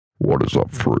What is up,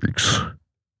 freaks?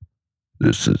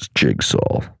 This is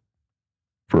Jigsaw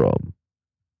from...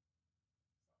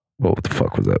 What the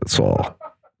fuck was that? Saw.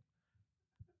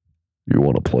 You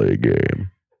want to play a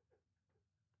game?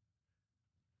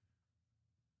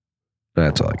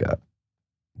 That's all I got.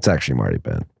 It's actually Marty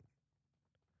Bent,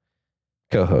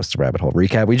 co-host of Rabbit Hole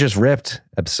Recap. We just ripped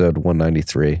episode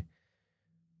 193.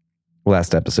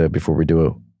 Last episode before we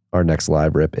do our next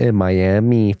live rip in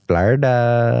Miami,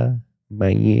 Florida.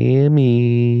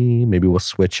 Miami. Maybe we'll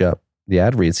switch up the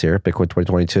ad reads here. Bitcoin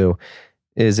 2022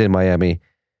 is in Miami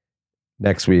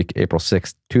next week, April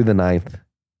 6th to the 9th.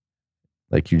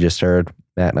 Like you just heard,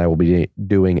 Matt and I will be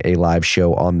doing a live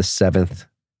show on the 7th,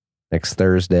 next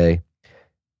Thursday,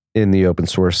 in the open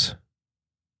source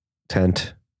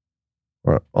tent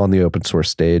or on the open source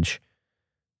stage.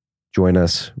 Join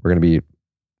us. We're going to be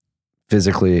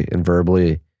physically and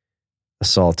verbally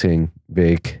assaulting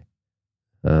Bake.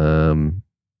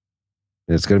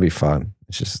 It's going to be fun.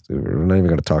 It's just, we're not even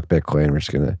going to talk Bitcoin. We're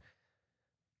just going to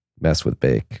mess with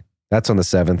Bake. That's on the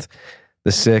 7th.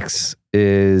 The 6th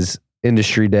is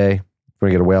Industry Day. We're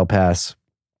going to get a whale pass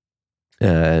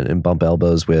and bump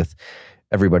elbows with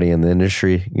everybody in the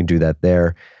industry. You can do that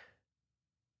there.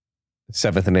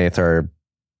 7th and 8th are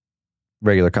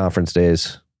regular conference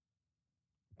days.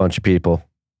 Bunch of people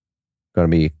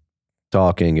going to be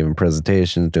talking, giving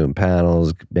presentations, doing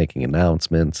panels, making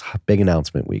announcements. Big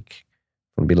announcement week.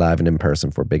 Going to be live and in person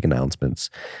for big announcements.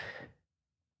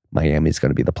 Miami's going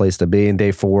to be the place to be. And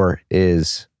day 4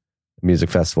 is a music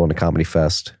festival and a comedy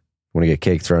fest. Want to get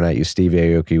cake thrown at you? Steve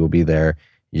Aoki will be there.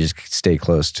 You just stay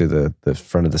close to the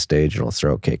front of the stage and he'll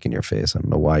throw cake in your face. I don't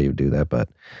know why you do that, but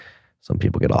some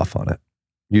people get off on it.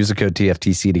 Use the code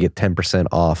TFTC to get 10%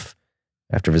 off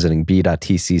after visiting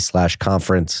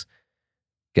b.tc/conference.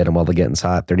 Get them while the getting's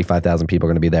hot. 35,000 people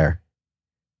are going to be there.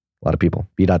 A lot of people.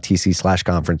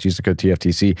 b.tc/conference. Use the code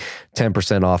TFTC.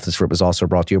 10% off. This rip was also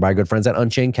brought to you by our good friends at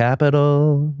Unchained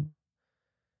Capital.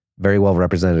 Very well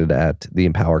represented at the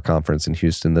Empower Conference in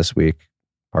Houston this week.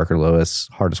 Parker Lewis,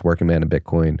 hardest working man in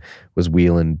Bitcoin, was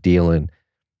wheeling, dealing,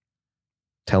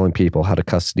 telling people how to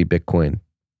custody Bitcoin.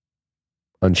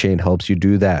 Unchained helps you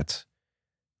do that.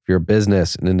 If you're a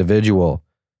business, an individual,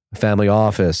 a family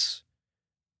office,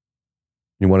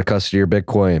 you want to custody your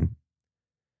Bitcoin,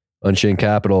 Unchained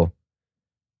Capital,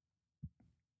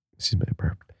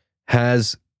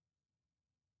 has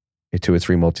a 2 or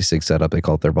 3 multi-sig setup. They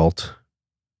call it their vault.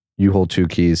 You hold 2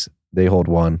 keys. They hold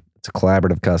 1. It's a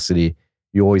collaborative custody.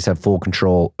 You always have full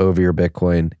control over your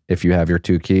Bitcoin if you have your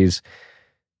 2 keys.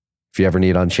 If you ever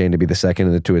need Unchained to be the second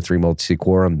in the 2 or 3 multi-sig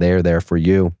quorum, they're there for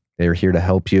you. They're here to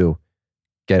help you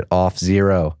get off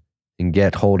zero and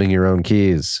get holding your own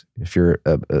keys. If you're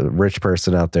a rich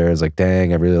person out there is like,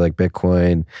 dang, I really like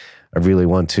Bitcoin. I really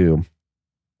want to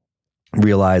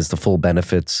realize the full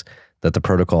benefits that the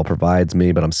protocol provides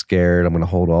me, but I'm scared. I'm going to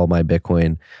hold all my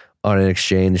Bitcoin on an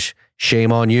exchange.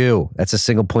 Shame on you. That's a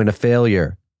single point of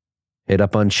failure. Hit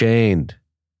up Unchained.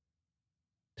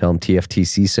 Tell them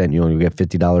TFTC sent you and you'll get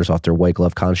 $50 off their white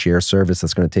glove concierge service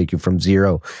that's going to take you from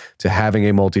zero to having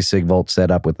a multi-sig vault set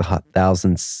up with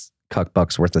thousands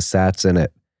 $1,000 worth of sats in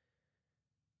it.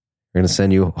 They're going to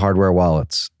send you hardware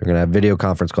wallets. They're going to have video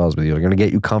conference calls with you. They're going to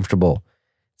get you comfortable.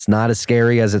 It's not as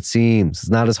scary as it seems. It's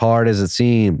not as hard as it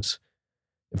seems.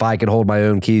 If I can hold my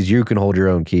own keys, you can hold your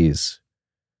own keys.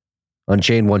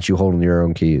 Unchained wants you holding your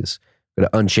own keys. Go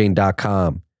to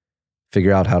unchained.com.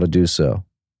 Figure out how to do so.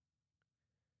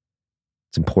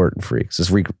 It's important, freaks. This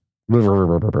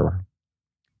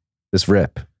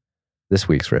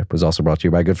week's rip was also brought to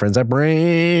you by good friends at Brains.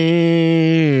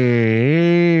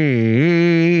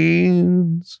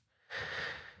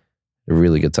 A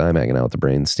really good time hanging out with the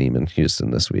Brains team in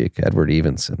Houston this week. Edward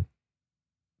Evenson.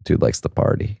 Dude likes to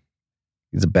party.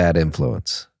 He's a bad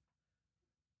influence.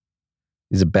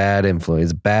 He's a bad influence.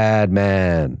 He's a bad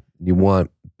man. You want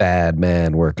bad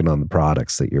man working on the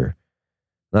products that you're...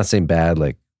 I'm not saying bad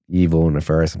like evil and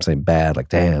nefarious. I'm saying bad like,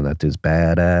 damn, that dude's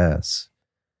badass.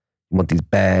 You want these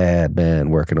bad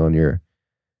men working on your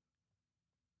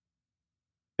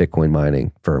Bitcoin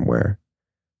mining firmware,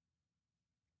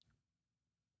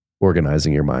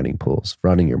 organizing your mining pools,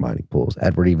 running your mining pools.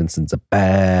 Edward Evenson's a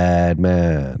bad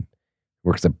man.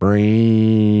 Works at Brains.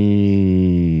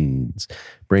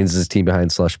 Brains is his team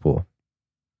behind Slushpool.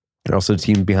 And also the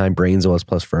team behind Brains OS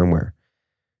Plus firmware.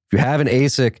 If you have an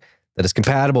ASIC that is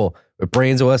compatible with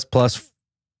Brains OS Plus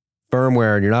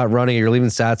firmware and you're not running it, you're leaving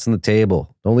sats on the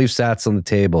table. Don't leave sats on the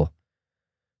table.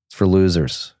 It's for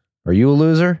losers. Are you a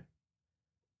loser?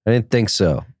 I didn't think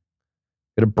so.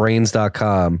 Go to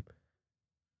brains.com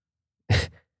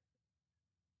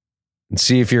and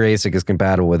see if your ASIC is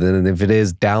compatible with it. And if it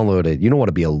is, download it. You don't want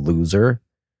to be a loser.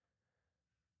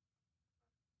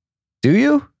 Do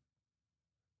you?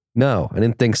 No, I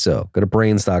didn't think so. Go to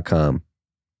brains.com.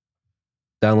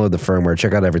 Download the firmware.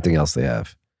 Check out everything else they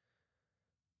have.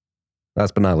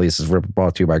 Last but not least, is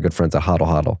brought to you by our good friends at Hodl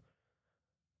Hodl.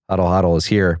 Hodl Hodl is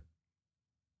here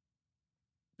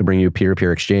to bring you a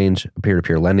peer-to-peer exchange, a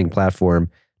peer-to-peer lending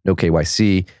platform, no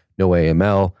KYC, no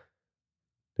AML.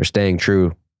 They're staying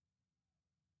true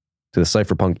to the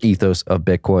cypherpunk ethos of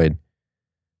Bitcoin.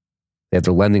 They have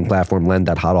their lending platform,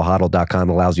 lend.hodlhodl.com,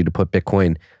 allows you to put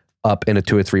Bitcoin up in a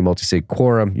 2 or 3 multi-sig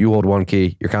quorum. You hold one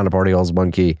key, your counterparty holds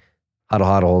one key, Hodl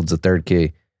Hodl holds the third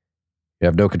key. You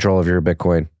have no control of your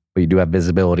Bitcoin, but you do have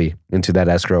visibility into that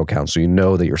escrow account. So you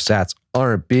know that your sats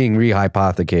aren't being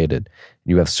rehypothecated.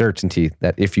 You have certainty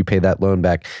that if you pay that loan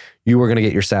back, you are going to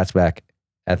get your sats back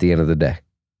at the end of the day.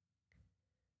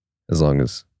 As long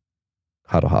as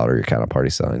Hodl Hodl or your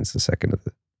counterparty signs the second of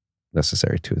the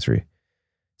necessary 2 or 3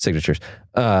 signatures.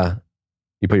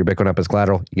 You put your Bitcoin up as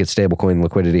collateral, you get stablecoin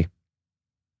liquidity.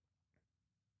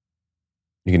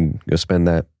 You can go spend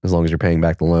that as long as you're paying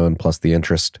back the loan plus the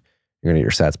interest. You're going to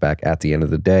get your sats back at the end of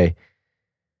the day.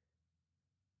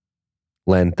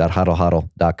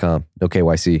 Lend.hodlhodl.com. No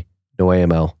KYC, no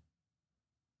AML.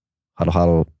 Hodl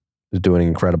Hodl is doing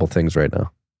incredible things right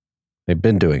now. They've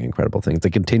been doing incredible things. They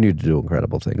continue to do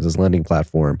incredible things. This lending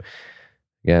platform,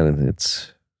 again,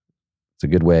 it's a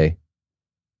good way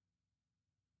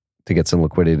to get some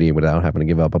liquidity without having to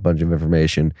give up a bunch of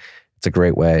information. It's a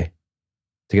great way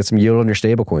to get some yield on your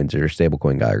stable coins. You're a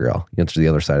stablecoin guy or girl. You enter the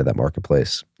other side of that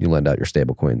marketplace. You lend out your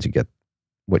stable coins. You get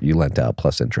what you lent out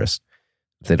plus interest.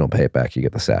 If they don't pay it back, you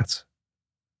get the sats.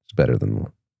 It's better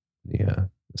than the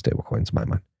stable coins in my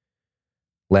mind.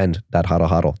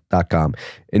 Lend.hodlhodl.com.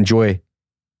 Enjoy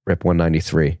RIP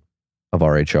 193 of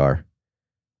RHR.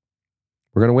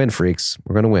 We're going to win, freaks.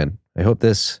 We're going to win. I hope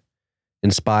this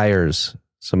inspires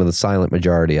some of the silent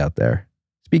majority out there.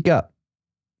 Speak up.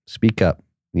 Speak up.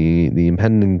 The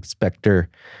impending specter,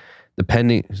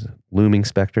 the looming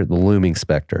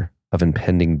specter of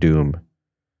impending doom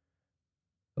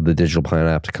of the digital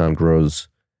Panopticon grows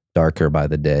darker by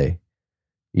the day.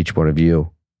 Each one of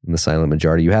you in the silent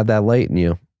majority, you have that light in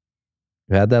you.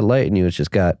 You had that light in you. It's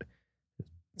just got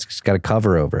a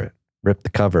cover over it. Rip the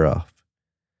cover off.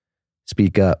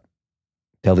 Speak up.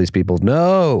 Tell these people,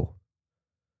 no,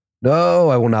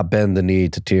 I will not bend the knee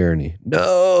to tyranny.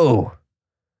 No,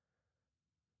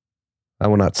 I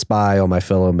will not spy on my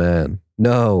fellow man.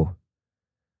 No,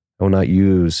 I will not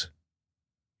use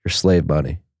your slave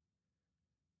money.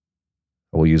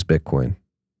 I will use Bitcoin,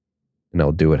 and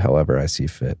I'll do it however I see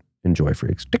fit. Enjoy,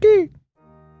 freaks. Tiki!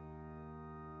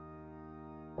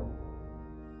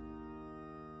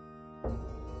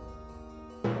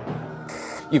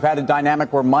 You've had a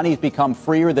dynamic where money's become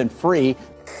freer than free.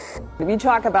 If you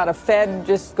talk about a Fed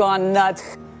just gone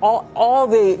nuts, all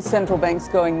the central banks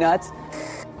going nuts.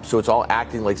 So it's all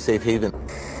acting like safe haven.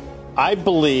 I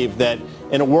believe that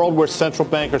in a world where central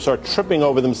bankers are tripping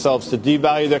over themselves to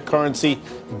devalue their currency,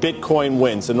 Bitcoin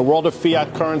wins. In the world of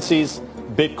fiat currencies,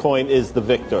 Bitcoin is the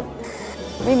victor.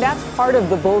 I mean, that's part of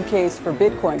the bull case for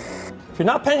Bitcoin. If you're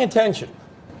not paying attention,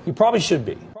 you probably should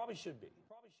be.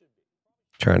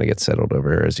 Trying to get settled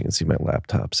over here. As you can see, my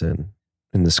laptop's in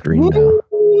the screen now.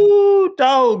 Woo,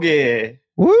 doggy.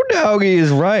 Woo, doggy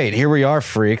is right. Here we are,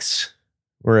 freaks.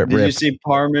 We're at Did RIP. you see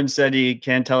Parman said he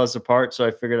can't tell us apart, so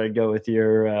I figured I'd go with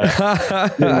your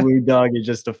woo doggy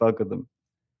just to fuck with them.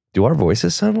 Do our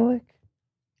voices sound alike?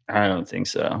 I don't think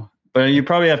so. But you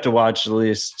probably have to watch at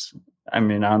least, I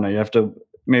mean, I don't know. You have to,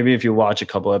 maybe if you watch a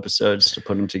couple episodes to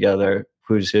put them together,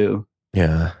 who's who.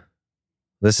 Yeah.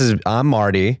 I'm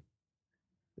Marty.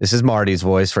 This is Marty's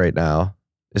voice right now.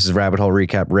 This is Rabbit Hole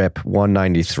Recap RIP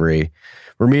 193.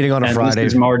 We're meeting on a Friday.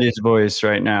 This is Marty's voice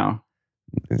right now.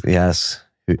 Yes.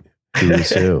 Who is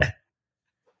who?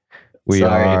 We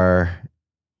Sorry. are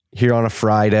here on a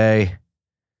Friday.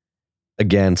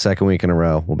 Again, second week in a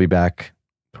row. We'll be back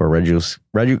to our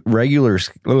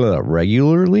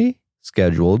regularly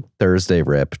scheduled Thursday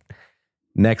RIP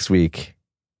next week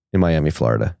in Miami,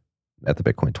 Florida at the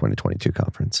Bitcoin 2022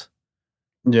 conference.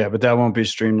 Yeah, but that won't be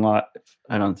streamed live,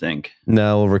 I don't think.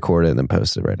 No, we'll record it and then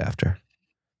post it right after.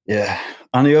 Yeah,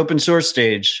 on the open source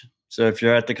stage. So if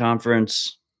you're at the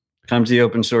conference, come to the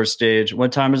open source stage.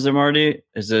 What time is it, Marty?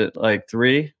 Is it like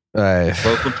 3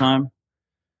 local time?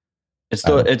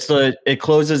 It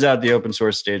closes out the open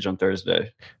source stage on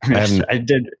Thursday. I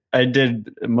did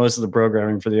most of the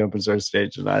programming for the open source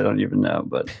stage, and I don't even know.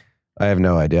 But I have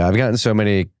no idea. I've gotten so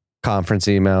many conference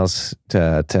emails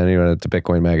to anyone at the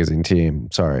Bitcoin Magazine team.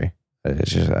 Sorry,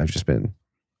 I've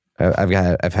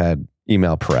I've had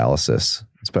email paralysis,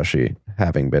 especially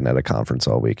having been at a conference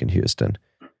all week in Houston.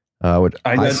 I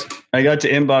got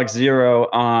to inbox zero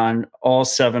on all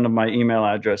 7 of my email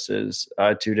addresses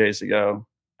 2 days ago,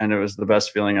 and it was the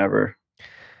best feeling ever.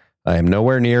 I am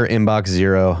nowhere near inbox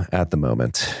zero at the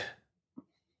moment.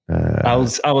 I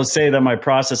will say that my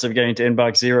process of getting to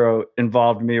inbox zero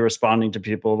involved me responding to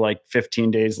people like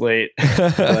 15 days late,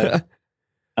 but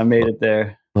I made it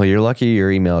there. Well, you're lucky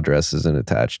your email address isn't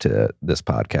attached to this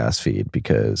podcast feed,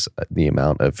 because the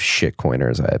amount of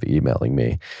shitcoiners I have emailing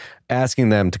me, asking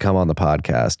them to come on the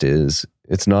podcast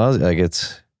it's not like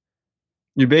it's.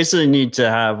 You basically need to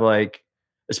have like,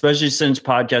 especially since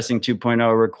podcasting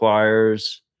 2.0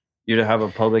 requires you to have a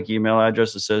public email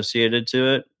address associated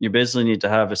to it. You basically need to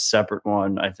have a separate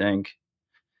one, I think,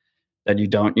 that you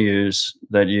don't use,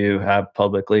 that you have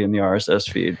publicly in the RSS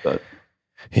feed, but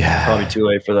yeah, probably too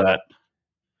late for that.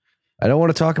 I don't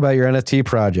want to talk about your NFT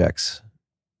projects.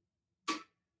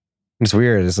 It's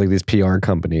weird. It's like these PR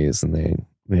companies, and they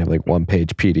have like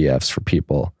 1-page PDFs for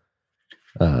people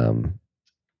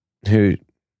who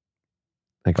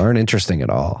like aren't interesting at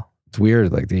all. It's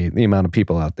weird. Like the amount of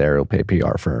people out there who'll pay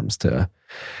PR firms to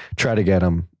try to get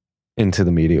them into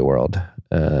the media world.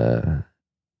 I'm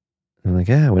like,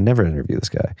 yeah, I would never interview this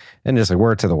guy. And just like,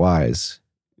 word to the wise,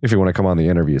 if you want to come on the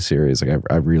interview series, like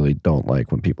I really don't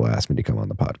like when people ask me to come on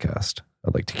the podcast.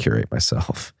 I'd like to curate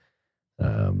myself.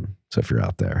 So if you're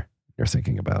out there, you're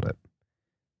thinking about it,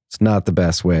 it's not the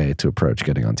best way to approach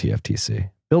getting on TFTC.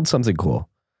 Build something cool,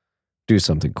 do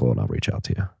something cool, and I'll reach out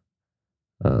to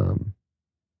you.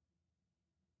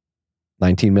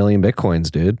 19 million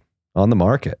Bitcoins, dude, on the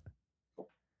market.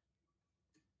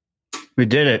 We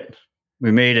did it. We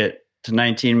made it to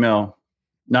 19 mil.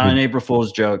 Not an April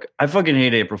Fool's joke. I fucking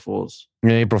hate April Fools.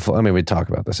 I mean, we talk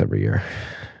about this every year.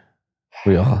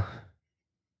 We all.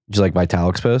 Did you like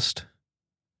Vitalik's post?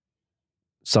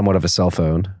 Somewhat of a cell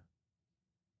phone.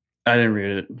 I didn't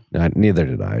read it. No, neither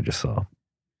did I. I just saw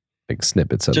like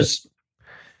snippets of just,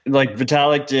 it. Like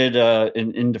Vitalik did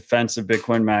in defense of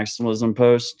Bitcoin maximalism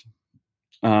post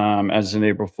as an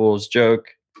April Fool's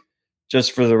joke.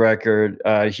 Just for the record,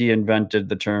 he invented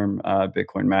the term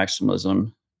Bitcoin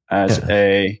maximalism as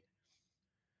a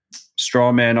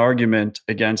straw man argument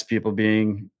against people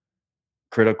being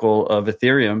critical of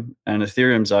Ethereum and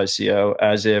Ethereum's ICO,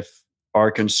 as if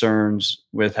our concerns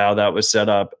with how that was set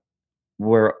up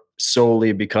were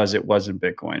solely because it wasn't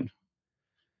Bitcoin,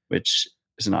 which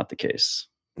is not the case.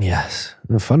 Yes.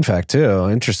 A fun fact too,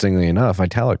 interestingly enough,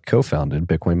 Vitalik co-founded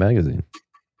Bitcoin Magazine.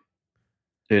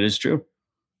 It is true.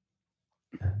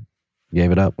 He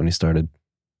gave it up when he started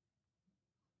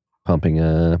pumping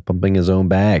his own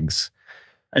bags.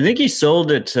 I think he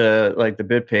sold it to like the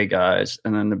BitPay guys,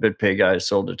 and then the BitPay guys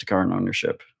sold it to current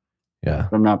ownership. Yeah.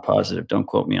 But I'm not positive. Don't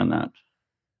quote me on that.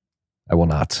 I will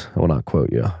not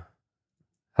quote you.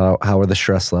 How are the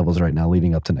stress levels right now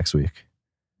leading up to next week?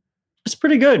 It's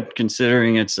pretty good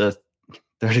considering it's a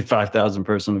 35,000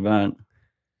 person event.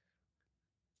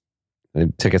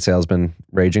 And ticket sales been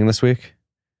raging this week?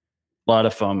 A lot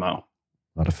of FOMO.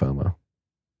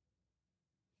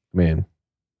 Man,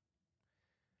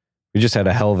 we just had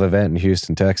a hell of an event in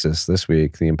Houston, Texas this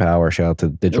week. The Empower. Shout out to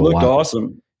Digital. It looked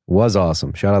awesome. Was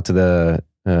awesome. Shout out to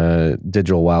the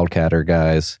Digital Wildcatter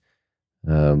guys,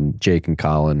 Jake and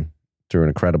Colin, through an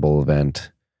incredible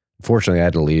event. Unfortunately, I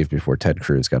had to leave before Ted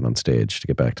Cruz got on stage to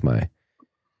get back to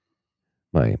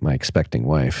my expecting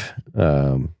wife.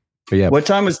 But yeah, what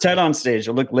time was Ted on stage?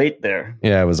 It looked late there.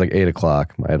 Yeah, it was like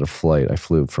 8:00. I had a flight. I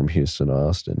flew from Houston to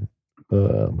Austin.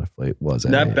 My flight was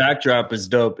that backdrop is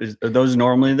dope. Are those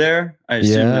normally there? I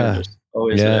assume they're just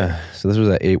always there. So this was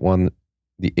at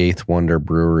the Eighth Wonder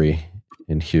Brewery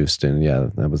in Houston. Yeah,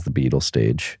 that was the Beatles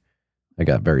stage. I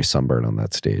got very sunburned on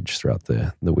that stage throughout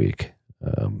the week.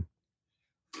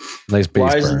 Nice bass.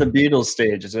 Why is burn. it the Beatles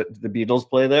stage? Is it the Beatles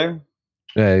play there?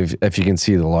 Yeah, if you can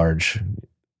see the large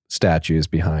statues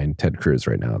behind Ted Cruz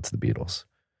right now, it's the Beatles.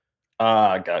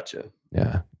 Ah, gotcha.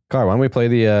 Yeah. Car, why don't we play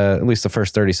the at least the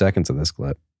first 30 seconds of this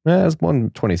clip? It's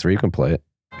 1:23. You can play it.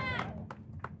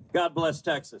 God bless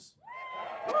Texas.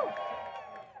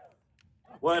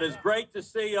 Well, it is great to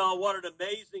see y'all. What an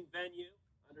amazing venue.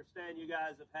 I understand you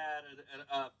guys have had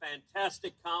a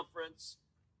fantastic conference.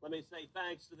 Let me say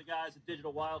thanks to the guys at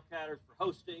Digital Wildcatters for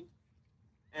hosting.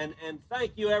 And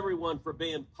thank you, everyone, for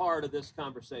being part of this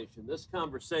conversation. This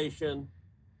conversation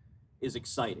is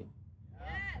exciting.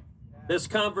 This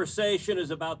conversation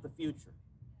is about the future.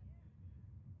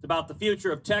 It's about the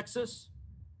future of Texas.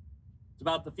 It's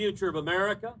about the future of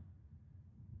America.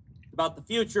 It's about the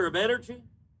future of energy.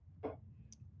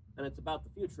 And it's about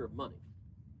the future of money.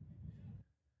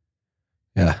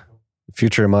 Yeah.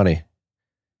 Future of money.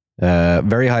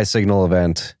 Very high signal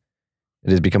event.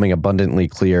 It is becoming abundantly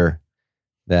clear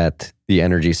that the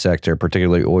energy sector,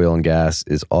 particularly oil and gas,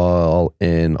 is all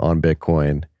in on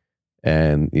Bitcoin.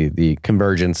 And the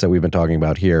convergence that we've been talking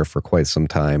about here for quite some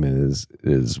time is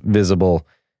visible.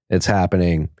 It's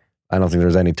happening. I don't think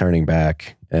there's any turning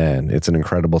back. And it's an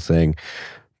incredible thing,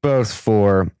 both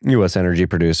for U.S. energy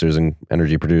producers and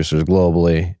energy producers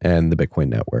globally and the Bitcoin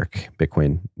network.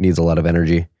 Bitcoin needs a lot of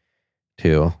energy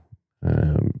to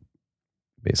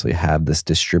basically have this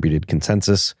distributed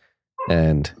consensus,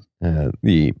 and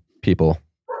the people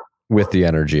with the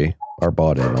energy are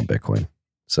bought in on Bitcoin.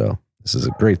 So this is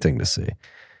a great thing to see.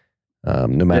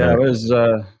 No matter.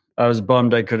 Yeah, I was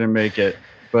bummed I couldn't make it,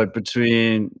 but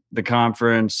between the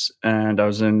conference and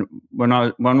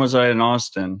when was I in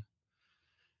Austin?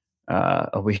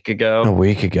 A week ago.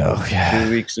 Yeah.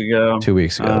 2 weeks ago. 2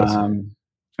 weeks ago. And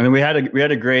then we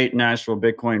had a great Nashville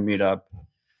Bitcoin meetup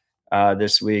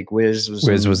this week. Wiz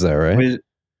was there, right?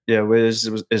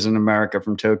 Wiz is in America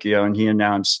from Tokyo, and he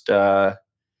announced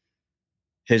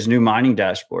his new mining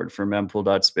dashboard for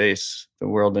mempool.space, the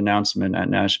world announcement at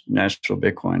Nashville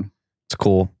Bitcoin. It's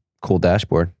cool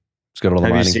dashboard. It's got all the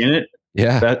mining. Have you seen it?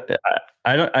 Yeah.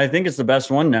 I think it's the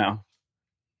best one now.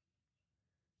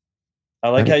 I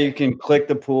like how you can click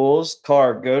the pools.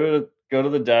 Carb, go to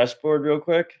the dashboard real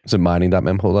quick. Is it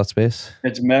mining.mempool.space?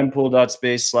 It's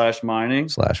mempool.space/mining.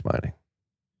 /mining.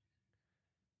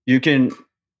 You can,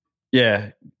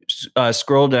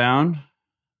 scroll down,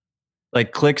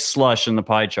 like click slush in the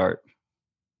pie chart.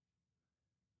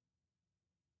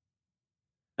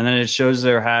 And then it shows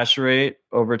their hash rate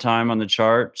over time on the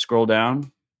chart. Scroll down,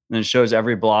 and then it shows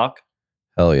every block.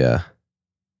 Hell yeah.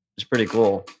 It's pretty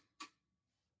cool.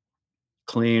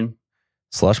 Clean.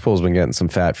 Slushpool's been getting some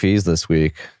fat fees this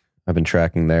week. I've been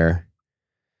tracking their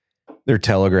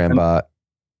Telegram bot.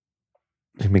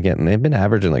 They've been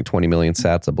averaging like 20 million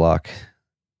sats a block.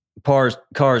 Cars,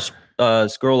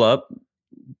 scroll up.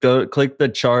 Go click the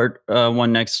chart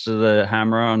one next to the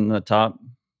hammer on the top.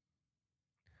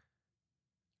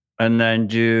 And then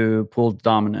do pool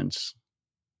dominance.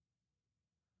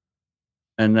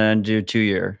 And then do 2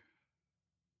 year.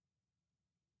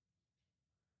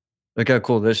 Look how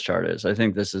cool this chart is. I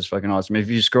think this is fucking awesome. If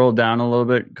you scroll down a little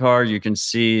bit, Car, you can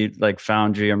see like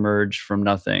Foundry emerge from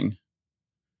nothing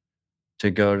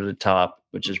to go to the top,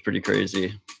 which is pretty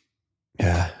crazy.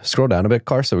 Yeah. Scroll down a bit,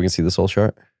 Car, so we can see this whole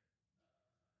chart.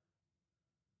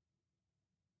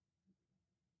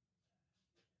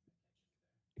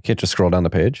 You can't just scroll down the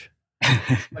page?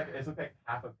 It's like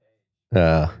half a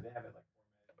page.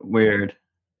 Weird.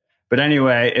 But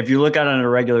anyway, if you look at it on a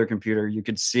regular computer, you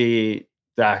could see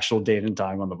the actual date and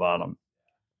time on the bottom.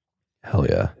 Hell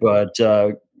yeah. But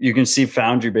you can see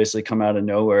Foundry basically come out of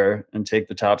nowhere and take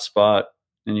the top spot,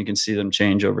 and you can see them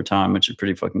change over time, which is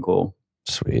pretty fucking cool.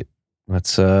 Sweet.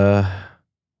 Let's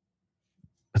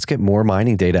get more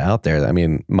mining data out there. I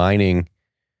mean, mining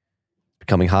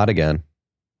becoming hot again.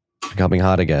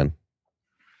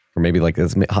 Or maybe like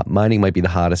this, mining might be the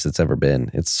hottest it's ever been.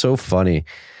 It's so funny.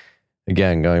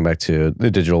 Again, going back to the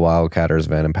Digital Wildcatters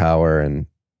event and Power, and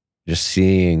just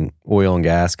seeing oil and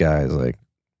gas guys like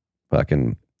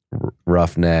fucking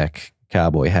roughneck,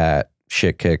 cowboy hat,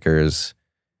 shit kickers,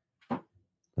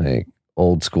 like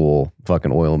old school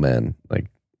fucking oil men, like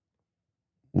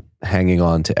hanging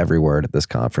on to every word at this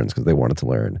conference because they wanted to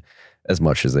learn as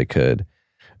much as they could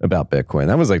about Bitcoin.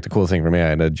 That was like the cool thing for me. I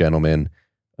had a gentleman,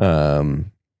 he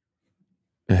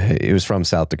was from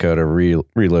South Dakota,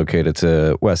 relocated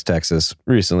to West Texas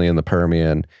recently in the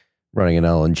Permian, running an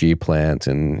LNG plant.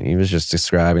 And he was just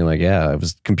describing like, yeah, I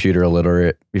was computer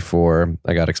illiterate before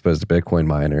I got exposed to Bitcoin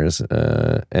miners.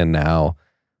 And now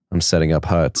I'm setting up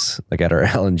huts like at our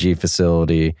LNG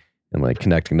facility and like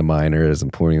connecting to miners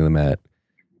and pointing them at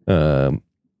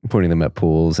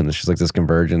pools. And it's just like this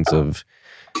convergence of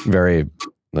very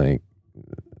like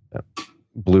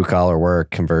blue collar work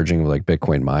converging with like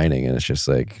Bitcoin mining. And it's just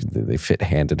like they fit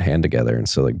hand in hand together. And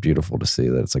so like beautiful to see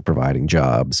that it's like providing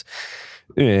jobs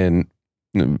in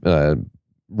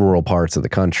rural parts of the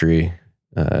country.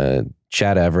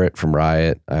 Chad Everett from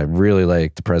Riot, I really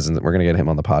like the president. We're going to get him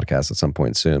on the podcast at some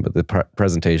point soon, but the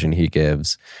presentation he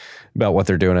gives about what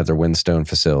they're doing at their Windstone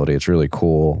facility, it's really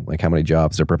cool, like how many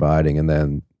jobs they're providing. And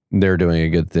then they're doing a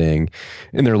good thing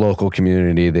in their local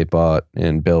community. They bought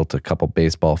and built a couple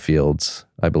baseball fields,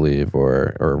 I believe,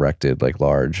 or erected like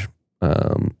large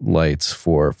lights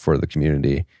for the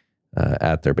community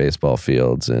at their baseball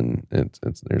fields. And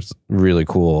there's really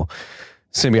cool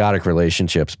symbiotic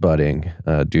relationships budding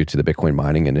due to the Bitcoin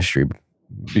mining industry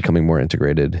becoming more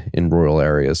integrated in rural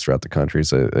areas throughout the country.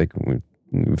 So like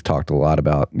we've talked a lot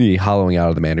about the hollowing out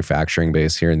of the manufacturing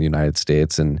base here in the United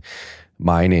States, and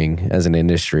mining as an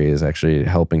industry is actually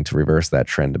helping to reverse that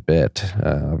trend a bit.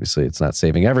 Obviously, it's not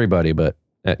saving everybody, but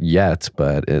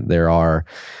there are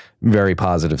very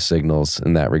positive signals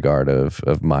in that regard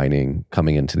of mining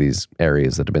coming into these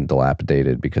areas that have been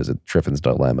dilapidated because of Triffin's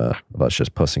dilemma of us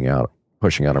just pushing out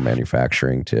our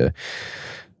manufacturing to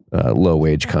low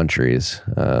wage countries.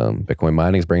 Bitcoin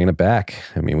mining is bringing it back.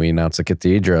 I mean, we announced at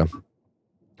Cathedra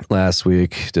last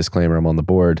week. Disclaimer: I'm on the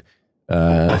board.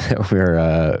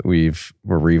 We're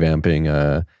revamping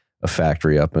a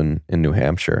factory up in New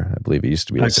Hampshire. I believe it used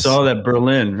to be. I saw that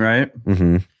Berlin, right?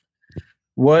 Mm-hmm.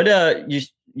 What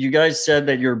you guys said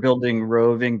that you're building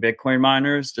roving Bitcoin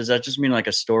miners. Does that just mean like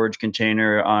a storage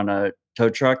container on a tow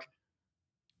truck?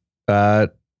 I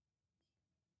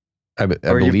or believe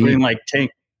are you putting like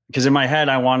tank? Because in my head,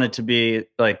 I want it to be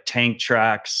like tank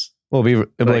tracks. Well, it'll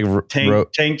be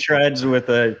like tank treads with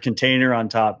a container on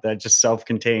top that just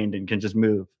self-contained and can just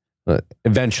move.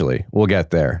 Eventually, we'll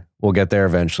get there. We'll get there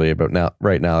eventually. But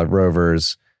right now,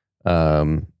 rovers,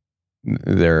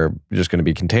 they're just going to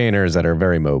be containers that are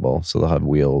very mobile. So they'll have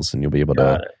wheels, and you'll be able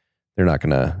to. They're not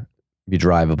going to be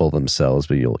drivable themselves,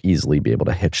 but you'll easily be able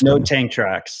to hitch them. No tank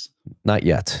tracks. Not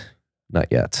yet.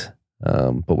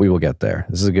 But we will get there.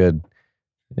 This is a good.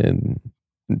 And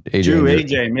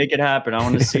AJ, make it happen. I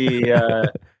want to see. I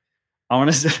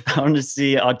want to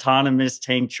see autonomous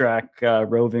tank track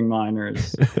roving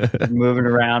miners moving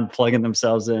around, plugging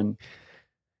themselves in.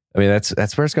 I mean,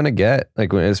 that's where it's going to get.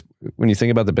 Like when you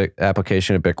think about the big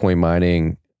application of Bitcoin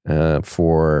mining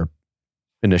for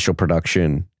initial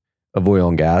production of oil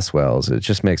and gas wells, it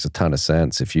just makes a ton of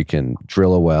sense. If you can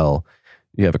drill a well,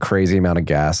 you have a crazy amount of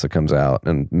gas that comes out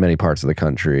in many parts of the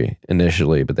country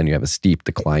initially, but then you have a steep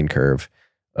decline curve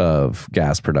of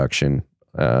gas production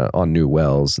on new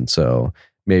wells. And so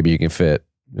maybe you can fit,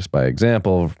 just by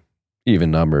example, even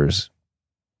numbers,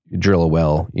 you drill a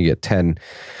well, you get 10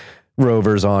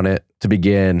 rovers on it to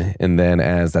begin. And then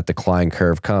as that decline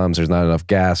curve comes, there's not enough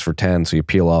gas for 10. So you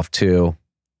peel off 2,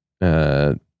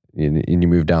 and you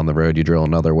move down the road, you drill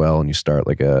another well, and you start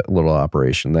like a little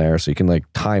operation there. So you can like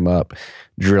time up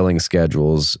drilling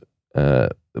schedules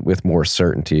with more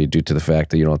certainty due to the fact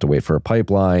that you don't have to wait for a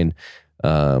pipeline,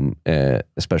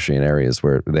 especially in areas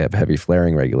where they have heavy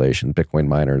flaring regulation. Bitcoin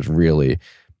miners really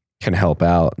can help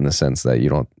out in the sense that you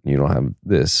don't have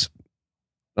this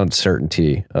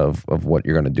uncertainty of what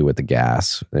you're going to do with the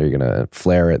gas. You're going to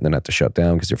flare it and then have to shut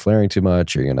down because you're flaring too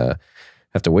much. You're going to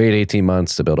have to wait 18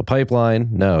 months to build a pipeline.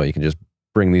 No, you can just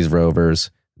bring these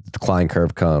rovers. The decline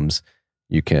curve comes.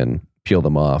 You can peel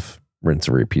them off, rinse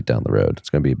and repeat down the road. It's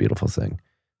going to be a beautiful thing.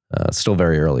 It's still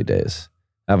very early days.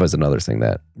 That was another thing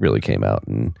that really came out.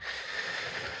 And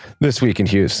this week in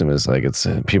Houston was like, it's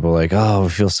people like, oh, we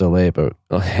feel so late, but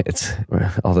it's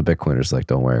all the Bitcoiners like,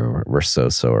 don't worry, we're so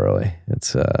early.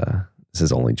 It's this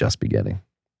is only just beginning.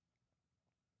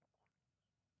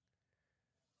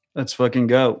 Let's fucking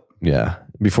go. Yeah.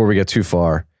 Before we get too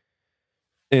far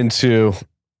into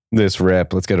this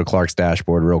rip, let's go to Clark's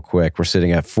dashboard real quick. We're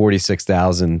sitting at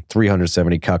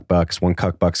 46,370 cuck bucks. One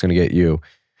cuck buck's going to get you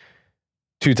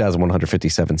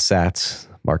 2,157 sats.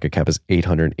 Market cap is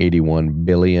 881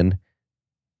 billion.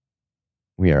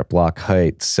 We are at block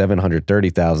height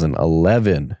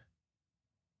 730,011.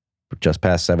 Just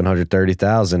past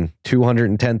 730,000.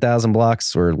 210,000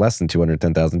 blocks, or less than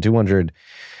 210,000.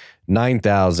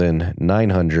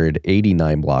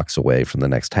 209,989 blocks away from the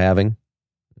next halving.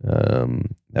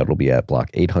 That'll be at block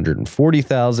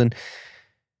 840,000.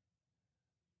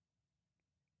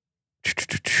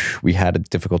 We had a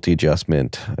difficulty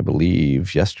adjustment, I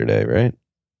believe, yesterday, right?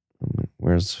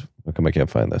 How come I can't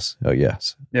find this? Oh,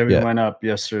 yes. Yeah, we went up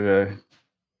yesterday.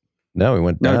 No, we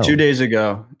went down. 2 days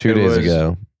ago. 2 days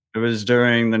ago. It was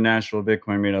during the Nashville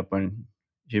Bitcoin meetup when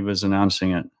he was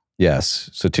announcing it. Yes.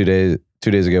 So 2 days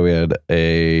ago, we had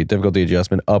a difficulty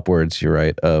adjustment upwards, you're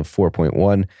right, of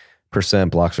 4.1%.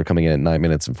 Blocks are coming in at 9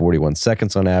 minutes and 41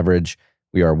 seconds on average.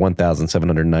 We are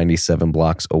 1,797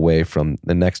 blocks away from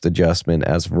the next adjustment.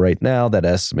 As of right now, that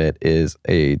estimate is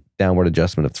a downward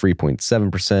adjustment of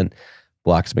 3.7%.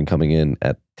 Blocks have been coming in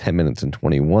at 10 minutes and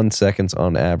 21 seconds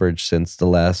on average since the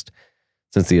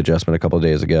adjustment a couple of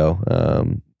days ago.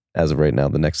 As of right now,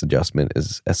 the next adjustment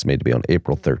is estimated to be on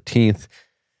April 13th.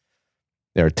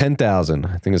 There are 10,000.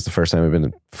 I think it's the first time we've been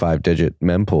in 5-digit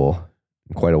mempool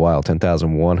in quite a while.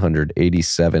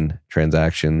 10,187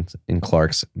 transactions in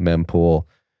Clark's mempool.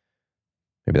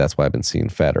 Maybe that's why I've been seeing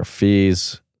fatter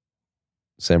fees.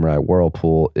 Samurai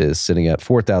Whirlpool is sitting at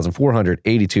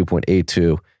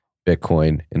 4,482.82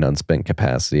 Bitcoin in unspent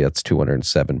capacity. That's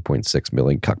 207.6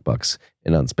 million cuck bucks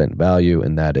in unspent value,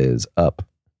 and that is up,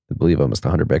 I believe, almost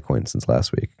 100 Bitcoin since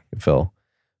last week. It fell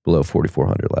below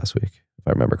 4,400 last week, if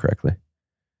I remember correctly.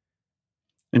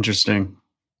 Interesting.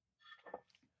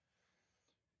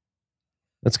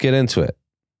 Let's get into it.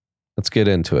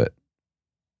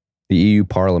 The EU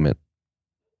Parliament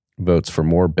votes for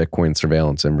more Bitcoin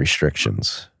surveillance and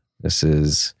restrictions. This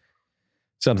is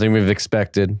something we've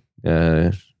expected.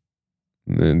 The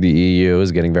EU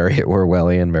is getting very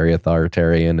Orwellian, very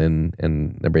authoritarian,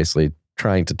 and they're basically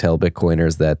trying to tell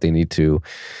Bitcoiners that they need to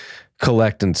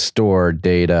collect and store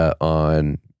data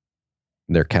on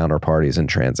their counterparties and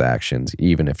transactions,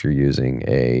 even if you're using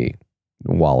a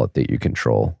wallet that you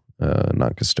control, a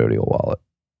non-custodial wallet.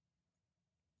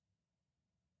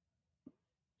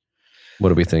 What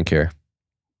do we think here?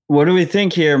 What do we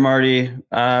think here, Marty?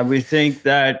 We think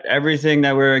that everything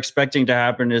that we're expecting to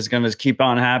happen is going to keep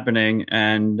on happening,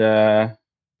 and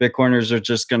Bitcoiners are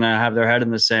just going to have their head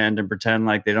in the sand and pretend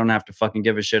like they don't have to fucking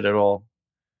give a shit at all.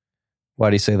 Why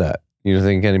do you say that? You don't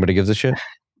think anybody gives a shit?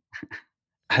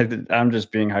 I'm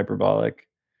just being hyperbolic.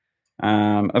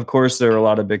 Of course, there are a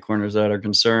lot of Bitcoiners that are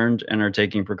concerned and are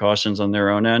taking precautions on their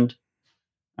own end.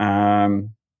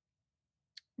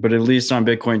 But at least on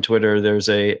Bitcoin Twitter, there's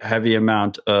a heavy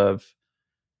amount of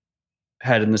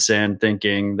head in the sand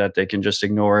thinking that they can just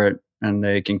ignore it and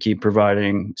they can keep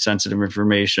providing sensitive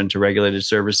information to regulated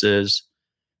services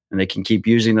and they can keep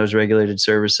using those regulated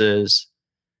services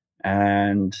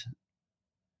and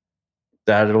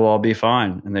that it'll all be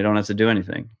fine and they don't have to do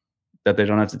anything, that they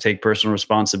don't have to take personal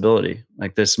responsibility.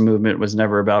 Like, this movement was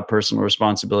never about personal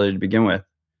responsibility to begin with.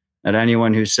 And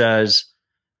anyone who says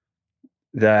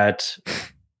that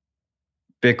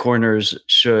Bitcoiners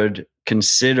should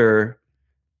consider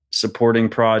supporting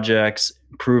projects,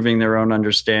 improving their own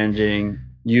understanding,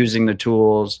 using the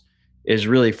tools, is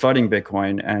really fudding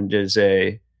Bitcoin and is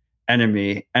a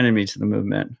enemy to the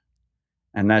movement.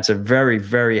 And that's a very,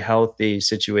 very healthy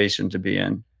situation to be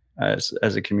in as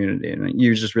a community. And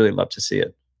you just really love to see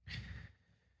it.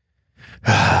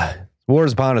 War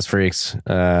is upon us, freaks.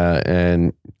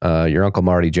 And your Uncle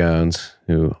Marty Jones,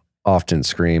 who often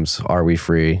screams, "Are we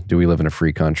free? Do we live in a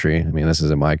free country?" I mean, this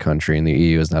isn't my country, and the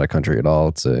EU is not a country at all.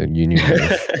 It's a union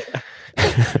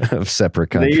of separate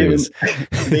countries.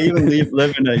 They even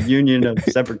live in a union of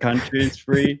separate countries,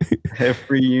 a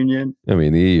free union. I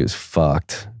mean, the EU is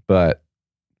fucked. But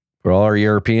for all our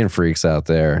European freaks out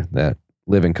there that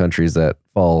live in countries that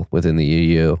fall within the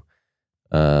EU,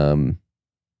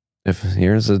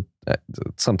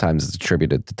 sometimes it's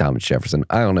attributed to Thomas Jefferson.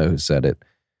 I don't know who said it,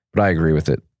 but I agree with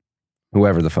it.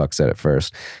 Whoever the fuck said it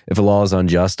first. If a law is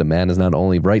unjust, a man is not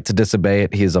only right to disobey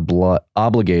it, he is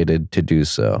obligated to do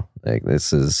so. Like,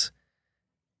 this is,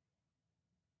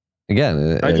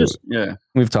 again,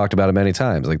 we've talked about it many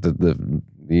times. Like,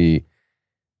 the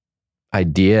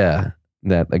idea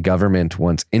that a government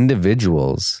wants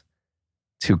individuals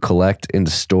to collect and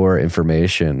store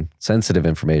information, sensitive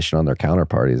information on their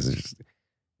counterparties,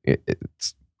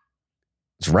 it's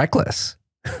reckless.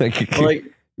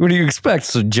 What do you expect?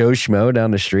 So Joe Schmo down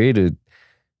the street who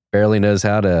barely knows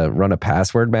how to run a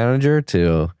password manager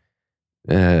to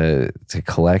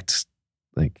collect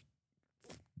like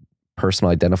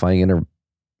personal identifying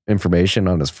information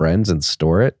on his friends and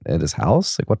store it at his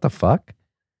house? Like, what the fuck?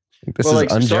 Like, this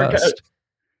is unjust.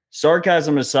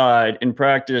 Sarcasm aside, in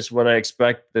practice, what I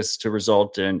expect this to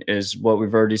result in is what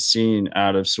we've already seen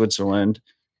out of Switzerland,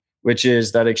 which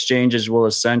is that exchanges will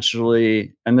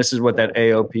essentially, and this is what that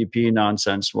AOPP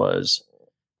nonsense was,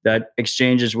 that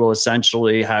exchanges will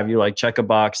essentially have you like check a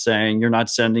box saying you're not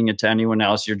sending it to anyone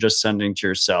else, you're just sending to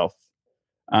yourself.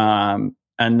 And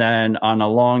then on a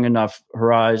long enough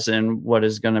horizon, what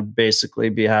is going to basically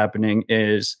be happening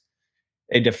is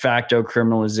a de facto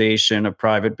criminalization of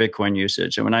private Bitcoin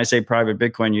usage. And when I say private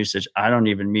Bitcoin usage, I don't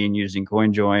even mean using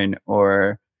CoinJoin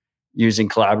or using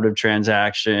collaborative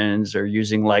transactions or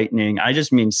using Lightning. I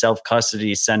just mean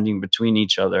self-custody, sending between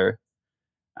each other.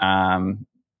 And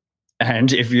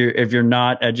if you're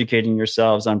not educating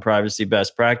yourselves on privacy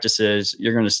best practices,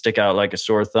 you're going to stick out like a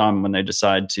sore thumb when they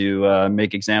decide to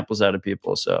make examples out of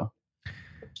people. So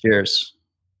cheers.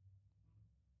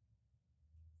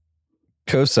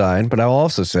 Cosign, but I'll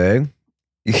also say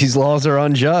these laws are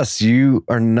unjust. You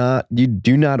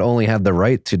do not only have the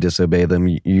right to disobey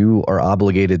them, you are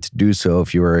obligated to do so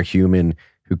if you are a human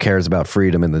who cares about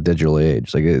freedom in the digital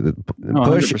age. Like,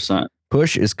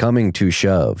 push is coming to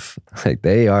shove. Like,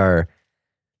 they are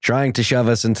trying to shove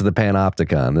us into the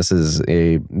panopticon. This is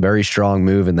a very strong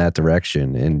move in that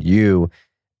direction. And you,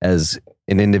 as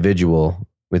an individual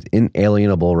with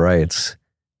inalienable rights,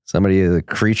 somebody, a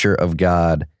creature of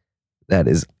God that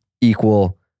is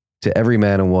equal to every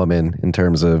man and woman in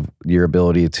terms of your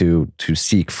ability to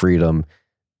seek freedom,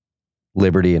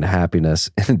 liberty, and happiness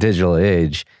in the digital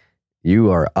age,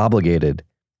 you are obligated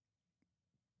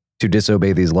to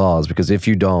disobey these laws, because if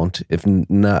you don't, if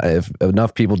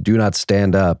enough people do not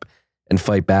stand up and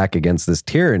fight back against this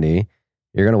tyranny,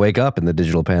 you're going to wake up in the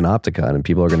digital panopticon and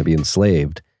people are going to be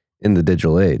enslaved in the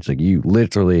digital age. Like, you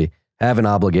literally have an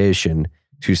obligation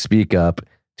to speak up,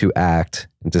 to act,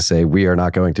 and to say, we are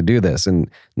not going to do this. And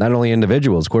not only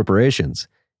individuals, corporations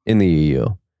in the EU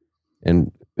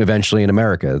and eventually in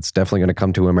America. It's definitely going to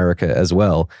come to America as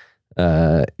well.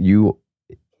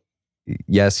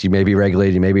 Yes, you may be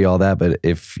regulated, you may be all that, but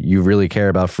if you really care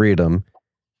about freedom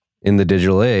in the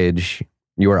digital age,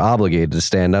 you are obligated to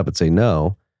stand up and say,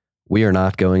 no, we are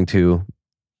not going to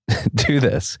do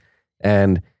this.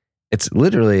 And it's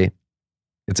literally,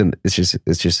 it's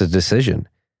just a decision.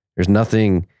 There's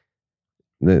nothing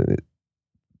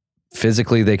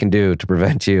physically they can do to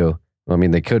prevent you. I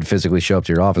mean, they could physically show up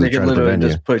to your office They and could try to literally prevent you.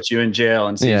 just put you in jail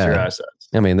and seize your assets.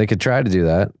 I mean, they could try to do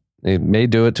that. They may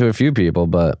do it to a few people,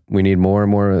 but we need more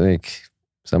and more. Like,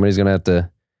 somebody's going to have to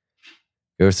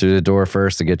go through the door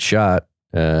first to get shot.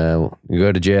 You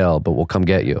go to jail, but we'll come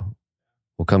get you.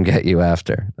 We'll come get you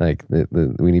after. Like,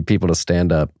 we need people to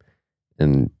stand up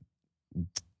and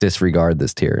disregard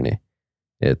this tyranny.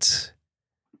 It's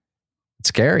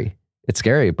scary. It's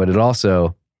scary, but it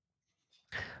also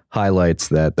highlights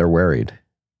that they're worried.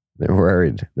 They're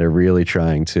worried. They're really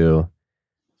trying to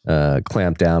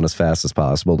clamp down as fast as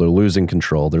possible. They're losing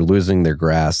control. They're losing their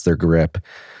grasp, their grip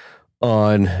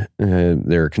on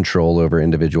their control over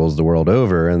individuals the world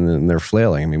over, and then they're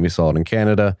flailing. I mean, we saw it in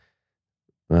Canada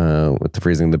with the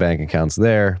freezing of the bank accounts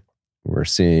there. We're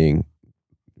seeing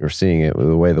it with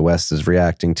the way the West is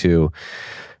reacting to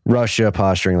Russia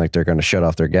posturing like they're going to shut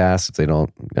off their gas if they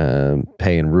don't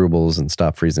pay in rubles and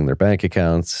stop freezing their bank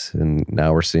accounts. And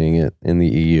now we're seeing it in the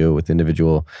EU with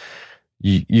individual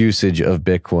usage of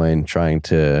Bitcoin trying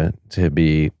to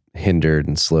be hindered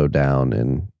and slowed down,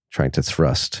 and trying to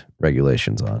thrust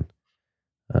regulations on.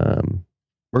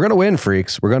 We're going to win,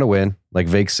 freaks. We're going to win. Like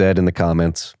Vake said in the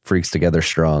comments, freaks together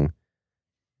strong.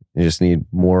 You just need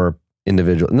more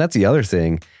individual. And that's the other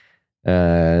thing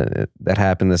that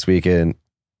happened this weekend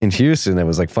in Houston. It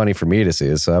was like funny for me to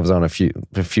see. So I was on a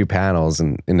few panels,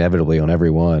 and inevitably on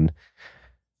every one,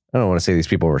 I don't want to say these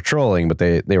people were trolling, but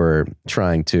they were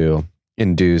trying to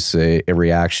induce a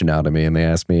reaction out of me. And they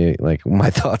asked me like my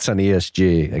thoughts on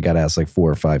ESG. I got asked like 4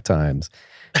 or 5 times.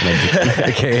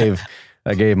 And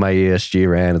I gave my ESG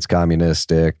rant. It's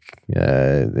communistic.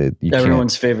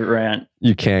 Everyone's favorite rant.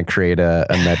 You can't create a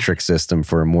metric system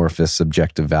for amorphous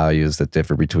subjective values that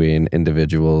differ between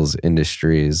individuals,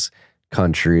 industries,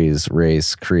 countries,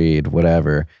 race, creed,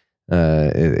 whatever.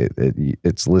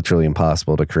 It's literally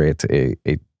impossible to create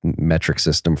a metric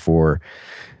system for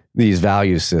these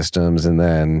value systems. And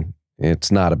then it's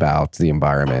not about the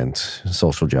environment,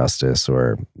 social justice,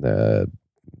 or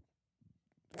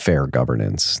fair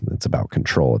governance. It's about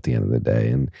control at the end of the day.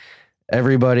 And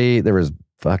there was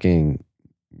fucking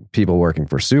people working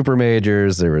for super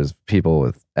majors. There was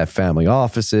people at family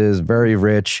offices, very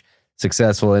rich,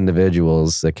 successful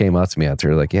individuals that came up to me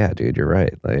after, like, yeah, dude, you're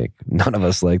right. Like, none of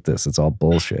us like this. It's all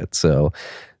bullshit. So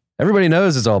everybody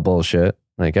knows it's all bullshit.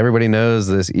 Like, everybody knows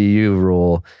this EU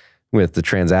rule with the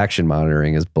transaction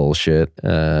monitoring is bullshit.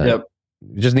 Yep.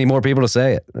 You just need more people to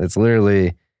say it. It's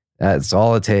literally, that's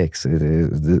all it takes.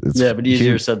 It's but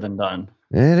easier said than done.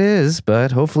 It is,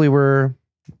 but hopefully we're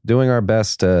doing our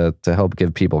best to help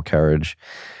give people courage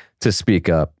to speak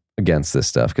up against this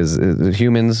stuff, because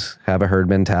humans have a herd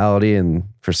mentality, and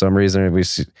for some reason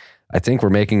I think we're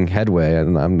making headway.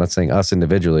 And I'm not saying us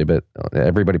individually, but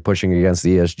everybody pushing against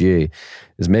the ESG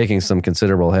is making some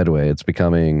considerable headway. It's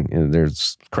becoming,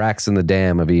 there's cracks in the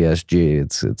dam of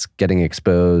ESG. It's getting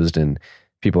exposed, and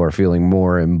people are feeling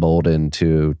more emboldened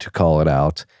to call it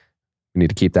out. We need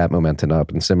to keep that momentum up.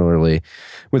 And similarly,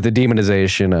 with the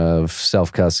demonization of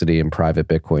self-custody and private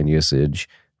Bitcoin usage,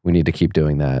 we need to keep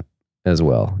doing that as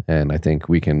well. And I think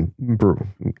we can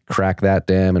crack that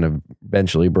dam and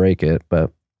eventually break it.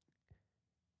 But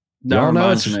that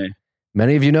reminds me.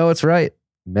 Many of you know it's right.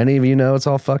 Many of you know it's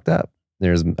all fucked up.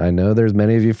 I know there's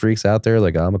many of you freaks out there.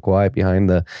 Like, I'm a quiet behind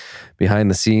the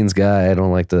scenes guy. I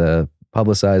don't like to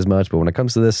publicize much, but when it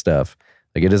comes to this stuff,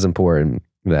 like, it is important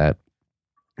that,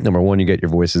 number one, you get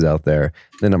your voices out there.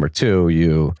 Then number two,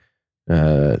 you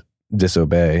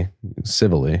disobey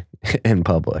civilly in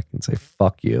public and say,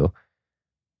 fuck you.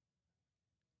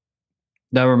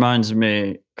 That reminds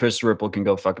me, Chris Ripple can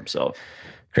go fuck himself.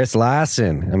 Chris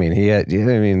Lassen. I mean,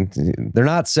 they're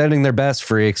not sending their best,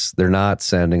 freaks. They're not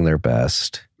sending their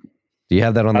best. Do you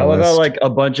have that on the I love list? how like a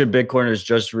bunch of Bitcoiners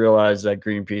just realized that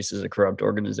Greenpeace is a corrupt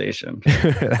organization.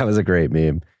 That was a great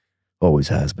meme. Always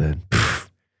has been.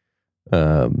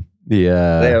 They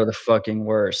are the fucking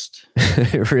worst.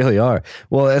 They really are.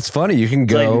 Well, it's funny. You can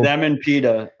It's go. like them and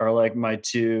PETA are like my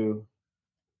two.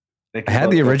 I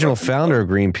had the original founder of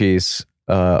Greenpeace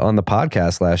on the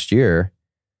podcast last year.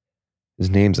 His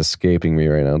name's escaping me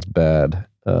right now. It's bad.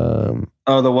 The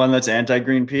one that's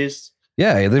anti-Greenpeace?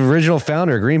 Yeah, the original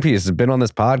founder of Greenpeace has been on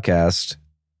this podcast.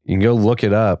 You can go look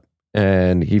it up.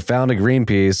 And he founded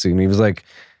Greenpeace, and he was like,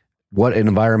 what an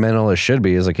environmentalist should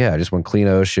be. He's like, yeah, I just want clean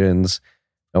oceans.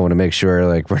 I want to make sure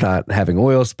like we're not having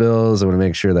oil spills. I want to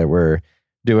make sure that we're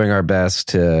doing our best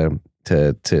to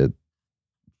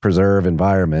preserve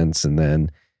environments. And then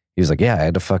he was like, yeah, I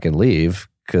had to fucking leave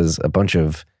because a bunch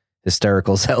of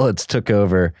hysterical zealots took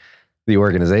over the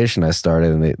organization I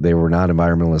started, and they were not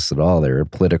environmentalists at all. They were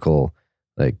political,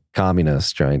 like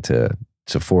communists trying to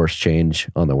force change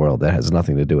on the world that has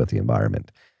nothing to do with the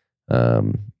environment.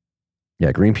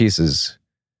 Yeah, Greenpeace is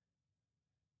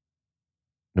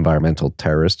an environmental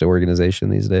terrorist organization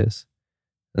these days,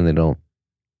 and they don't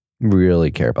really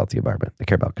care about the environment. They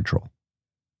care about control.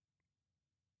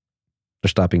 They're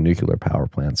stopping nuclear power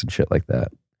plants and shit like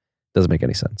that. Doesn't make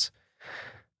any sense.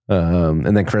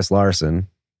 And then Chris Larsen,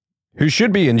 who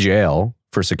should be in jail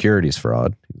for securities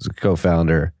fraud. He's a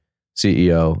co-founder,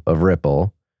 CEO of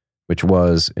Ripple, which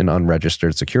was an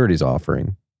unregistered securities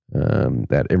offering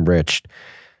that enriched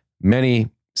many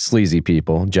sleazy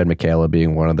people, Jed McCaleb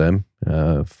being one of them.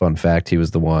 Fun fact, he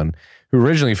was the one who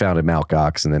originally founded Mt.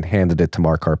 Gox and then handed it to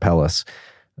Mark Karpelès,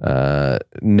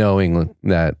 knowing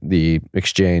that the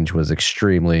exchange was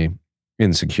extremely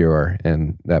insecure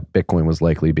and that Bitcoin was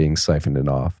likely being siphoned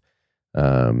off.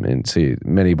 And so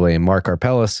many blame Mark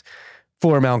Karpelès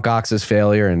for Mt. Gox's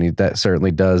failure, and that certainly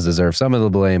does deserve some of the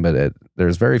blame, but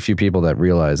there's very few people that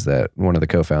realize that one of the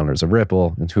co-founders of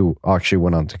Ripple, and who actually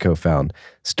went on to co-found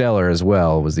Stellar as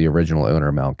well, was the original owner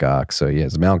of Mt. Gox. So he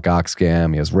has Mt. Gox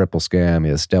scam, he has Ripple scam, he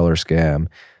has Stellar scam.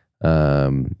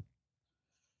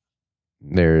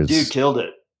 Dude killed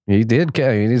it. He did.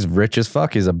 I mean, he's rich as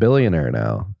fuck. He's a billionaire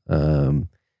now. And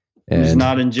he's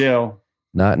not in jail.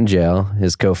 Not in jail.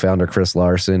 His co-founder, Chris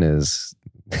Larsen, is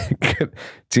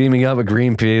teaming up with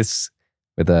Greenpeace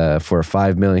for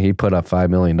 $5 million. He put up $5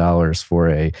 million for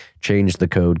a Change the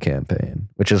Code campaign,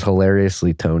 which is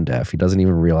hilariously tone deaf. He doesn't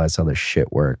even realize how this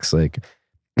shit works. Like,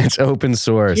 it's open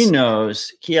source. He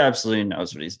knows. He absolutely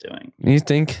knows what he's doing. You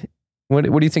think? What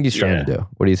do you think he's trying to do?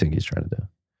 What do you think he's trying to do?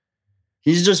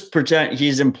 He's just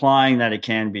he's implying that it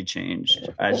can be changed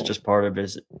as just part of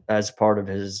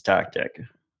his tactic.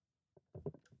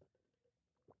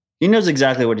 He knows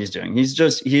exactly what he's doing.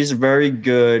 He's very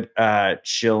good at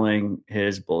shilling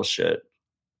his bullshit.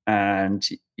 And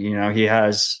he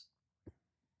has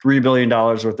 $3 billion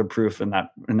worth of proof in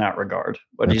that regard.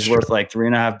 But he's worth like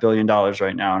 $3.5 billion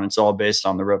right now, and it's all based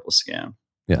on the Ripple scam.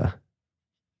 Yeah.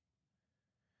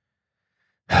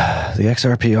 The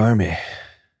XRP army.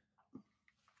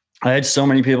 I had so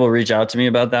many people reach out to me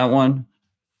about that one.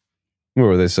 What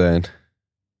were they saying?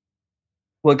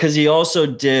 Well, because he also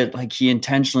did, like, he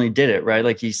intentionally did it, right?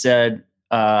 Like he said,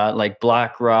 like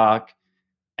BlackRock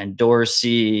and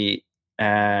Dorsey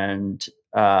and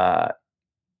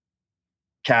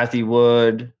Cathie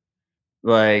Wood,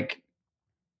 like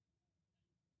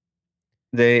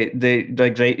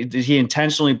he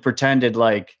intentionally pretended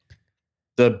like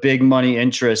the big money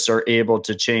interests are able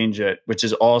to change it, which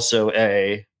is also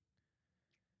a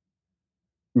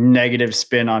negative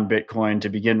spin on Bitcoin to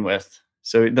begin with.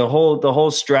 So the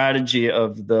whole strategy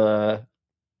of but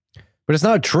it's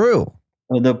not true.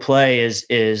 The play is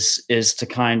to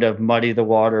kind of muddy the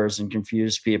waters and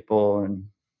confuse people and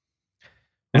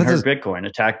hurt Bitcoin,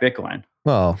 attack Bitcoin.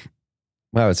 Well,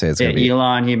 I would say it's going to be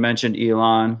Elon. He mentioned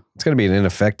Elon. It's going to be an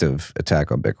ineffective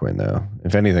attack on Bitcoin, though.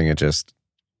 If anything,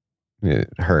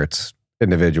 it hurts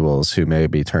individuals who may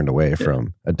be turned away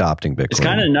from adopting Bitcoin. It's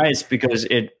kind of nice because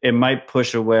it might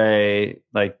push away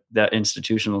like that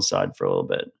institutional side for a little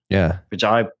bit. Yeah. Which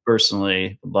I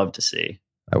personally would love to see.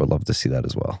 I would love to see that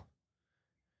as well.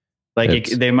 Like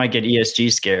they might get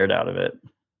ESG scared out of it.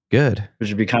 Good. Which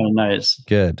would be kind of nice.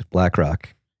 Good.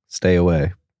 BlackRock, stay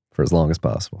away for as long as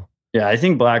possible. Yeah, I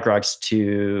think BlackRock's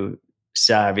too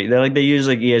savvy. They use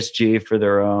like ESG for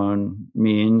their own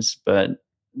means, but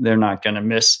they're not going to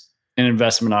miss an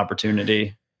investment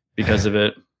opportunity because of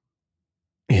it.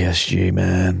 ESG,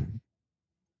 man.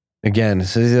 Again,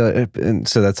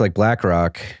 so that's like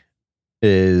BlackRock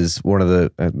is one of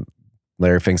the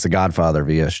Larry Fink's the godfather of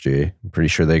ESG. I'm pretty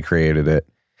sure they created it.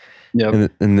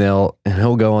 Yep. And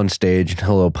he'll go on stage and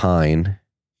he'll opine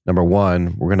Number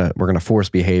one, we're gonna force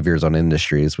behaviors on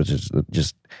industries, which is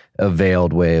just a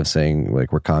veiled way of saying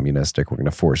like we're communistic. We're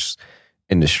gonna force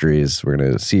industries. We're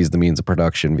gonna seize the means of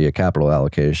production via capital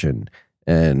allocation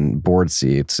and board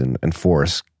seats and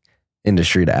force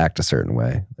industry to act a certain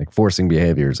way. Like forcing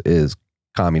behaviors is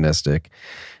communistic.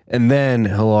 And then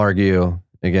he'll argue,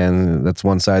 again, that's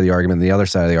one side of the argument. The other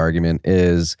side of the argument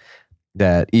is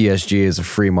that ESG is a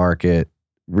free market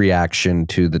reaction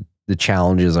to the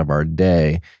challenges of our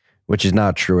day, which is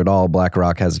not true at all.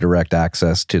 BlackRock has direct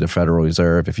access to the Federal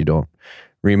Reserve. If you don't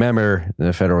remember,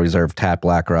 the Federal Reserve tapped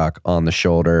BlackRock on the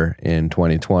shoulder in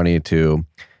 2020 to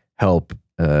help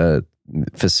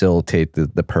facilitate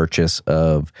the purchase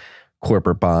of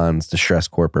corporate bonds, distressed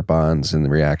corporate bonds in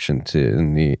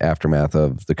the aftermath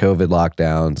of the COVID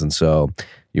lockdowns. And so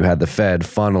you had the Fed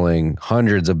funneling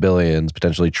hundreds of billions,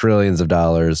 potentially trillions of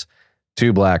dollars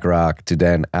to BlackRock to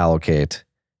then allocate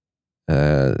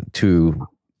to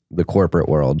the corporate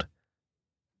world,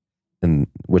 and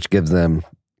which gives them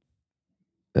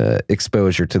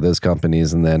exposure to those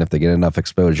companies. And then if they get enough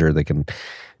exposure, they can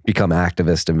become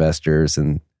activist investors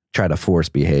and try to force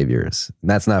behaviors. And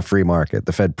that's not free market.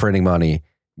 The Fed printing money,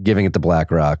 giving it to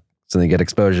BlackRock so they get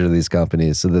exposure to these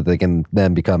companies so that they can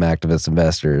then become activist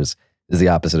investors is the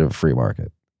opposite of a free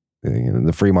market.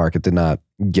 The free market did not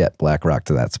get BlackRock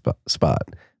to that spot.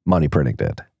 Money printing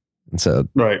did. And so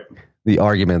right. The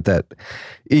argument that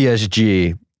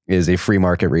ESG is a free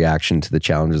market reaction to the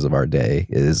challenges of our day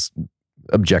is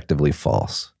objectively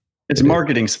false. It's a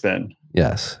marketing spin.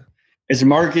 Yes. It's a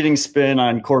marketing spin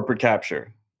on corporate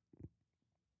capture.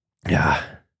 Yeah.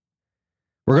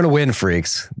 We're going to win,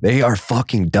 freaks. They are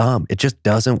fucking dumb. It just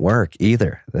doesn't work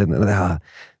either.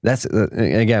 That's,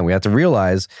 again, we have to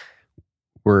realize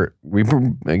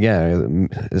again,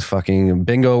 is fucking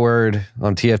bingo word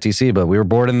on TFTC, but we were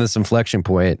born in this inflection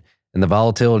point, and the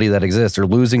volatility that exists, they're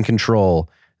losing control,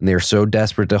 and they're so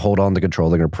desperate to hold on to control.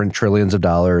 They're going to print trillions of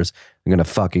dollars. They're going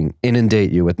to fucking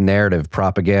inundate you with narrative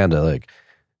propaganda. Like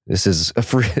this is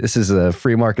a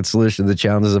free market solution to the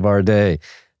challenges of our day.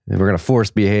 And we're going to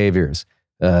force behaviors.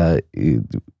 We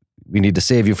need to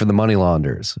save you from the money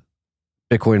launderers.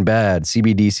 Bitcoin bad,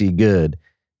 CBDC good.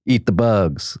 Eat the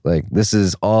bugs. Like this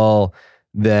is all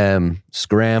them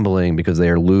scrambling because they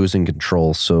are losing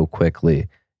control so quickly.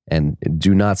 And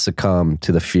do not succumb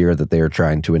to the fear that they are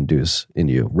trying to induce in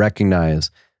you. Recognize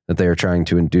that they are trying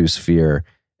to induce fear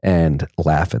and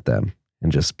laugh at them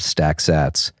and just stack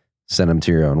sats, send them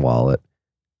to your own wallet,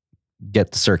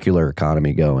 get the circular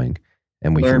economy going.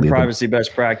 And we learn can privacy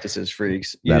best practices,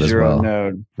 freaks. Use your own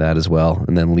node. That as well.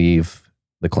 And then leave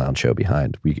the clown show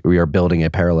behind. We are building a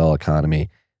parallel economy.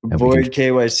 Avoid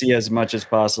KYC as much as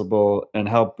possible and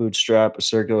help bootstrap a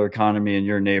circular economy in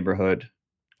your neighborhood.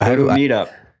 Go to a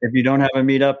meetup. If you don't have a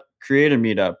meetup, create a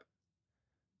meetup.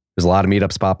 There's a lot of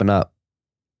meetups popping up.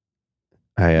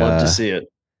 Love to see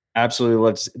it.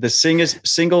 Absolutely. The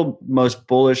single most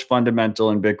bullish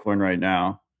fundamental in Bitcoin right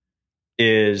now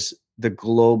is the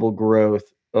global growth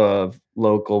of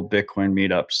local Bitcoin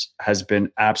meetups has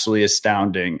been absolutely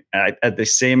astounding at the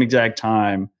same exact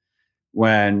time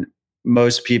when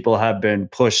most people have been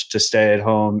pushed to stay at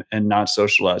home and not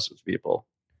socialize with people.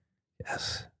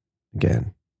 Yes.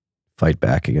 Again, fight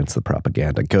back against the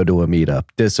propaganda. Go to a meetup.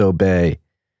 Disobey.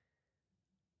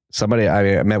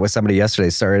 I met with somebody yesterday,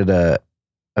 started a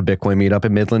Bitcoin meetup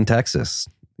in Midland, Texas.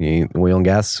 The oil and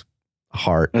gas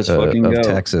heart of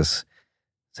Texas.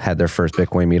 Had their first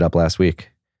Bitcoin meetup last week.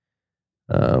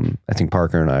 I think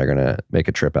Parker and I are going to make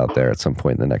a trip out there at some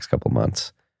point in the next couple of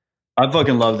months. I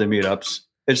fucking love the meetups.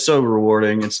 It's so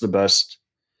rewarding. It's the best.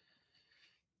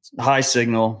 High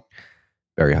signal.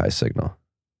 Very high signal.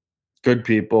 Good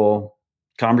people.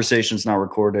 Conversations not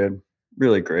recorded.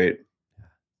 Really great.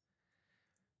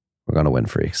 We're going to win,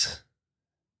 freaks.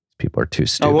 People are too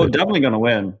stupid. Oh, we're definitely going to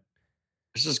win.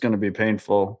 This is going to be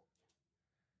painful.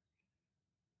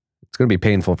 It's going to be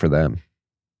painful for them.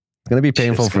 It's going to be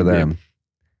painful for them.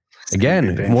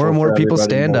 Again, more and more people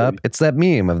stand up. It's that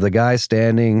meme of the guy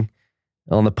standing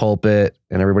on the pulpit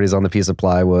and everybody's on the piece of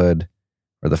plywood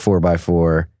or the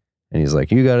 4x4. And he's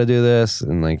like, you got to do this.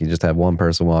 And like, you just have one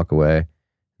person walk away.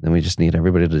 Then we just need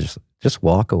everybody to just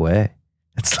walk away.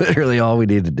 That's literally all we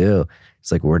need to do.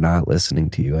 It's like, we're not listening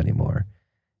to you anymore.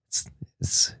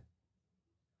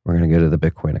 We're going to go to the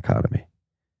Bitcoin economy.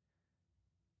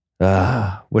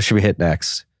 What should we hit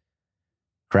next?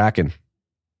 Kraken.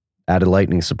 Added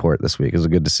Lightning support this week. It was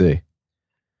good to see.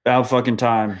 About fucking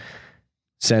time.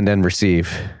 Send and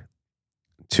receive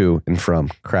to and from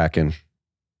Kraken.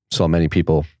 Saw many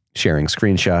people sharing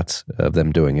screenshots of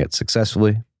them doing it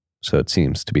successfully. So it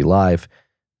seems to be live.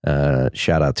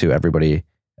 Shout out to everybody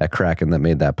at Kraken that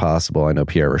made that possible. I know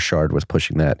Pierre Richard was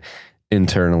pushing that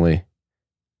internally.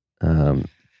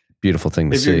 Beautiful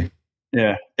thing to see.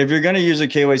 Yeah. If you're going to use a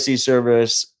KYC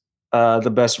service,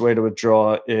 the best way to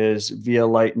withdraw is via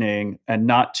Lightning and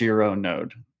not to your own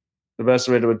node. The best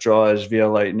way to withdraw is via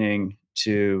Lightning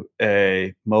to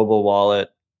a mobile wallet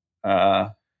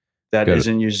that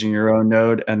isn't using your own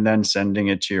node, and then sending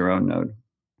it to your own node.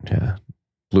 Yeah.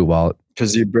 Blue Wallet.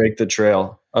 Because you break the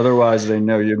trail. Otherwise, they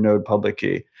know your node public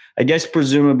key. I guess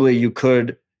presumably you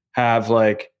could have,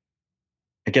 like,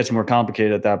 it gets more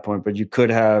complicated at that point, but you could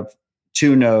have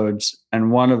two nodes,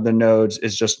 and one of the nodes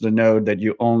is just the node that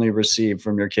you only receive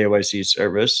from your KYC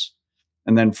service.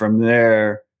 And then from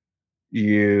there,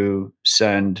 you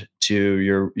send to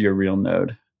your real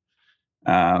node.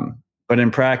 But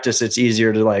in practice, it's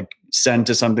easier to like send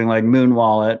to something like Moon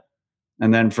Wallet,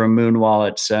 and then from Moon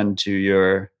Wallet send to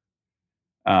your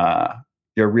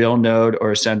real node,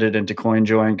 or send it into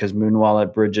CoinJoin, because Moon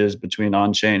Wallet bridges between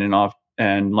on-chain and off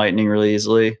and Lightning really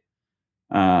easily.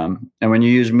 And when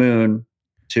you use Moon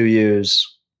to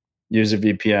use a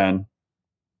VPN.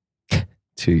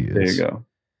 To use. There you go.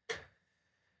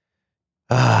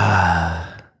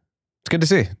 It's good to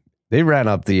see. They ran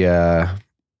up the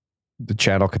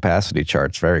channel capacity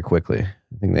charts very quickly.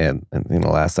 I think they had, the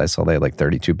last I saw, they had like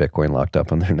 32 Bitcoin locked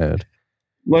up on their node.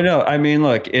 Well, no, I mean,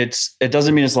 look, it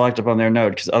doesn't mean it's locked up on their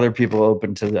node, because other people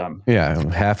open to them. Yeah,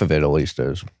 half of it at least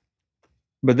is.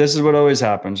 But this is what always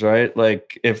happens, right?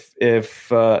 Like if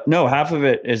no, half of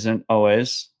it isn't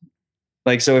always.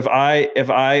 Like, so if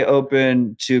I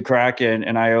open to Kraken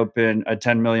and I open a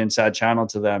 10 million sat channel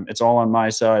to them, it's all on my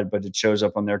side, but it shows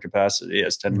up on their capacity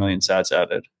as 10 million sats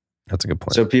added. That's a good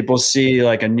point. So people see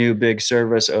like a new big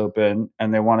service open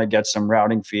and they want to get some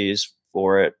routing fees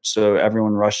for it. So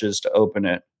everyone rushes to open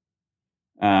it.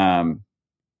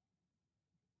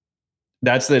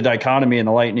 That's the dichotomy in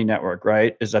the Lightning Network,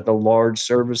 right? Is that the large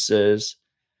services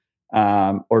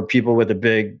or people with a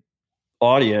big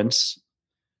audience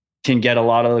can get a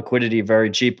lot of liquidity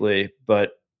very cheaply,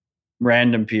 but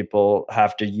random people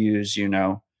have to use,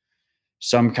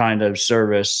 some kind of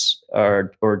service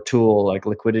or tool like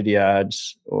liquidity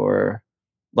ads or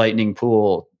Lightning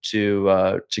Pool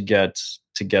to get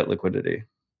liquidity.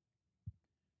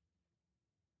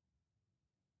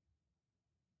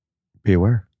 Be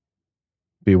aware.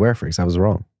 Be aware, freaks. I was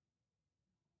wrong.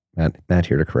 Matt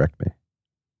here to correct me.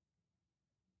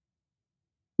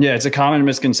 Yeah, it's a common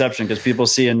misconception because people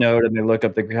see a node and they look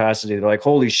up the capacity. They're like,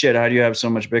 holy shit, how do you have so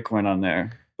much Bitcoin on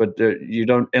there? But you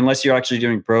don't, unless you're actually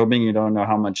doing probing, you don't know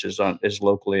how much is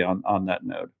locally on that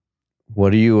node. What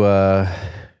do you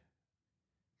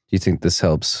think this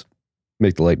helps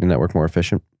make the Lightning Network more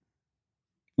efficient?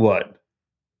 What?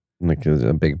 Like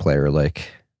a big player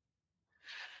like...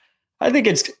 I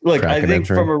think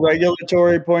from a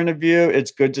regulatory point of view, it's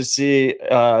good to see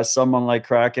someone like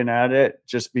Kraken at it,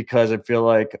 just because I feel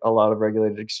like a lot of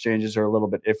regulated exchanges are a little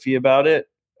bit iffy about it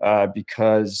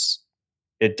because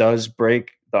it does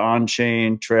break the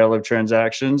on-chain trail of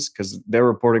transactions, because they're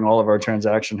reporting all of our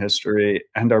transaction history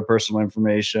and our personal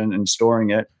information and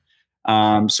storing it.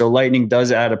 So Lightning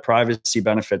does add a privacy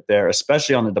benefit there,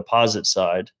 especially on the deposit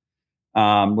side,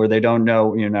 where they don't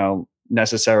know,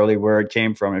 necessarily where it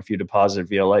came from if you deposit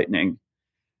via Lightning.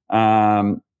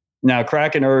 Now,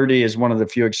 Kraken already is one of the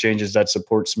few exchanges that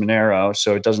supports Monero,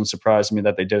 so it doesn't surprise me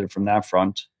that they did it from that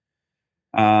front.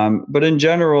 But in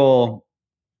general,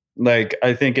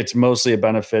 I think it's mostly a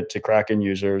benefit to Kraken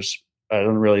users. I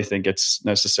don't really think it's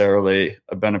necessarily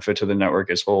a benefit to the network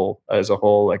as a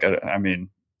whole.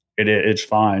 It's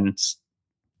fine.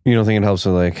 You don't think it helps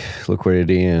with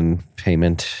liquidity and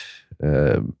payment,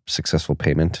 successful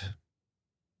payment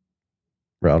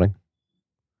routing?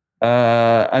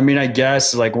 I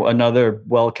guess another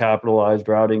well-capitalized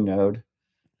routing node.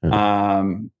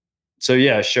 So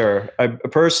yeah, sure. I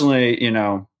personally,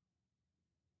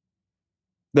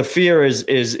 the fear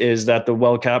is that the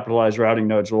well-capitalized routing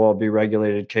nodes will all be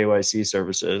regulated KYC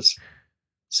services.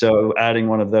 So adding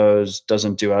one of those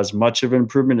doesn't do as much of an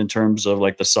improvement in terms of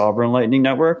the sovereign Lightning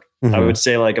Network. Mm-hmm. I would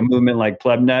say a movement like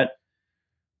Plebnet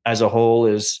as a whole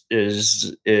is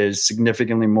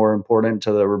significantly more important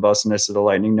to the robustness of the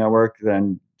Lightning Network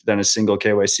than a single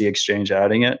KYC exchange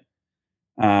adding it.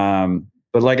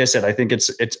 But like I said, I think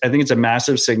it's a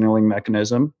massive signaling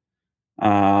mechanism.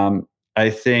 I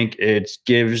think it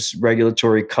gives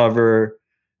regulatory cover,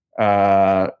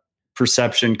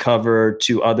 perception cover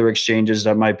to other exchanges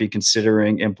that might be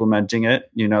considering implementing it.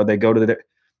 They go to the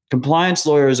compliance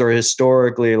lawyers are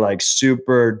historically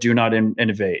super do not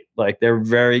innovate. They're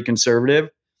very conservative.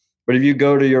 But if you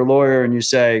go to your lawyer and you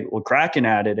say, well, Kraken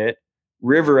added it,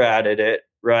 River added it,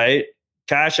 right?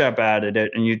 Cash App added it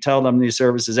and you tell them these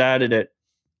services added it,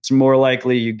 it's more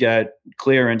likely you get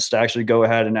clearance to actually go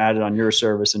ahead and add it on your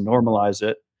service and normalize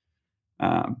it.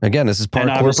 Again, this is part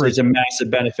of corporate. It's a massive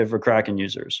benefit for Kraken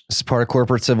users. This is part of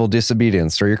corporate civil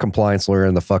disobedience. Throw your compliance lawyer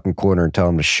in the fucking corner and tell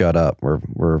him to shut up.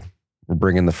 We're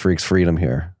bringing the freaks freedom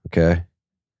here. Okay,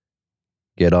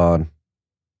 get on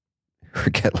or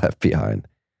get left behind.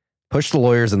 Push the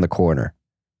lawyers in the corner.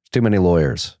 There's too many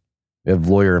lawyers. We have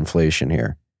lawyer inflation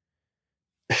here.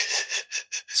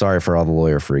 Sorry for all the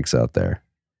lawyer freaks out there.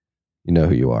 You know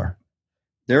who you are.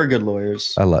 They're good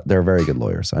lawyers. They're very good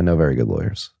lawyers. I know very good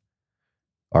lawyers.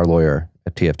 Our lawyer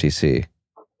at TFTC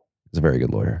is a very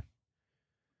good lawyer.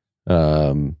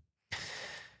 Going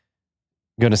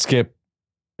to skip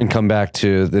and come back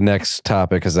to the next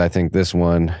topic because I think this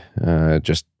one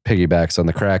just piggybacks on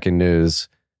the Kraken news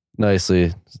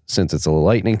nicely since it's a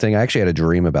lightning thing. I actually had a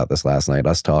dream about this last night,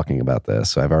 us talking about this.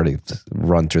 So I've already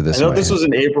run through this. I thought this was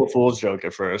an April Fool's joke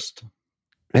at first.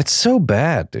 It's so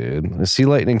bad, dude. The Sea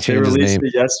Lightning changes name.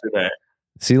 It yesterday.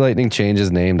 Sea Lightning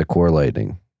changes name to Core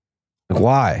Lightning. Like,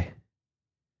 why?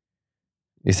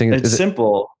 You think it's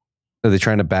simple? Are they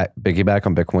trying to piggyback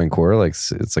on Bitcoin Core? Like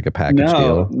it's like a package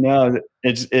deal? No,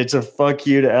 it's a fuck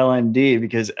you to LND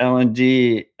because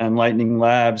LND and Lightning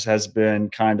Labs has been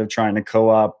kind of trying to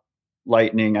co-op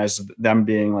Lightning as them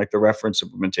being like the reference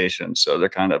implementation. So they're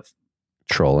kind of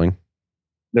trolling.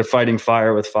 They're fighting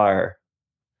fire with fire.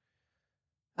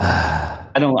 I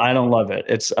don't love it.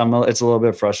 It's a little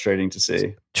bit frustrating to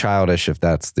see. Childish if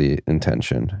that's the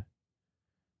intention.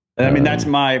 I mean, that's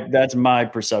my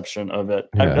perception of it.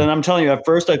 Yeah. And I'm telling you, at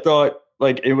first I thought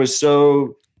like it was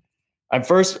so. At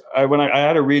first, when I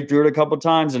had to read through it a couple of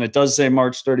times, and it does say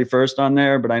March 31st on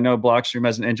there, but I know Blockstream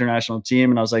has an international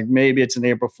team, and I was like, maybe it's an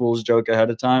April Fool's joke ahead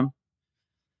of time.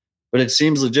 But it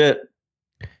seems legit.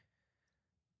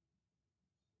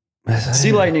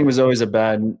 Sea Lightning was always a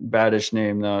baddish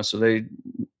name, though, so it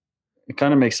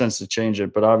kind of makes sense to change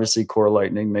it. But obviously, Core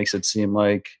Lightning makes it seem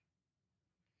like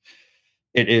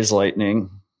it is Lightning.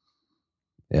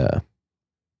 Yeah.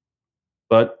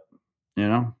 But, you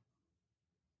know.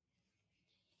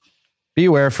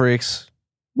 Beware, freaks.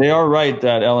 They are right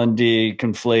that LND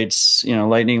conflates,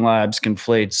 Lightning Labs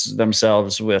conflates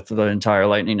themselves with the entire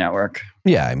Lightning Network.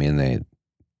 Yeah, I mean, they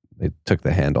took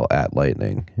the handle at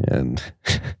Lightning. And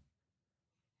a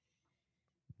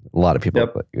lot of people,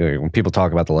 when people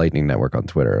talk about the Lightning Network on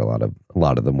Twitter, a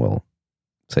lot of them will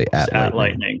say at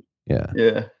Lightning. Yeah.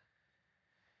 Yeah.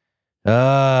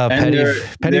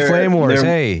 Petty Flame Wars.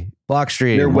 Hey,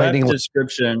 Blockstream.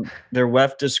 Their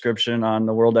WEF description on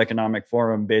the World Economic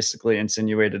Forum basically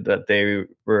insinuated that they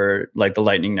were like the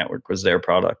Lightning Network was their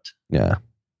product. Yeah.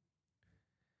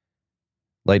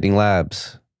 Lightning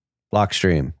Labs,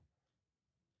 Blockstream,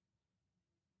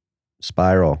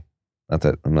 Spiral. Not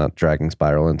that I'm not dragging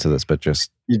Spiral into this, but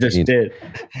just you just did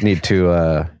need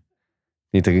to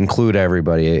include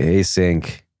everybody.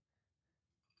 Async.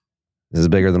 This is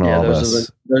bigger than all of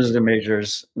us. Those are the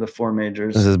majors, the four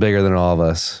majors. This is bigger than all of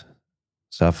us.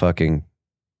 Stop fucking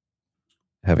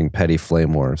having petty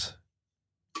flame wars.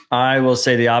 I will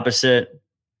say the opposite.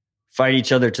 Fight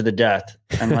each other to the death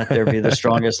and let there be the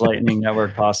strongest Lightning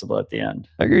Network possible at the end.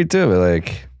 I agree too, but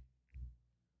like,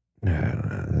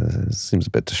 it seems a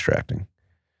bit distracting.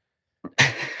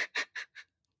 Did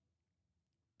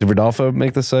Rodolfo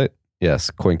make the site? Yes,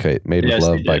 CoinKite. Made with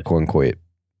love by CoinKite.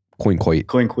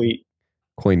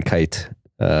 CoinKite,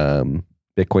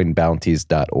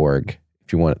 bitcoinbounties.org.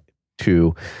 If you want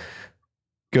to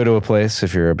go to a place,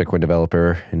 if you're a Bitcoin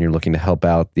developer and you're looking to help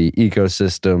out the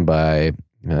ecosystem by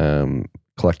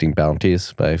collecting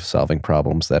bounties, by solving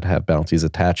problems that have bounties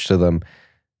attached to them,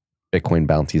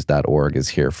 bitcoinbounties.org is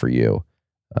here for you.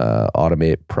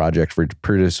 Automate project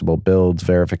reproducible builds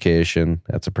verification.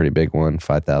 That's a pretty big one,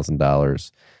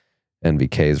 $5,000.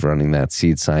 NVK is running that.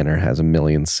 Seed Signer has 1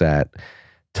 million sat.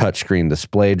 Touchscreen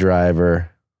display driver.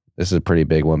 This is a pretty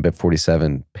big one.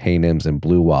 Bit47 Paynims and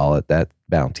Blue Wallet. That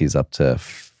bounty's up to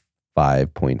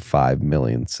 5.5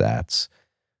 million sats.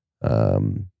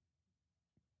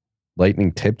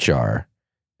 Lightning Tip Jar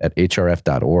at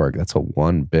hrf.org. That's a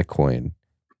 1 Bitcoin.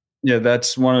 Yeah,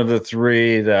 that's one of the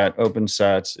 3 that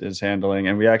OpenSats is handling.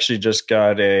 And we actually just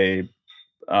got a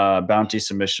bounty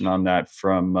submission on that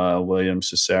from William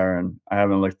Cicerin. I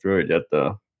haven't looked through it yet,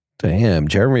 though. Damn,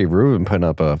 Jeremy Rubin putting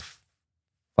up a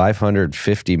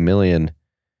 550 million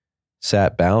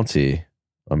sat bounty.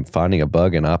 I'm finding a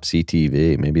bug in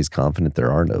OpsCTV. Maybe he's confident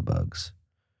there are no bugs.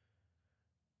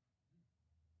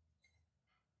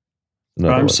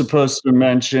 I'm supposed to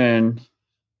mention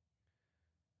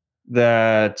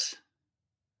that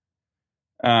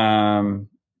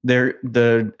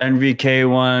the NVK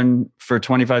one for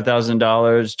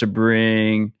 $25,000 to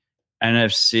bring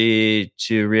NFC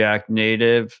to React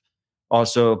Native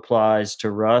also applies to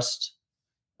Rust.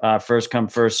 First come,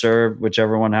 first serve,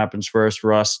 whichever one happens first,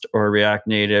 Rust or React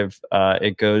Native,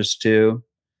 it goes to.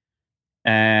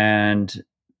 And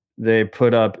they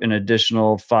put up an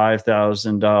additional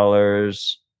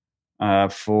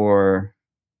 $5,000 for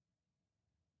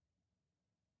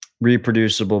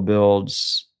reproducible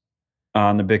builds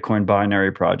on the Bitcoin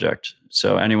binary project.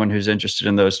 So anyone who's interested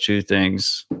in those two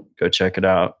things, go check it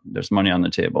out. There's money on the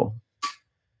table.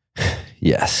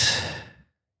 Yes.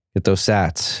 Get those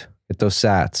sats. Get those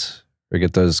sats. Or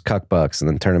get those cuck bucks and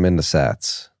then turn them into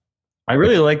sats. I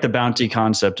really like the bounty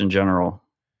concept in general.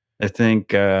 I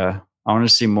think I want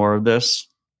to see more of this.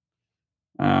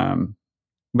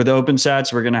 With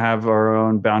OpenSats, we're going to have our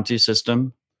own bounty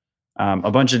system.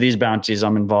 A bunch of these bounties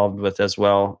I'm involved with as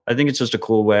well. I think it's just a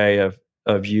cool way of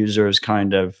users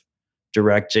kind of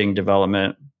directing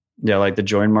development. Yeah, like the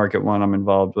join market one I'm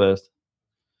involved with.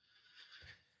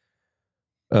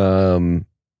 I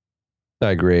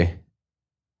agree.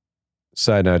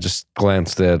 Side note, just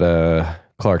glanced at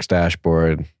Clark's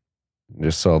dashboard.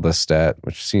 Just saw this stat,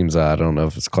 which seems odd. I don't know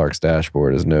if it's Clark's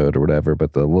dashboard, his node or whatever,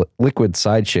 but the liquid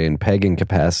sidechain pegging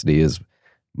capacity is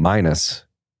minus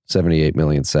 78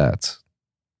 million sats.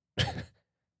 I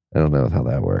don't know how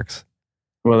that works.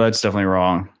 Well, that's definitely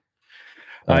wrong.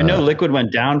 I know Liquid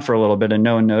went down for a little bit and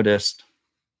no one noticed.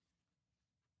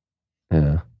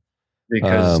 Yeah.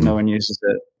 Because no one uses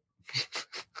it.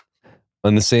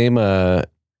 On the same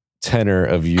tenor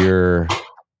of your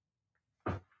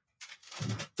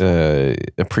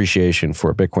appreciation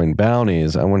for Bitcoin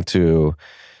bounties, I want to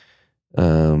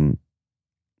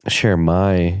share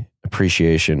my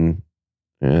appreciation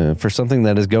for something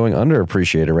that is going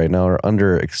underappreciated right now or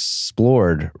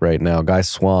underexplored right now. Guy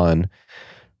Swan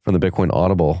from the Bitcoin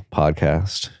Audible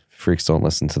podcast. Freaks don't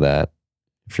listen to that.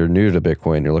 If you're new to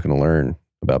Bitcoin, you're looking to learn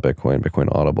about Bitcoin,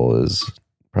 Bitcoin Audible is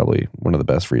probably one of the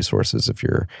best resources if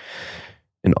you're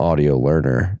an audio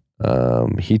learner.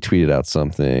 He tweeted out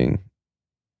something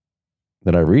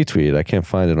that I retweeted. I can't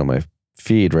find it on my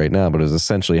feed right now, but it was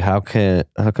essentially how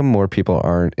come more people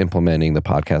aren't implementing the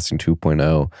podcasting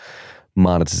 2.0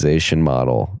 monetization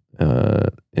model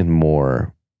in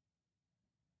more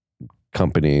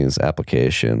companies,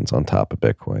 applications on top of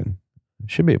Bitcoin.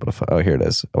 Should be able to find. Oh, here it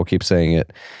is. I'll keep saying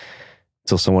it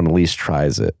until someone at least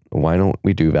tries it. Why don't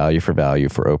we do value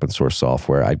for open source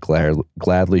software? I'd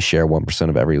gladly share 1%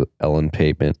 of every LN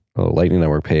payment, Lightning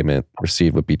Network payment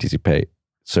received with BTC Pay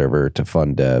server to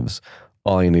fund devs.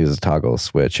 All you need is a toggle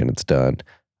switch and it's done.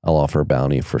 I'll offer a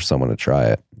bounty for someone to try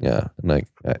it. Yeah. And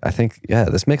I think,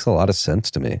 this makes a lot of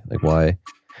sense to me. Like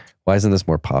why isn't this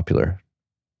more popular?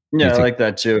 Yeah, I like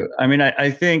that too. I mean,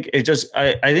 I think it just,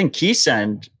 I think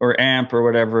KeySend or AMP or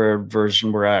whatever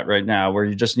version we're at right now, where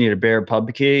you just need a bare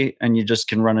pub key and you just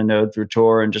can run a node through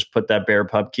Tor and just put that bare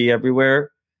pub key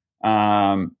everywhere.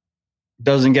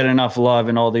 Doesn't get enough love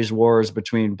in all these wars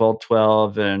between Bolt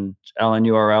 12 and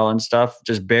LNURL and stuff.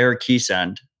 Just bare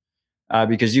KeySend.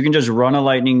 Because you can just run a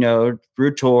Lightning node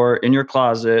through Tor in your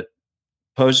closet,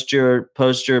 post your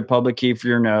public key for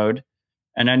your node,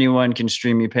 and anyone can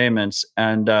stream you payments.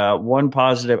 And one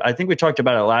positive, I think we talked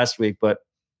about it last week, but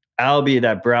Alby,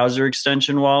 that browser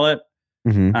extension wallet,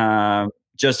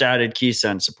 just added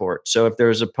KeySend support. So if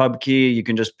there's a pub key, you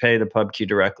can just pay the pub key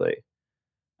directly.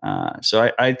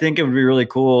 So I think it would be really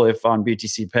cool if on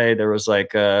BTC Pay there was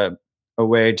like a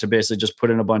way to basically just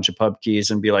put in a bunch of pub keys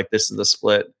and be like, this is the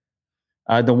split.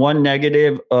 The one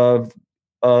negative of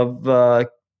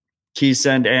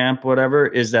KeySend AMP, whatever,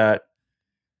 is that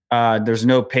there's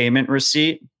no payment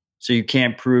receipt, so you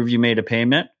can't prove you made a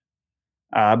payment.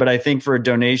 But I think for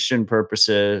donation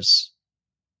purposes,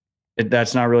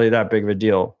 that's not really that big of a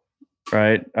deal,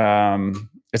 right?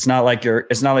 It's not like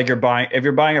you're buying. If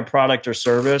you're buying a product or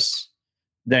service,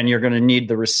 then you're going to need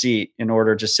the receipt in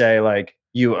order to say like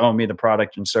you owe me the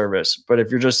product and service. But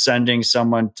if you're just sending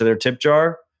someone to their tip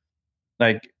jar,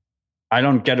 like I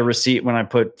don't get a receipt when I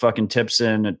put fucking tips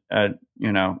in at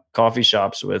coffee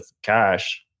shops with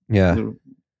cash. Yeah.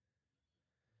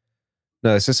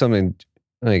 No, it's just something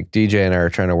like DJ and I are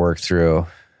trying to work through.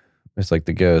 It's like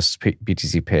the Ghost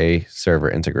BTC Pay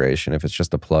server integration. If it's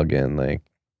just a plugin, like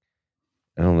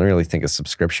I don't really think a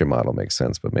subscription model makes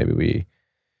sense. But maybe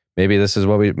this is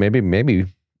what maybe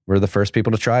we're the first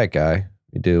people to try it, Guy.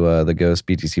 We do the Ghost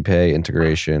BTC Pay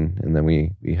integration, and then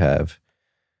we have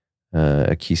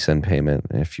a KeySend payment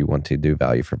if you want to do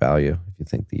value for value. If you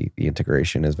think the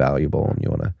integration is valuable and you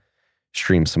want to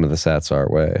stream some of the sats our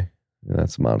way, and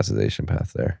that's a monetization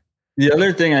path there. The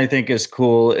other thing I think is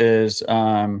cool is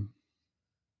I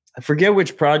forget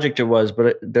which project it was,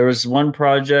 but there was one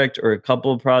project or a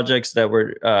couple of projects that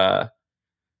were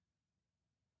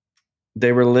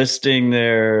they were listing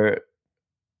their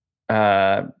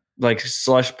like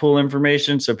slush pool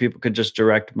information so people could just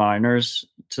direct miners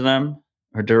to them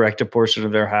or direct a portion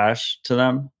of their hash to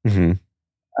them. Mm-hmm.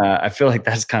 I feel like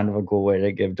that's kind of a cool way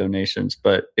to give donations.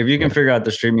 But if you can figure out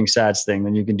the streaming sats thing,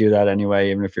 then you can do that anyway,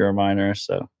 even if you're a miner.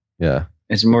 So yeah,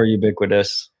 it's more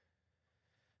ubiquitous.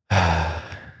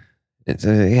 It's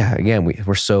again,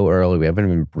 we're so early. We haven't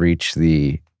even reached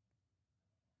the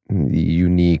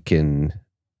unique and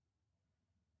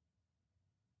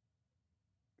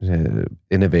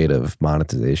innovative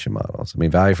monetization models. I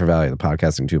mean, value for value, the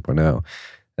podcasting 2.0.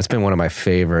 That's been one of my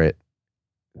favorite.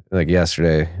 Like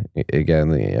yesterday, again,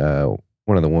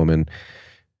 one of the women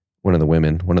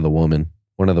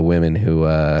who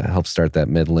helped start that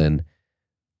Midland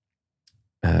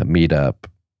meetup.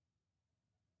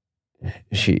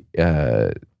 She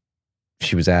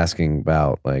was asking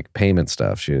about like payment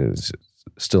stuff. She was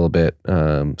still a bit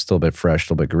fresh,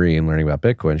 still a bit green, learning about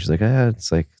Bitcoin. She's like, it's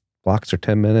like blocks are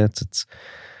 10 minutes. It's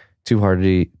too hard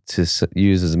to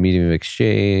use as a medium of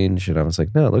exchange. And I was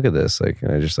like, no, look at this. Like,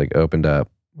 and I just like opened up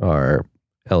our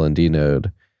LND node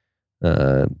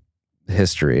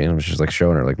history, and I was just like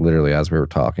showing her, like literally as we were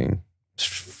talking,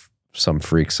 some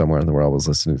freak somewhere in the world was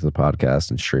listening to the podcast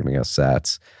and streaming us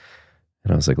sats.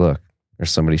 And I was like, look,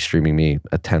 there's somebody streaming me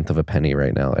 1/10 of a penny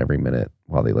right now every minute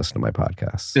while they listen to my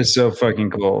podcast. It's so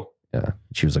fucking cool. Yeah.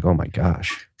 She was like, oh my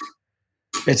gosh.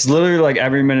 It's literally like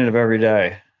every minute of every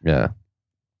day. Yeah.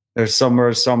 There's somewhere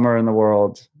in the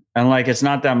world. And like, it's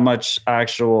not that much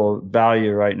actual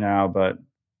value right now, but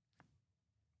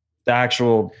that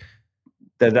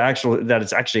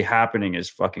it's actually happening is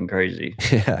fucking crazy.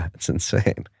 Yeah, it's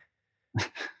insane.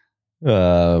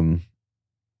 And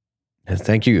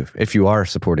thank you if you are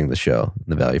supporting the show,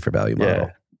 the value for value model.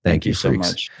 Thank you so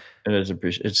much. It is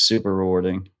it's super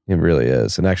rewarding. It really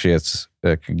is. And actually it's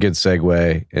a good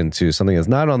segue into something that's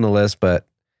not on the list, but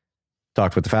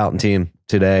talked with the Fountain team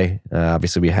today.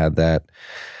 Obviously we had that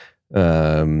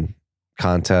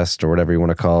contest or whatever you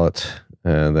want to call it,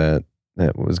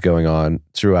 that was going on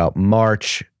throughout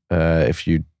March. If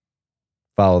you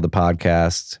follow the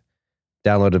podcast,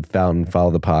 downloaded Fountain,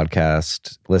 follow the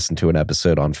podcast, listen to an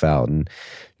episode on Fountain,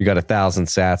 you got 1,000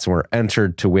 sats and we're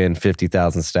entered to win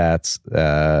 50,000 stats.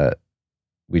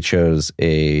 We chose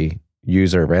a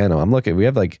user random. I'm looking, we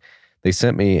have like, they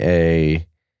sent me an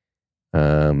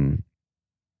email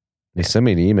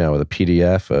with a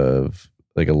PDF of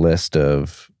like a list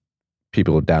of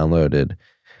people who downloaded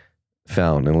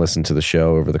Fountain and listened to the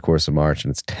show over the course of March,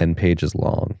 and it's 10 pages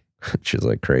long, which is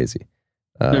like crazy.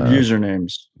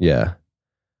 Usernames. Yeah.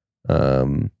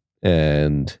 And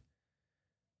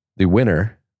the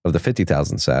winner of the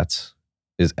 50,000 sats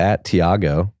is at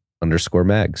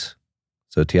Tiago_Megs.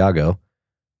 So Tiago,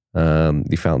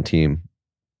 the Fountain team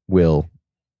will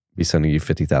be sending you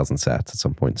 50,000 sats at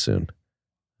some point soon.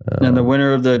 And the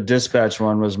winner of the dispatch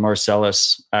one was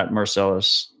Marcellus at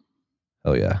Marcellus.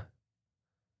 Oh yeah.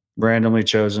 Randomly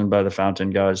chosen by the Fountain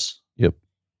guys. Yep.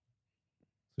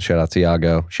 Shout out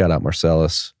Tiago. Shout out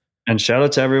Marcellus. And shout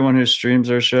out to everyone who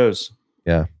streams our shows.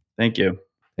 Yeah. Thank you.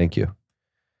 Thank you.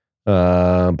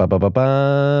 Last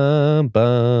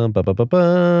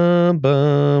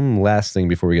thing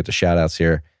before we get to shout outs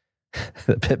here.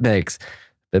 The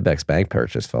BitMEX bank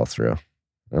purchase fell through.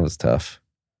 That was tough.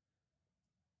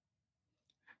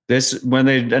 When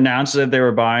they announced that they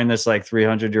were buying this like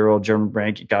 300-year-old German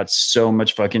bank, it got so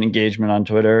much fucking engagement on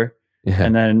Twitter. Yeah.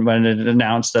 And then when it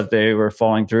announced that they were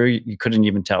falling through, you couldn't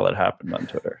even tell it happened on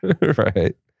Twitter.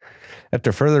 Right.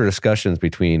 After further discussions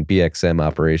between BXM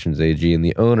Operations AG and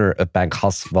the owner of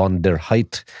Bankhaus von der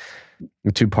Heid,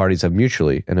 the two parties have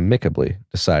mutually and amicably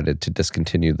decided to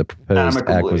discontinue the proposed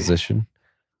acquisition.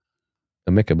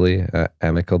 Amicably.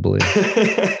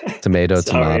 Tomato.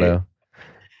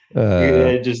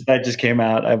 That just came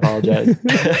out. I apologize.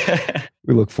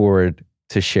 We look forward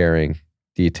to sharing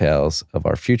details of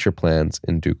our future plans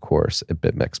in due course, a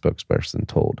BitMEX spokesperson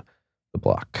told The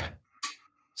Block.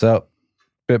 So,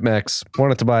 BitMEX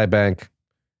wanted to buy a bank.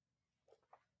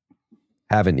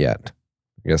 Haven't yet.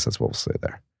 I guess that's what we'll say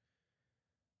there.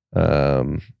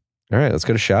 All right, let's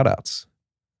go to shout outs.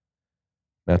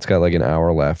 Matt's got like an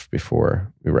hour left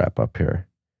before we wrap up here.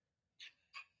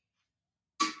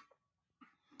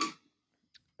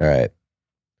 All right.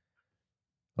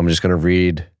 I'm just going to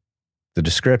read the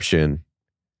description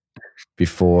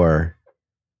before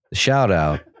the shout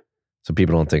out so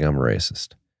people don't think I'm a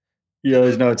racist. You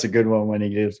always know it's a good one when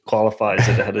he qualifies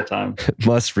it ahead of time.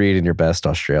 Must read in your best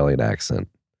Australian accent.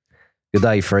 Good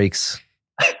day, freaks.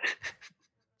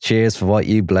 Cheers for what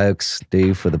you blokes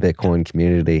do for the Bitcoin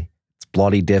community. It's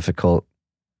bloody difficult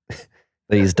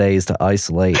these days to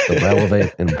isolate the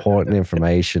relevant and important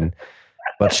information.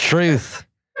 But it's truth.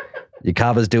 You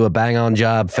coppers do a bang-on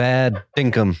job. Fad,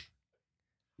 dinkum.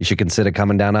 You should consider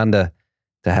coming down under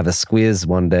to have a squiz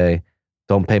one day.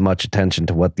 Don't pay much attention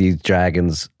to what these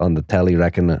dragons on the telly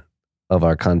reckon of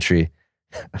our country.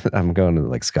 I'm going to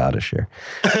like Scottish here.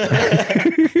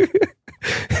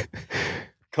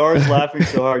 Car's laughing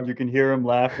so hard you can hear him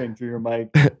laughing through your mic.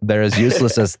 They're as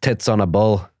useless as tits on a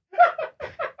bull.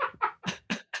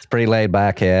 It's pretty laid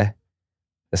back here.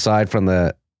 Aside from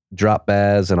the drop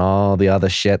bears and all the other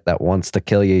shit that wants to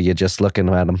kill you, you're just looking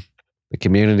at them. The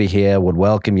community here would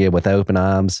welcome you with open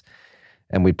arms,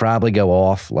 and we'd probably go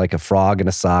off like a frog in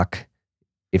a sock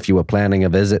if you were planning a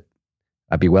visit.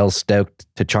 I'd be well stoked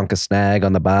to chunk a snag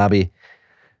on the barbie.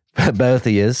 Both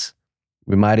of yous.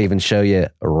 We might even show you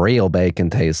what real bacon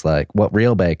tastes like.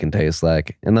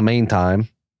 In the meantime,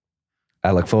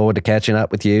 I look forward to catching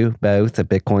up with you both at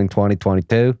Bitcoin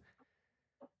 2022.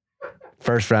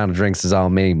 First round of drinks is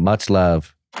on me. Much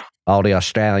love. All the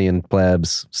Australian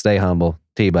plebs, stay humble.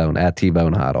 T-Bone, at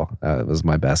T-Bone Huddle. It was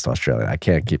my best Australian. I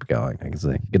can't keep going. I can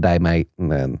say, good day, mate. And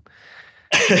then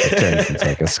it turns into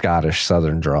like a Scottish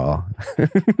Southern drawl.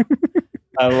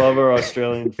 I love our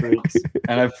Australian freaks.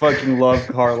 And I fucking love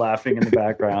Car laughing in the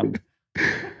background.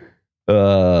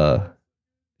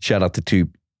 Shout out to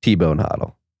T-Bone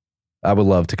Huddle. I would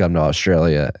love to come to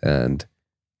Australia and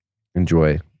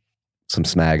enjoy some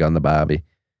snag on the barbie.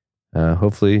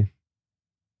 Hopefully,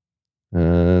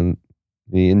 the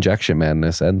injection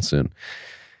madness ends soon.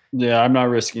 Yeah, I'm not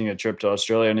risking a trip to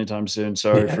Australia anytime soon.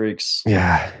 Sorry, freaks.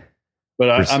 Yeah,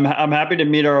 but I'm happy to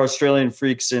meet our Australian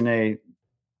freaks in a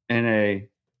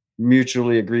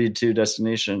mutually agreed to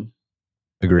destination.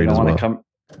 Agreed as well. Come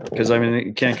because I mean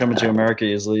you can't come into America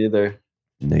easily either.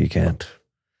 No, you can't.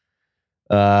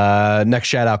 Next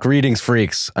shout out. Greetings,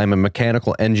 freaks. I'm a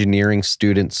mechanical engineering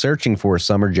student searching for a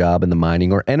summer job in the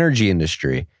mining or energy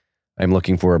industry. I'm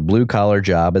looking for a blue collar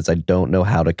job as I don't know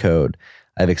how to code.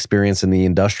 I have experience in the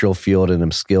industrial field and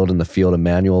am skilled in the field of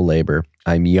manual labor.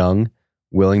 I'm young,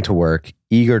 willing to work,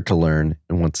 eager to learn,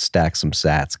 and want to stack some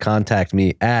sats. Contact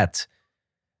me at...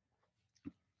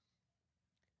 He's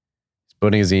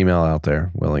putting his email out there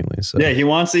willingly. So. Yeah, he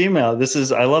wants the email.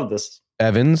 I love this.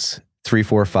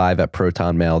 Evans345 at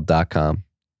protonmail.com.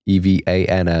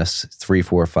 EVANS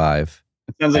 345.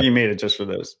 It sounds like you made it just for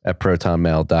this. At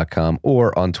protonmail.com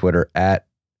or on Twitter at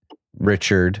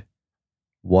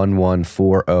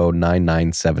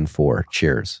Richard11409974.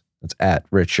 Cheers. That's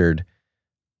at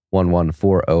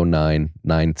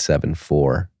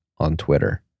Richard11409974 on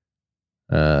Twitter.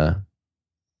 I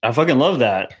fucking love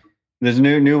that. There's a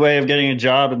new way of getting a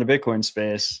job in the Bitcoin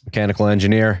space. Mechanical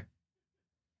engineer.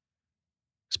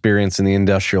 Experience in the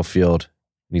industrial field.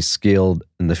 And he's skilled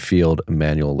in the field of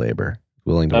manual labor.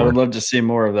 Willing to I would love to see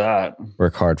more of that.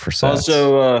 Work hard for sats.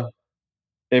 Also,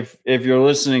 if you're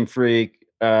listening, freak,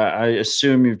 I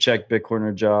assume you've checked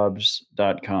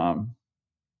bitcoinerjobs.com.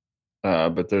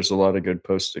 But there's a lot of good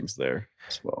postings there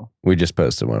as well. We just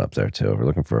posted one up there too. We're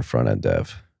looking for a front end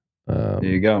dev. There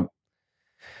you go.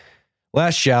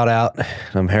 Last shout out.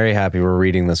 I'm very happy we're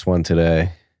reading this one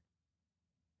today.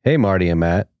 Hey, Marty and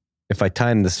Matt. If I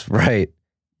time this right,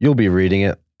 you'll be reading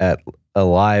it at a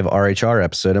live RHR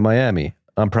episode in Miami.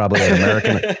 I'm probably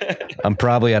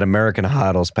at American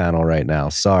Hodl's panel right now.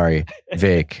 Sorry,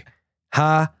 Vic.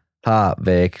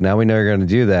 Vic. Now we know you're going to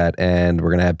do that, and we're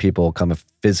going to have people come and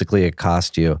physically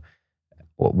accost you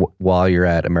while you're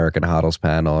at American Hodl's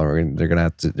panel. Or they're going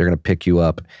to pick you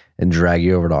up and drag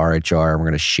you over to RHR, and we're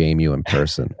going to shame you in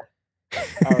person.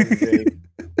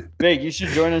 Vic, you should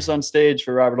join us on stage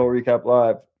for Rabbit Hole Recap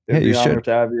Live. It'd be an honor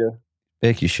to have you.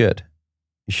 Vic, you should.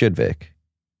 You should, Vic.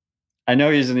 I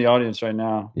know he's in the audience right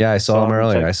now. Yeah, I saw him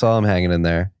earlier. I saw him hanging in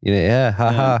there.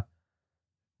 Ha.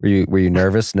 Were you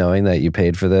nervous knowing that you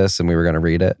paid for this and we were going to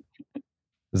read it?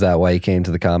 Is that why you came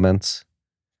to the comments?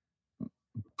 We're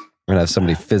going to have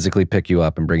somebody physically pick you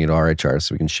up and bring you to RHR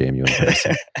so we can shame you in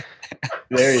person.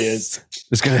 There he is.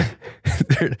 There's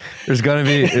going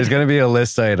to be a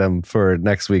list item for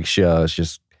next week's show. It's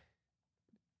just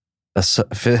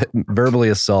verbally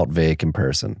assault Vic in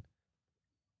person.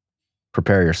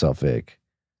 Prepare yourself, Vic.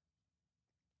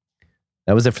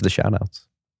 That was it for the shout outs.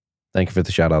 Thank you for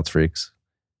the shout outs, freaks.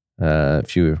 But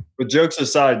jokes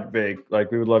aside, Vic,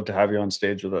 like we would love to have you on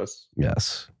stage with us.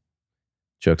 Yes.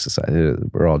 Jokes aside,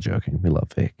 we're all joking. We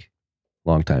love Vic.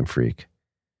 Longtime freak.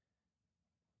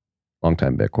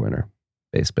 Longtime Bitcoiner.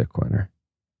 based Bitcoiner.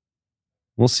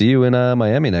 We'll see you in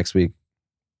Miami next week.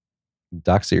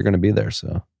 Doxy, you're going to be there.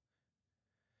 So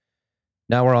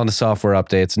now we're on to software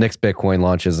updates. Nix Bitcoin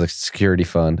launches a security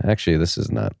fund. Actually, this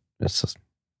is not. It's just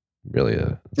really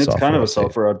It's kind of a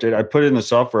software update. I put it in the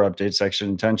software update section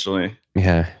intentionally.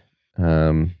 Yeah.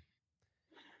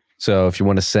 So if you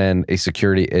want to send a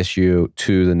security issue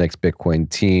to the Nix Bitcoin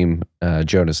team,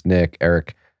 Jonas Nick,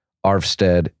 Eric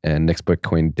Arvstead, and Nix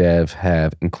Bitcoin Dev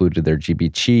have included their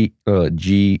GPG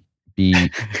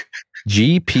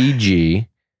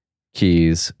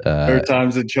keys. Third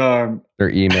time's a charm.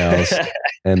 Their emails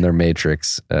and their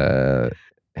matrix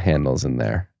handles in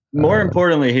there. More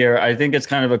importantly here, I think it's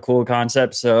kind of a cool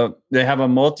concept. So they have a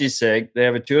multi-sig. They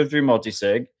have a 203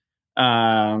 multi-sig.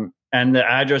 And the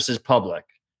address is public.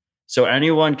 So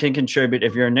anyone can contribute.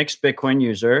 If you're a Nix Bitcoin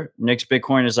user, Nix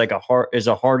Bitcoin is like a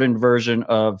hardened version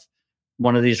of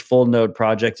one of these full node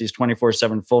projects, these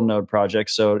 24/7 full node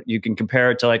projects. So you can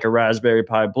compare it to like a Raspberry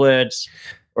Pi Blitz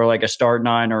or like a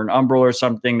Start9 or an Umbrel or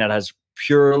something that has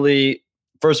purely,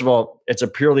 first of all, it's a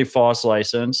purely false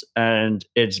license and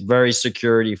it's very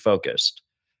security focused.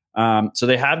 So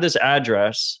they have this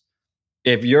address.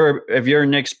 If you're a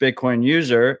Nix Bitcoin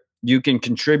user, you can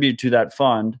contribute to that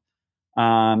fund.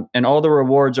 And all the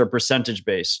rewards are percentage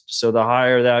based. So the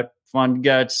higher that fund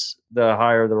gets, the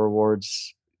higher the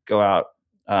rewards go out.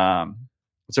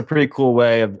 It's a pretty cool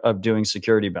way of doing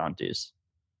security bounties.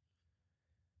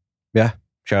 Yeah.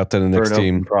 Shout out to the Nix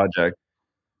team project.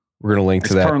 We're going to link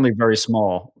to that. It's currently very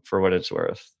small for what it's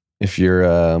worth. If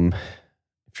you're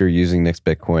using Nix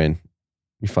Bitcoin,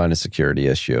 you find a security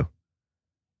issue.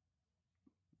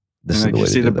 This and is you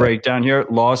see the breakdown here.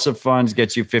 Loss of funds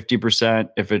gets you 50%.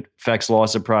 If it affects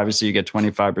loss of privacy, you get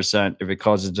 25%. If it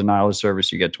causes denial of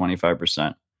service, you get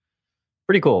 25%.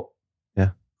 Pretty cool. Yeah.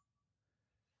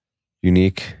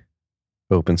 Unique,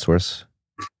 open source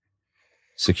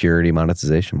security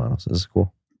monetization models. This is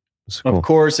cool. Of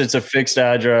course, it's a fixed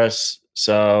address.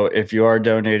 So if you are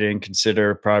donating,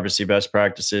 consider privacy best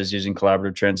practices using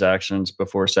collaborative transactions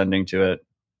before sending to it.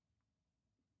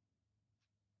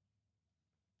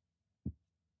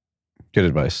 Good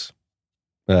advice.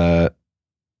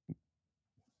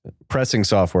 Pressing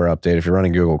software update. If you're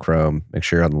running Google Chrome, make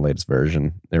sure you're on the latest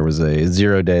version. There was a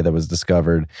 0-day that was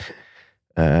discovered,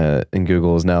 and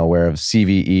Google is now aware of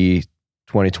CVE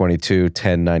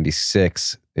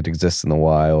 2022-1096. It exists in the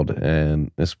wild,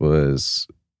 and this was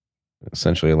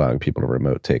essentially allowing people to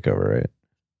remote takeover, right?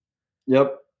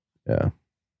 Yep. Yeah.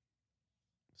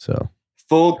 So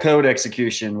full code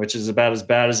execution, which is about as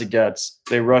bad as it gets.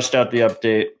 They rushed out the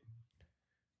update.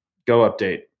 Go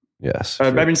update. Yes.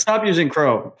 I mean, stop using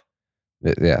Chrome.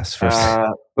 Yes.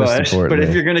 But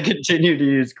if you're going to continue to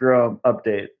use Chrome,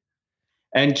 update.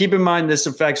 And keep in mind, this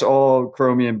affects all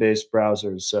Chromium-based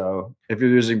browsers. So if you're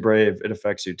using Brave, it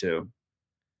affects you too.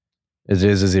 It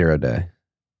is a 0-day.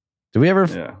 Do we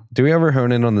ever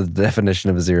hone in on the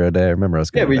definition of a 0-day? I remember I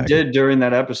was we did during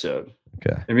that episode.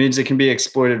 Okay. It means it can be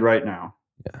exploited right now.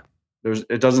 Yeah.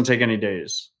 It doesn't take any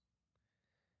days.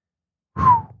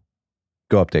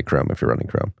 Go update Chrome if you're running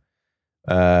Chrome.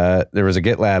 There was a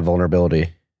GitLab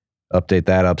vulnerability. Update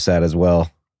that upsat as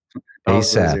well.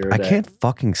 ASAP. I can't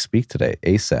fucking speak today.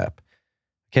 ASAP.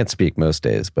 Can't speak most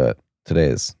days, but today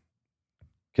is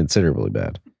considerably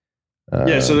bad.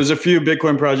 So there's a few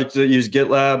Bitcoin projects that use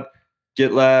GitLab.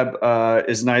 GitLab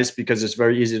is nice because it's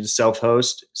very easy to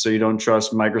self-host, so you don't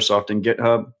trust Microsoft and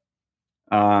GitHub.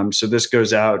 So this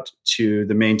goes out to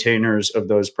the maintainers of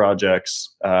those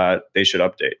projects. They should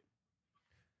update.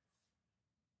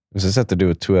 Does this have to do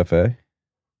with 2FA?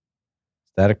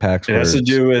 Static passwords.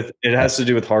 It has to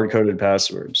do with hard-coded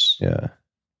passwords. Yeah.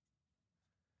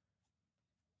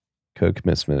 Code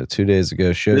commit submitted 2 days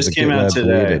ago shows this came out today.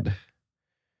 Deleted.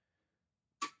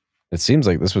 It seems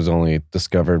like this was only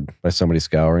discovered by somebody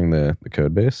scouring the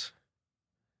code base.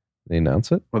 They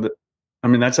announce it. Well,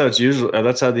 that's how it's usually.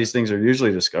 That's how these things are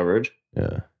usually discovered.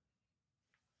 Yeah.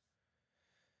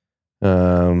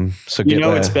 So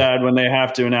it's bad when they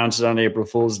have to announce it on April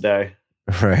Fool's Day.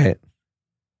 Right.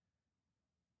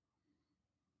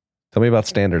 Tell me about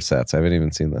standard sats. I haven't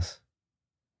even seen this.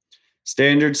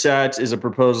 Standard sats is a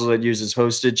proposal that uses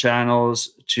hosted channels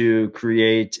to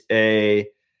create a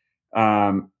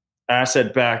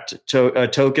asset-backed a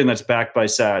token that's backed by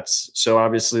sats. So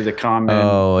obviously the common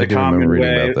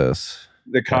about this.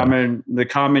 The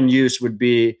common use would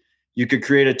be you could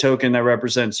create a token that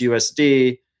represents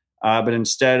USD. But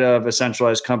instead of a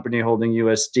centralized company holding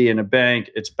USD in a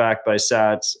bank, it's backed by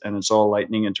sats and it's all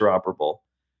Lightning interoperable.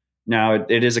 Now,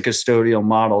 it is a custodial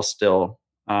model still,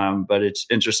 but it's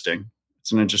interesting.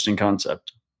 It's an interesting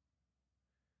concept.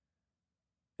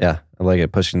 Yeah, I like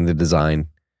it, pushing the design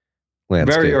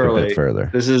landscape Very a early. bit further.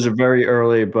 This is very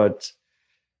early, but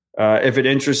if it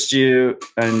interests you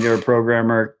and you're a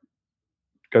programmer,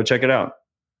 go check it out.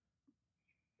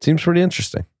 Seems pretty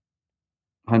interesting.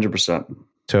 100%.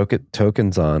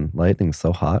 Tokens on Lightning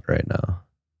so hot right now.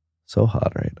 So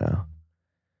hot right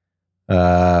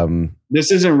now.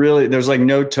 This isn't really, there's like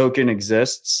no token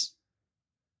exists,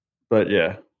 but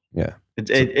yeah. Yeah.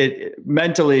 It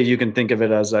mentally, you can think of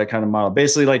it as that kind of model.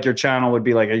 Basically, like your channel would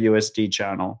be like a USD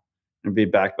channel and be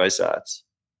backed by sats.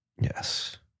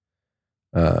 Yes.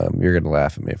 You're going to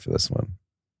laugh at me for this one.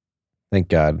 Thank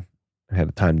God I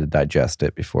had time to digest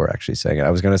it before actually saying it.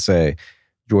 I was going to say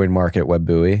join market web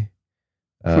buoy.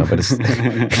 But it's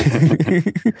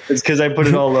it's because I put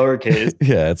it all lowercase.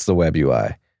 Yeah, it's the web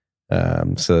UI.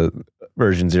 So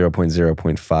version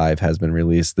 0.0.5 has been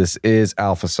released. This is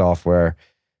alpha software,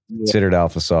 considered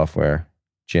alpha software.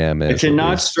 Jam is. I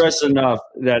cannot stress enough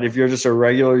that if you're just a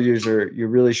regular user, you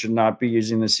really should not be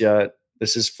using this yet.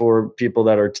 This is for people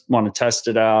that want to test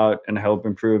it out and help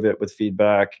improve it with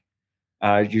feedback.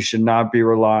 You should not be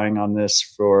relying on this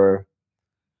for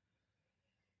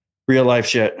real life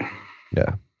shit.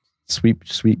 Yeah. Sweep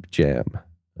jam,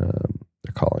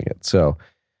 they're calling it. So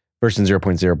version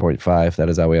 0.0.5, that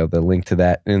is how we have the link to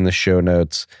that in the show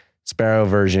notes. Sparrow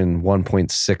version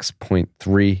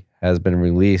 1.6.3 has been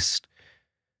released.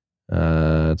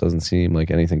 It doesn't seem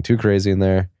like anything too crazy in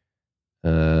there.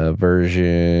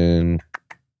 Version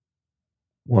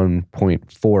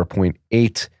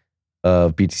 1.4.8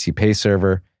 of BTC Pay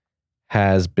Server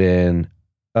has been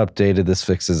updated. This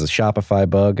fixes a Shopify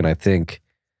bug, and I think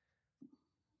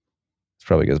this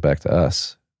probably goes back to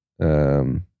us.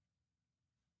 I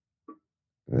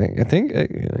think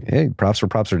hey, props for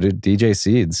DJ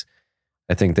Seeds.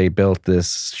 I think they built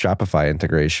this Shopify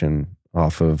integration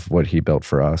off of what he built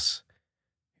for us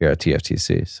here at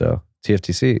TFTC. So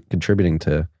TFTC contributing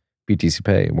to BTC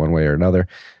Pay in one way or another.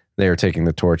 They are taking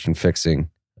the torch and fixing.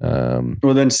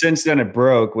 Well, then since then it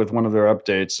broke with one of their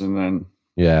updates, and then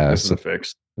this is the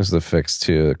fix. This is the fix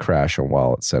to the crash on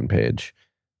wallet send page.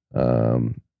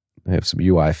 They have some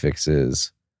UI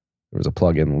fixes. There was a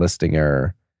plugin listing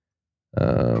error.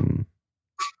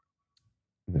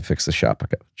 They fixed the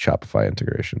Shopify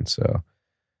integration. So,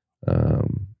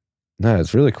 no,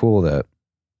 it's really cool that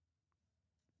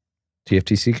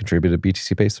TFTC contributed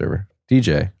BTC Pay Server.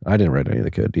 DJ, I didn't write any of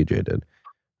the code. DJ did.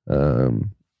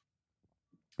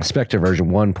 Spectre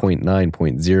version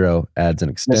 1.9.0 adds an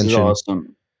extension. This is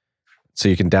awesome. So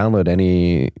you can download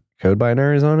any code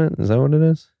binaries on it? Is that what it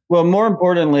is? Well, more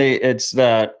importantly, it's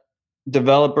that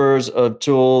developers of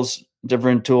tools,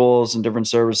 different tools and different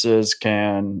services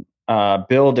can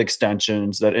build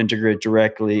extensions that integrate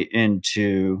directly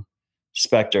into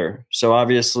Spectre. So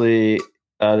obviously,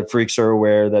 the freaks are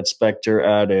aware that Spectre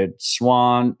added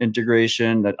Swan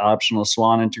integration, that optional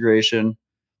Swan integration.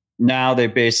 Now they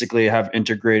basically have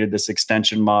integrated this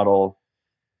extension model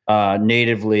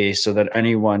natively so that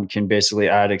anyone can basically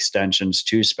add extensions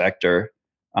to Spectre,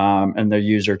 and their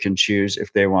user can choose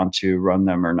if they want to run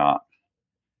them or not.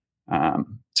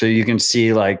 So you can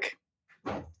see like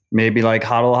maybe like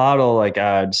Hodl Hodl like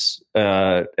adds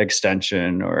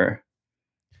extension, or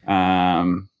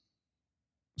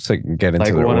so you can get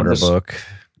into the order book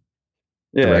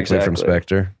directly from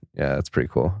Spectre. Yeah, that's pretty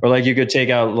cool. Or like you could take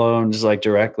out loans like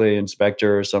directly in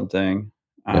Spectre or something.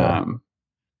 Yeah.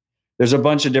 There's a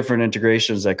bunch of different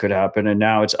integrations that could happen, and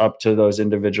now it's up to those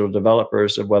individual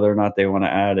developers of whether or not they want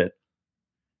to add it.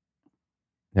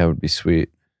 That would be sweet.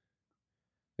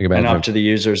 And up to the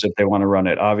users if they want to run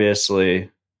it. Obviously,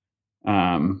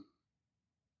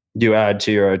 you add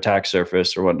to your attack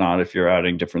surface or whatnot if you're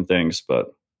adding different things,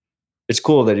 but it's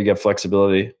cool that you get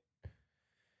flexibility.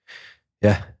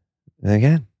 Yeah. And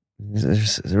again,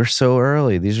 we're so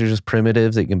early. These are just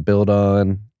primitives that you can build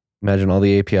on. Imagine all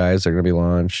the APIs that are going to be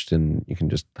launched, and you can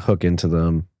just hook into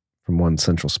them from one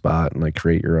central spot and like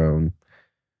create your own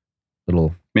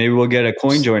little. Maybe we'll get a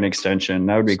CoinJoin extension.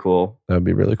 That would be cool. That would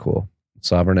be really cool.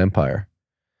 Sovereign Empire.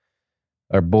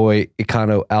 Our boy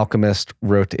Econo Alchemist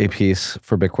wrote a piece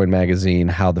for Bitcoin Magazine,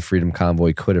 how the Freedom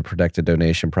Convoy could have protected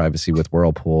donation privacy with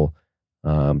Whirlpool.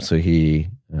 So he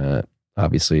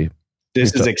obviously.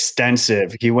 This is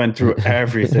extensive. He went through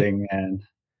everything, man.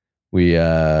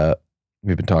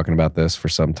 We've been talking about this for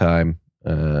some time.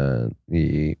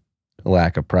 The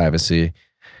lack of privacy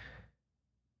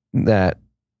that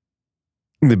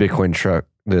the Bitcoin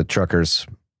truckers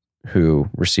who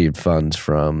received funds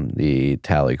from the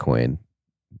Tallycoin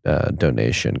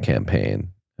donation campaign.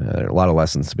 There are a lot of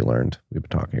lessons to be learned. We've been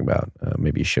talking about.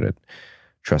 Maybe you shouldn't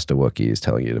trust a Wookiee is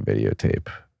telling you to videotape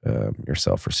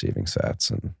yourself receiving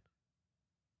sats, and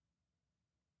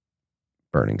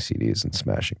burning CDs and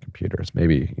smashing computers.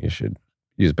 Maybe you should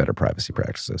use better privacy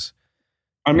practices.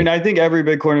 I mean, I think every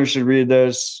Bitcoiner should read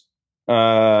this.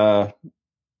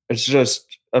 It's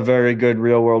just a very good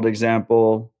real world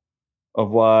example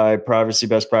of why privacy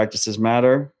best practices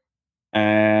matter.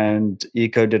 And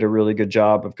Eco did a really good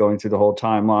job of going through the whole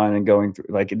timeline and going through,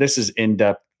 like, this is in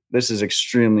depth. This is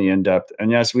extremely in depth.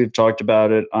 And yes, we've talked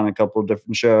about it on a couple of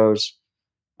different shows.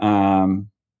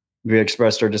 We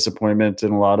expressed our disappointment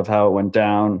in a lot of how it went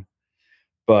down,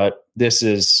 but this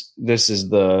is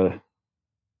the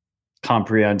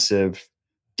comprehensive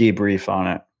debrief on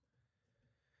it.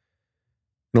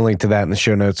 I'll link to that in the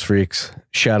show notes, freaks.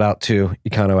 Shout out to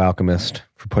Econo Alchemist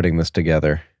for putting this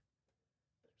together.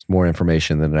 It's more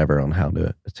information than ever on how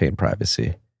to attain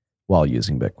privacy while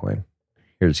using Bitcoin.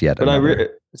 Here's yet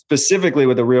another. Specifically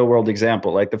with a real world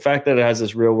example, like the fact that it has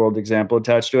this real world example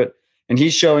attached to it, and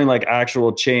he's showing like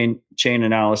actual chain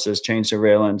analysis, chain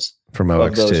surveillance from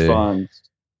of OX2. those funds.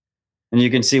 And you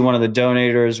can see one of the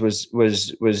donators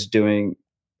was doing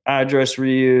address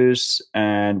reuse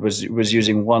and was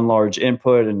using one large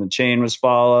input, and the chain was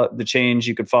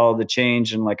you could follow the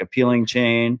change in like a peeling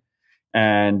chain.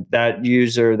 And that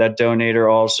donator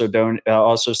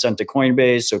also sent to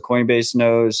Coinbase, so Coinbase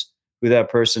knows who that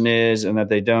person is and that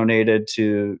they donated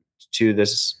to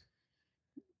this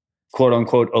quote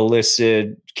unquote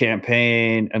illicit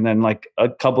campaign. And then like a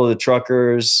couple of the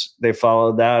truckers, they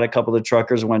followed that. A couple of the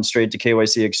truckers went straight to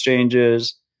KYC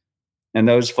exchanges, and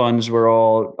those funds were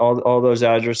all those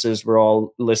addresses were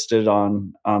all listed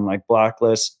on like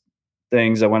blacklist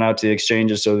things that went out to the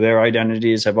exchanges. So their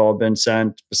identities have all been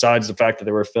sent, besides the fact that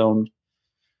they were filmed.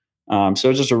 So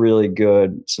it's just a really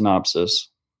good synopsis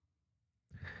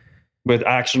with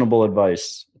actionable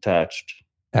advice attached.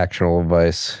 Actionable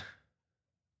advice.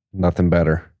 Nothing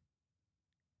better.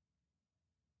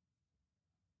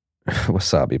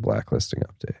 Wasabi blacklisting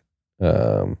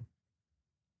update.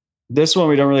 This one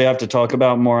we don't really have to talk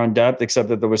about more in depth, except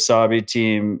that the Wasabi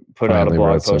team put out a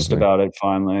blog post about it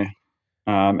finally.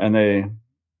 And they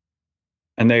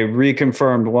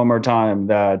reconfirmed one more time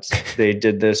that they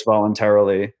did this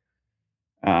voluntarily,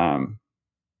 and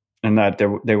that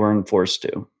they weren't forced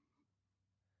to.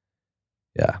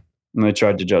 Yeah. And they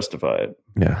tried to justify it.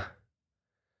 Yeah.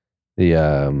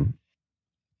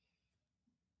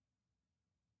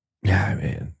 I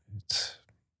mean, it's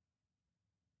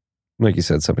like you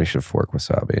said, somebody should fork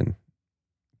Wasabi and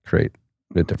create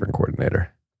a different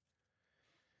coordinator.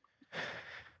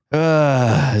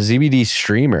 ZBD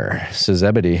streamer, so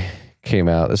Zebedee came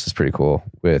out. This is pretty cool,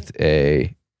 with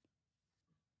a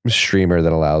streamer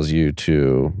that allows you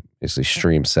to basically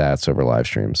stream sats over live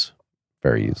streams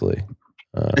very easily.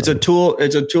 It's a tool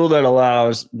that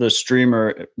allows the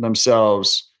streamer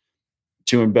themselves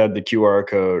to embed the QR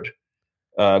code,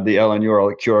 the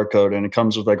LNURL QR code, and it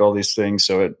comes with like all these things.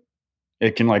 So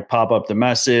it can like pop up the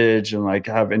message and like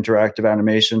have interactive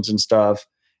animations and stuff.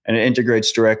 And it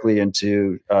integrates directly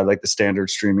into like the standard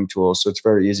streaming tools. So it's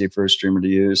very easy for a streamer to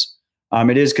use.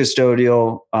 It is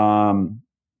custodial.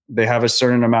 They have a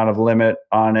certain amount of limit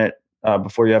on it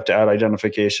before you have to add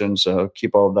identification. So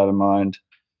keep all of that in mind.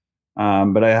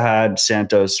 But I had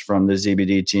Santos from the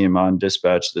ZBD team on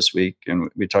Dispatch this week,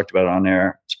 and we talked about it on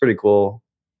air. It's pretty cool.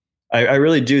 I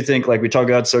really do think, like, we talk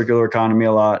about circular economy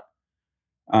a lot.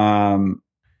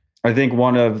 I think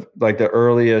one of like the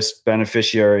earliest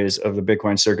beneficiaries of the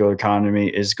Bitcoin circular economy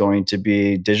is going to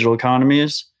be digital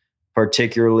economies,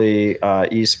 particularly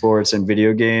esports and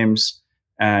video games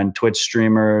and Twitch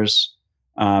streamers.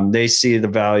 They see the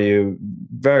value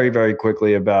very, very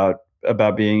quickly about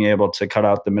being able to cut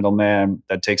out the middleman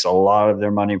that takes a lot of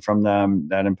their money from them,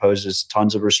 that imposes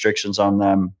tons of restrictions on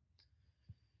them.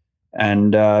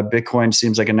 And Bitcoin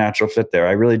seems like a natural fit there.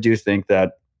 I really do think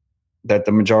that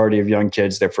the majority of young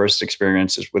kids, their first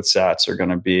experiences with sats are going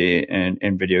to be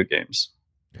in video games.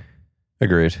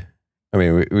 Agreed. I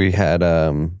mean, we had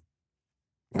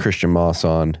Christian Moss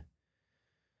on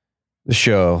the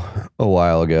show a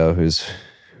while ago,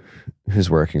 who's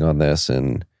working on this,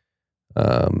 and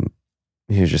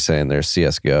he was just saying their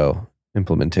CSGO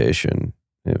implementation,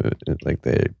 like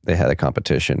they had a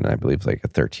competition, and I believe like a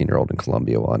 13-year-old in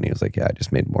Colombia won. He was like, yeah, I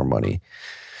just made more money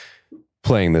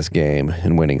playing this game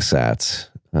and winning sats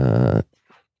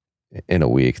in a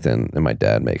week than my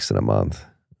dad makes in a month,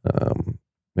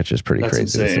 which is pretty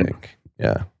crazy to think.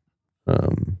 Yeah.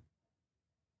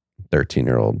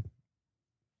 13-year-old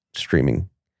streaming,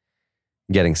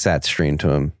 getting sats streamed to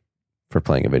him for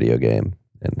playing a video game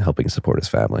and helping support his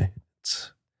family.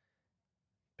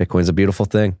 Bitcoin's a beautiful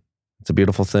thing. It's a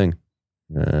beautiful thing.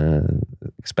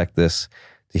 Expect this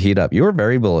to heat up. You were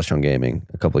very bullish on gaming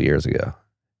a couple of years ago.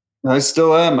 I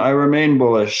still am. I remain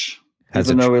bullish. Has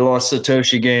Even though we lost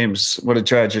Satoshi Games. What a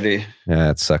tragedy.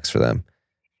 Yeah, it sucks for them.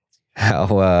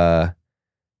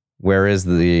 Where is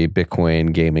the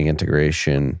Bitcoin gaming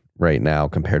integration right now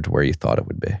compared to where you thought it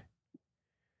would be?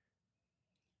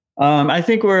 I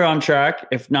think we're on track,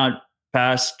 if not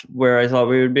past where I thought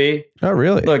we would be. Oh,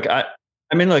 really? Look, at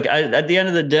the end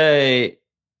of the day,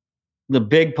 the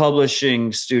big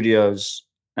publishing studios,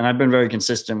 and I've been very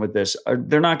consistent with this,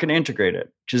 they're not going to integrate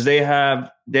it because they have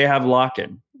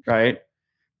lock-in, right?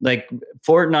 Like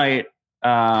Fortnite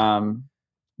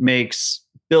makes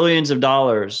billions of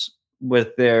dollars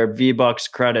with their V-Bucks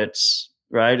credits,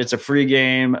 right? It's a free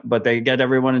game, but they get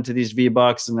everyone into these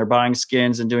V-Bucks and they're buying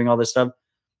skins and doing all this stuff.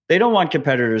 They don't want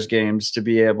competitors' games to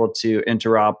be able to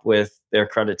interop with their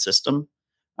credit system.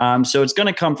 So it's going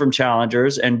to come from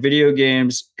challengers, and video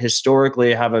games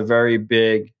historically have a very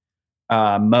big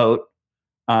moat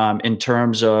in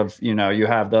terms of, you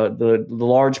have the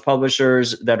large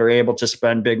publishers that are able to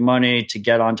spend big money to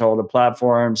get onto all the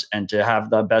platforms and to have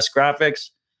the best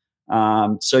graphics.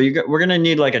 So we're going to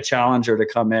need like a challenger to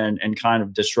come in and kind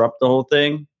of disrupt the whole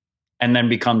thing and then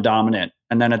become dominant.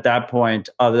 And then at that point,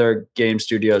 other game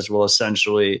studios will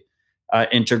essentially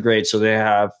integrate so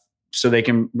they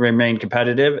can remain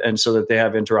competitive and so that they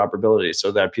have interoperability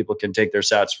so that people can take their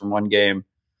sats from one game,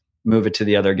 move it to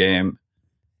the other game.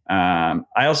 I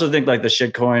also think like the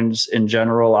shitcoins in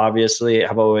general, obviously,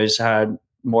 have always had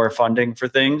more funding for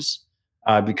things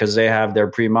because they have their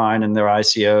pre-mine and their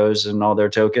ICOs and all their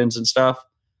tokens and stuff.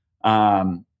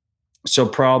 So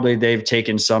probably they've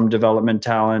taken some development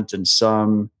talent and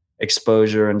some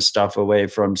exposure and stuff away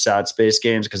from sats-based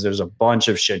games because there's a bunch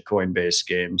of shitcoin-based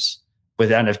games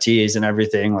with NFTs and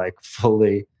everything like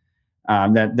fully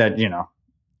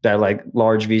that like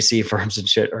large VC firms and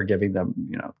shit are giving them,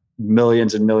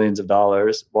 millions and millions of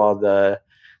dollars while the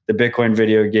Bitcoin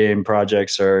video game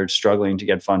projects are struggling to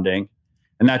get funding.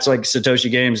 And that's like Satoshi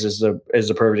Games is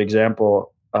the perfect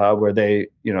example where they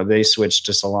switched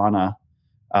to Solana,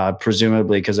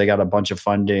 presumably because they got a bunch of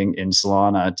funding in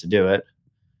Solana to do it.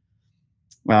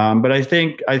 But I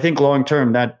think long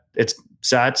term that it's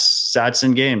sats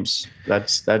in games.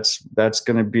 That's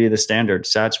going to be the standard.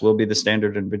 Sats will be the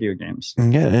standard in video games.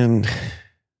 Yeah, and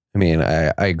I mean,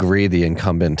 I agree. The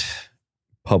incumbent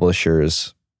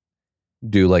publishers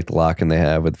do like the lock-in they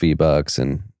have with V-Bucks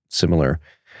and similar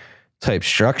type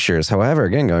structures. However,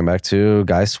 again, going back to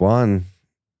Guy Swan's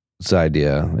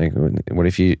idea, like, what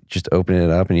if you just open it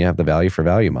up and you have the value for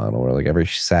value model, where like every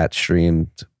sat streamed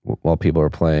while people are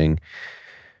playing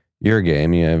your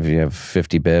game, you have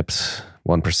 50 bips,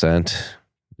 1%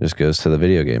 just goes to the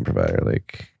video game provider.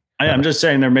 Like, I'm just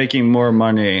saying they're making more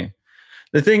money.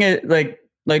 The thing is, like,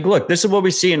 look, this is what we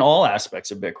see in all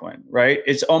aspects of Bitcoin, right?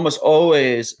 It's almost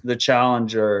always the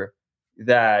challenger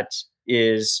that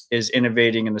is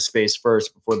innovating in the space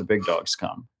first before the big dogs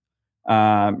come.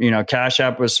 Cash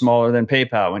App was smaller than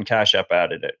PayPal when Cash App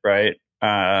added it, right?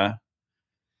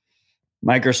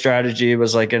 MicroStrategy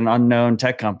was like an unknown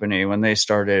tech company when they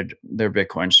started their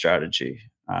Bitcoin strategy.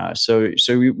 So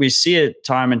we see it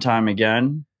time and time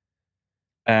again,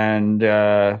 and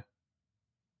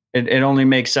it only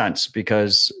makes sense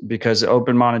because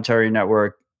open monetary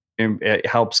network, it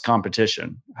helps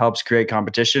competition, helps create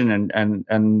competition,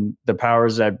 and the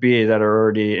powers that be that are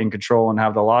already in control and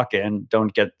have the lock-in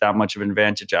don't get that much of an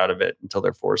advantage out of it until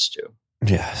they're forced to.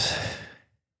 Yes.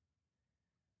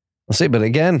 We'll see, but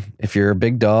again, if you're a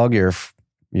big dog, you're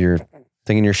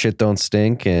thinking your shit don't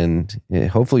stink, and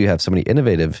hopefully you have somebody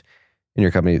innovative in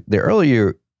your company. The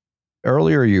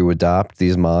earlier you adopt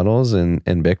these models in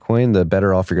Bitcoin, the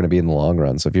better off you're going to be in the long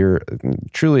run. So if you're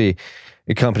truly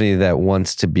a company that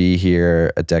wants to be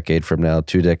here a decade from now,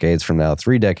 2 decades from now,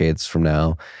 3 decades from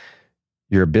now,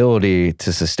 your ability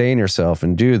to sustain yourself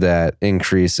and do that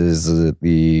increases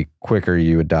the quicker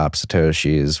you adopt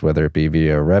Satoshis, whether it be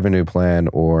via a revenue plan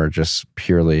or just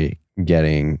purely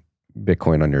getting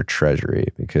Bitcoin on your treasury,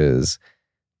 because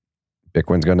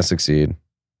Bitcoin's going to succeed.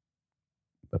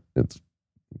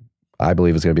 I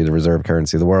believe it's going to be the reserve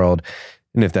currency of the world.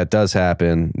 And if that does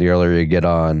happen, the earlier you get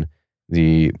on,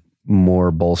 the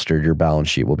more bolstered your balance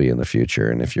sheet will be in the future.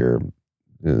 And if you're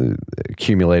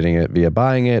accumulating it via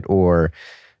buying it or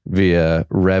via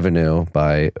revenue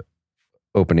by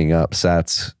opening up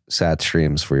sat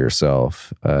streams for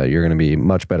yourself, you're going to be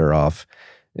much better off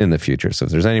in the future. So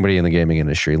if there's anybody in the gaming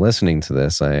industry listening to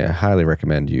this, I highly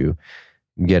recommend you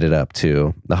get it up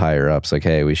to the higher ups. Like,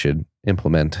 hey, we should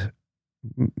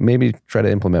maybe try to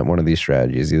implement one of these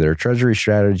strategies, either a treasury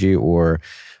strategy or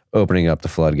opening up the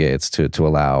floodgates to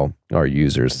allow our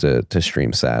users to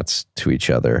stream sats to each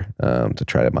other, to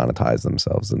try to monetize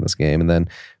themselves in this game. And then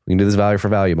we can do this value for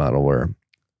value model where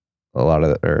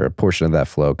a portion of that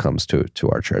flow comes to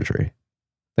our treasury.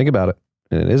 Think about it.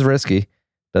 And it is risky. It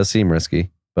does seem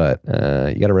risky, but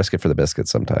you got to risk it for the biscuit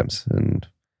sometimes. And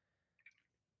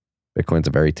Bitcoin's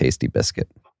a very tasty biscuit.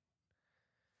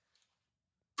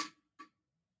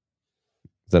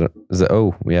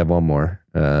 Oh, we have one more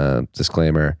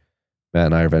disclaimer. Matt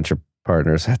and I are venture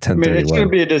partners at 1031. I mean, it's going to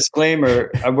be a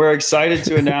disclaimer. We're excited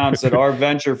to announce that our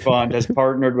venture fund has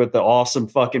partnered with the awesome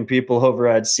fucking people over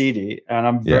at CD, and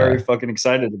I'm very fucking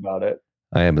excited about it.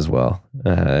 I am as well.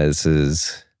 I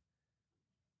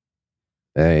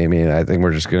think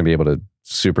we're just going to be able to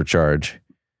supercharge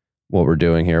what we're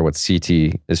doing here, what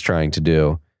CT is trying to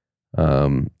do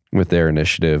with their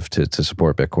initiative to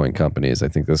support Bitcoin companies. I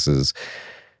think this is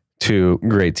two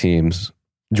great teams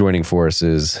joining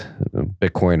forces,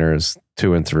 Bitcoiners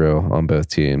to and through on both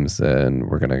teams, and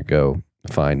we're going to go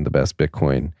find the best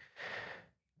Bitcoin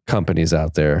companies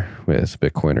out there with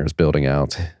Bitcoiners building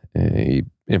out a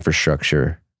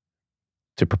infrastructure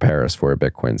to prepare us for a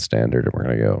Bitcoin standard, and we're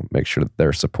going to go make sure that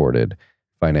they're supported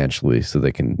financially so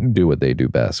they can do what they do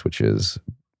best, which is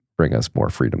bring us more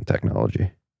freedom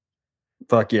technology.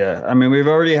 Fuck yeah. I mean, we've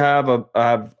already have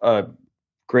a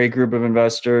great group of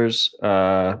investors.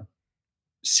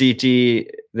 CT,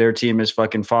 their team is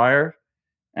fucking fire.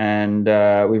 And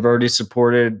we've already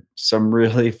supported some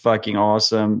really fucking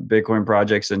awesome Bitcoin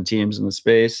projects and teams in the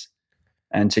space.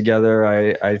 And together,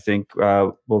 I think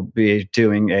we'll be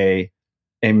doing a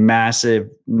massive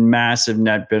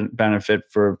net benefit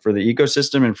for the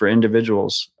ecosystem and for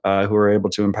individuals who are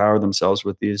able to empower themselves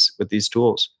with these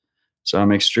tools. So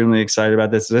I'm extremely excited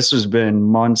about this. This has been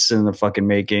months in the fucking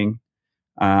making.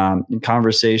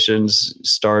 Conversations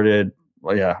started,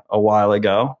 a while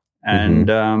ago. And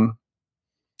I'm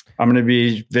going to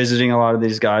be visiting a lot of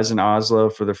these guys in Oslo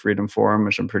for the Freedom Forum,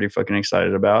 which I'm pretty fucking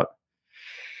excited about.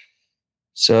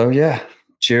 So yeah,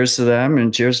 cheers to them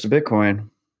and cheers to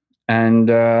Bitcoin. And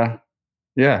and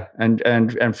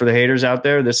for the haters out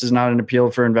there, this is not an appeal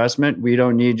for investment. We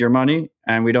don't need your money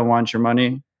and we don't want your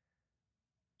money.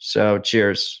 So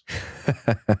cheers.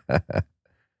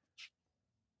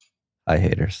 Hi,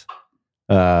 haters.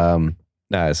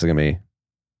 This is going to be,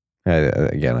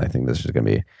 again, I think this is going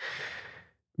to be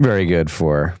very good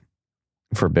for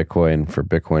Bitcoin, for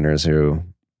Bitcoiners who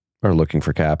are looking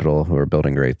for capital, who are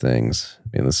building great things.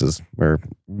 I mean, we're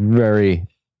very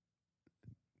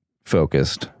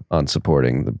focused on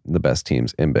supporting the best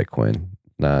teams in Bitcoin,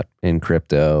 not in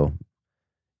crypto,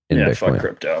 in Bitcoin. Fuck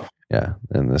crypto. Yeah.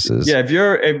 And this is... Yeah, if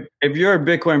you're a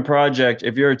Bitcoin project,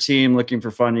 if you're a team looking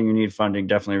for funding, you need funding,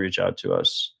 definitely reach out to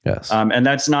us. Yes. And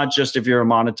that's not just if you're a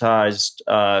monetized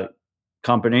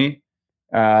company.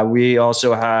 We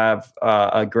also have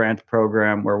a grant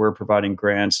program where we're providing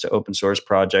grants to open source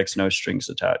projects, no strings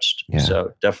attached. Yeah.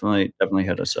 So definitely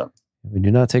hit us up. We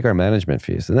do not take our management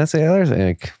fees. And that's the other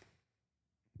thing.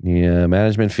 Yeah,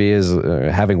 management fee is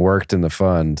having worked in the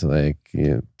fund,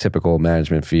 typical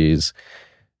management fees.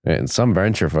 In some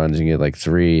venture funds, you get like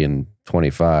 3 and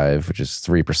 25, which is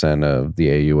 3% of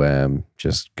the AUM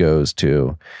just goes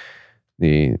to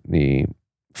the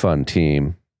fund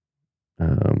team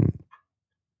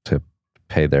to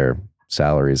pay their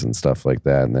salaries and stuff like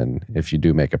that. And then if you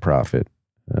do make a profit,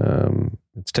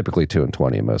 it's typically 2 and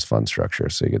 20 in most fund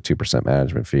structures. So you get 2%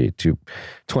 management fee,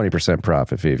 20%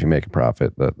 profit fee. If you make a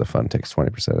profit, the fund takes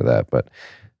 20% of that. But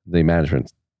the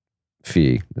management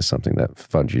fee is something that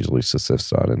funds usually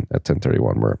subsists on. And at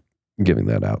 1031, we're giving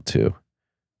that out to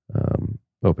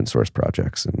open source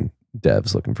projects and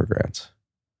devs looking for grants.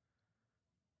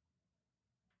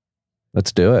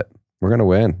 Let's do it. We're going to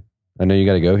win. I know you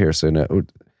got to go here soon.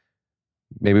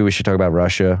 Maybe we should talk about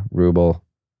Russia, ruble,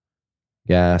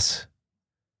 gas,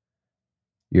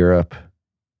 Europe.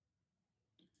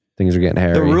 Things are getting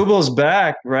hairy. The ruble's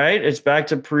back, right? It's back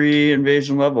to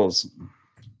pre-invasion levels.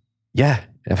 Yeah.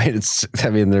 There's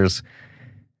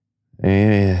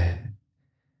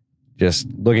just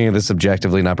looking at this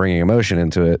objectively, not bringing emotion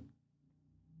into it.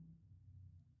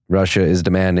 Russia is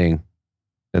demanding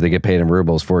that they get paid in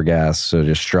rubles for gas. So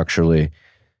just structurally,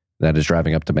 that is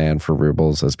driving up demand for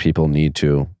rubles as people need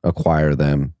to acquire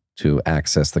them to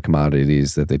access the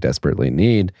commodities that they desperately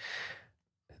need.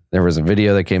 There was a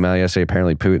video that came out yesterday,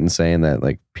 apparently Putin saying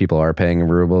that people are paying in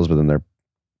rubles, but then they're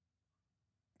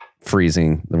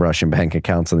freezing the Russian bank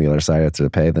accounts on the other side to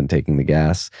pay, then taking the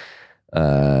gas,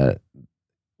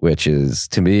 which is,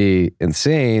 to me,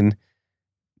 insane.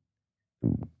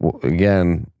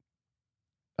 Again,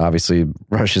 obviously,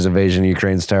 Russia's invasion of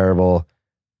Ukraine's terrible.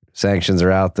 sanctions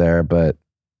are out there, but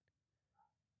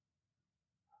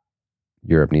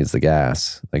Europe needs the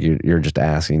gas. Like you're just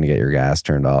asking to get your gas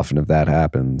turned off, and if that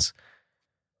happens,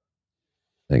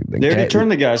 like they already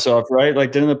turned the gas off, right?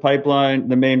 Like, didn't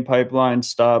the main pipeline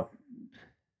stop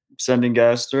sending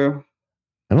gas through?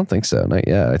 I don't think so. Not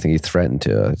yet. I think he threatened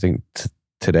to. I think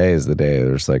today is the day.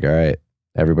 They're just like, all right,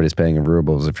 everybody's paying in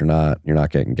rubles. If you're not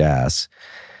getting gas.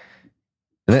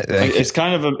 It's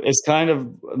kind of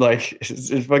like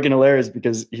it's fucking hilarious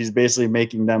because he's basically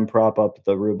making them prop up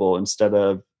the ruble instead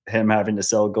of him having to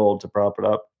sell gold to prop it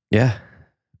up. Yeah.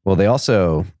 Well, they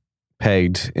also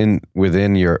pegged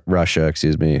within Russia,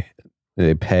 excuse me,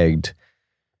 they pegged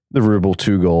the ruble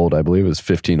to gold. I believe it was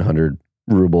 1,500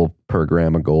 ruble per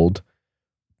gram of gold.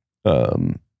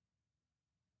 Or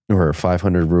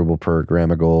 500 ruble per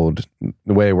gram of gold.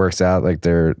 The way it works out, like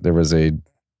they're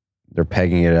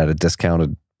pegging it at a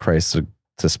discounted price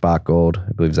to spot gold.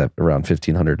 I believe it's at around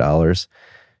 $1,500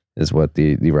 is what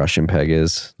the Russian peg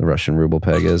is. The Russian ruble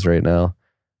peg is right now.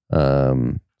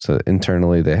 So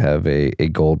internally they have a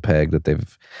gold peg that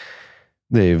they've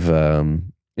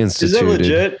instituted. Is that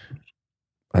legit?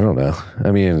 I don't know.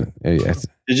 I mean,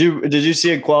 did you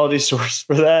see a quality source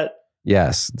for that?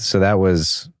 Yes. So that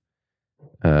was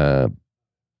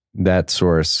that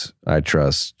source I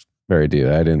trust very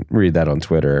deeply. I didn't read that on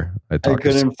Twitter. I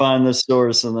couldn't find the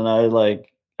source, and then I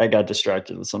got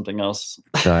distracted with something else.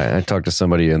 I talked to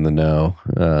somebody in the know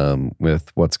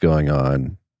with what's going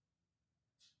on,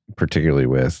 particularly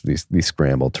with the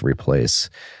scramble to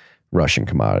replace Russian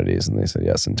commodities, and they said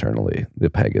yes, internally the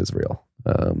peg is real.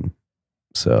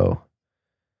 So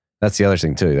that's the other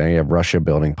thing too. Then you have Russia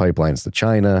building pipelines to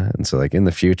China, and so like in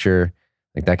the future,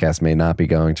 like that gas may not be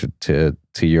going to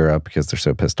Europe because they're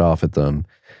so pissed off at them.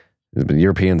 But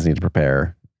Europeans need to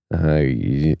prepare.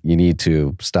 You need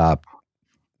to stop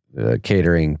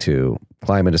catering to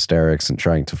climate hysterics and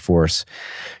trying to force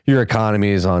your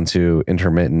economies onto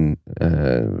intermittent,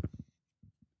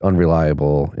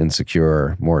 unreliable,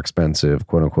 insecure, more expensive,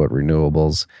 quote unquote,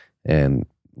 renewables, and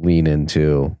lean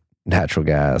into natural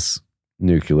gas,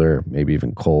 nuclear, maybe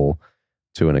even coal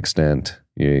to an extent.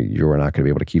 You're not going to be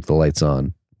able to keep the lights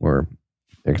on, or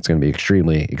it's going to be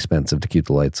extremely expensive to keep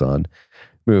the lights on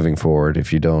moving forward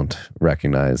if you don't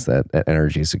recognize that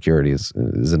energy security is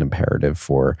an imperative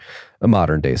for a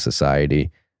modern day society.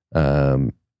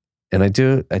 And I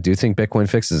do think Bitcoin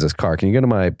fixes this car. Can you go to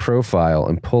my profile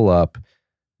and pull up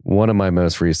one of my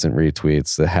most recent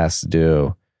retweets that has to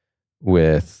do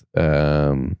with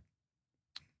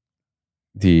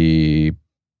the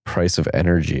price of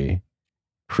energy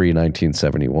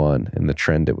pre-1971 and the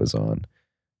trend it was on?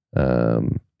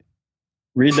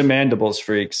 Read the mandibles,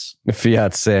 freaks. The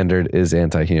fiat standard is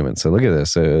anti-human. So look at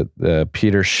this. So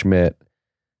Peter Schmidt,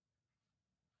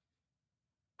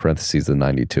 parentheses, the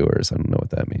 92ers. I don't know what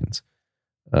that means.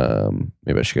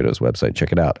 Maybe I should go to his website,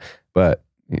 check it out. But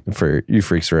for you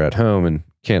freaks who are at home and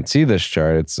can't see this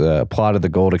chart, it's a plot of the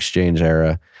gold exchange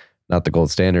era, not the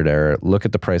gold standard era. Look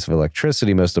at the price of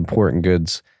electricity, most important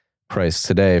goods price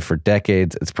today. For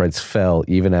decades, its price fell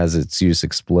even as its use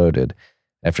exploded.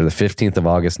 After the 15th of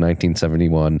August,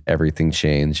 1971, everything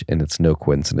changed, and it's no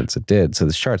coincidence it did. So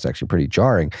this chart's actually pretty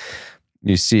jarring.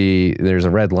 You see there's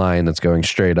a red line that's going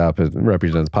straight up. It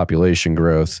represents population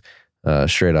growth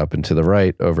straight up and to the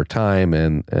right over time.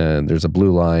 And there's a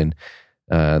blue line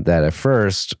that at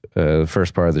first, the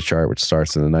first part of the chart, which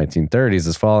starts in the 1930s,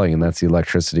 is falling, and that's the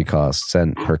electricity cost,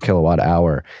 cent per kilowatt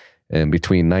hour. And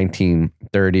between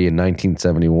 1930 and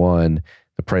 1971,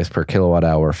 the price per kilowatt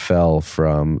hour fell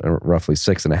from roughly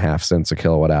 6.5 cents a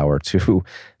kilowatt hour to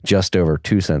just over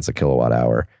 2 cents a kilowatt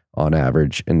hour on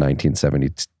average in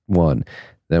 1971.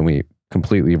 Then we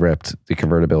completely ripped the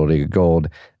convertibility of gold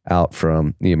out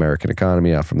from the American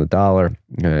economy, out from the dollar,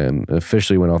 and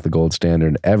officially went off the gold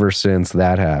standard. Ever since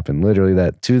that happened,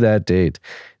 literally to that date,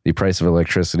 the price of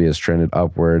electricity has trended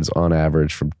upwards on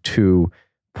average from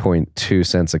 2.2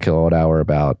 cents a kilowatt hour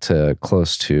about to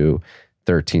close to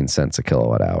 13 cents a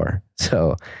kilowatt hour.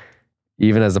 So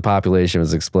even as the population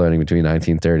was exploding between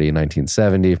 1930 and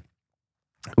 1970,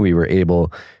 we were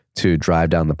able to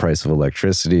drive down the price of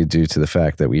electricity due to the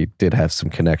fact that we did have some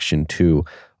connection to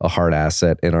a hard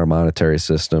asset in our monetary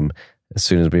system. As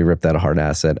soon as we ripped that hard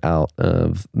asset out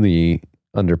of the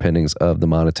underpinnings of the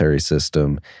monetary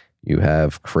system, you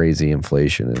have crazy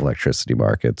inflation in electricity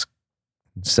markets,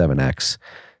 7x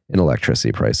in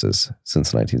electricity prices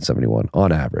since 1971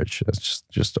 on average. That's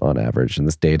just on average. And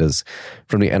this data's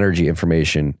from the Energy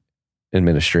Information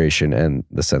Administration and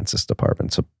the Census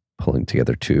Department. So pulling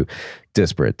together two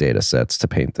disparate data sets to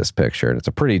paint this picture. And it's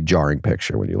a pretty jarring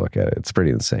picture when you look at it. It's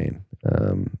pretty insane.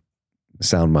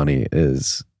 Sound money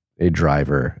is a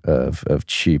driver of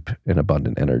cheap and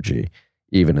abundant energy,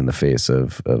 even in the face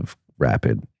of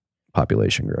rapid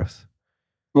population growth.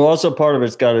 Well, also part of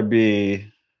it's got to be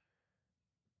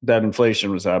that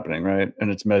inflation was happening, right?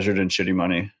 And it's measured in shitty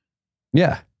money.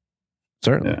 Yeah,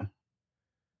 certainly.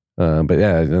 Yeah. But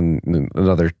yeah, and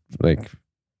another, like,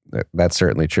 that's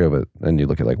certainly true. But then you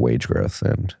look at like wage growth,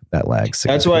 and that lags.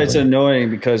 That's why it's annoying,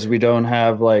 because we don't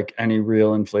have like any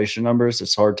real inflation numbers.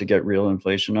 It's hard to get real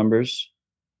inflation numbers.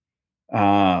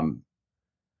 And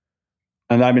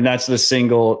I mean, that's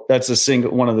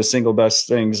one of the single best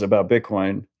things about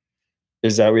Bitcoin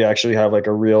is that we actually have like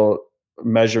a real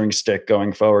measuring stick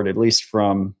going forward, at least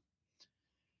from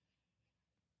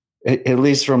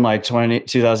like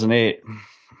 2008.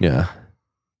 Yeah.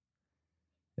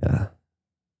 And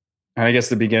I guess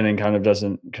the beginning kind of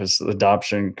doesn't, because the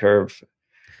adoption curve.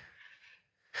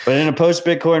 But in a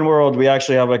post-Bitcoin world, we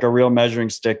actually have like a real measuring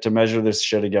stick to measure this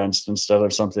shit against, instead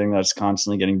of something that's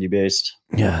constantly getting debased.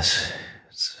 Yes.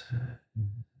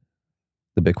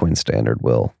 The Bitcoin standard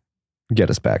will get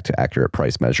us back to accurate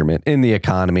price measurement in the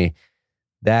economy.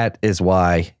 That is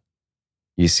why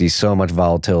you see so much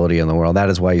volatility in the world. That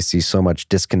is why you see so much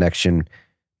disconnection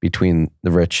between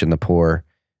the rich and the poor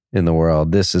in the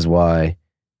world. This is why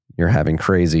you're having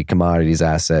crazy commodities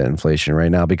asset inflation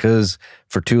right now, because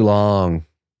for too long,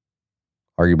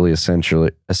 arguably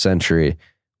a century,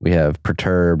 we have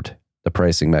perturbed the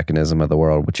pricing mechanism of the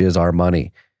world, which is our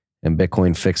money. And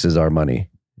Bitcoin fixes our money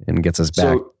and gets us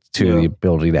back to the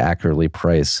ability to accurately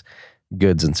price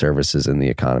goods and services in the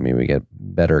economy. We get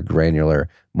better, granular,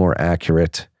 more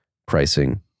accurate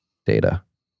pricing data.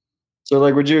 So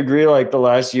like, would you agree like the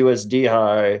last USD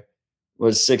high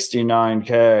was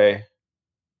 69K?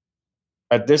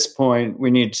 At this point,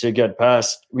 we need to get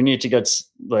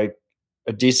like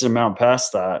a decent amount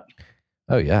past that.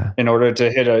 Oh yeah. In order to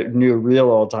hit a new real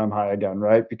all-time high again,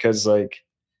 right? Because like,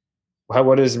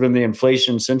 what has been the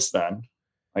inflation since then?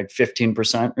 Like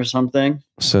 15% or something?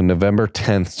 So November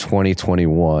 10th,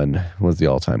 2021 was the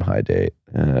all-time high date.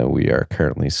 We are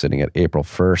currently sitting at April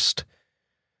 1st,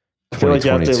 I feel like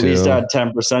you have to at least add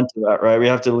 10% to that, right? We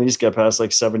have to at least get past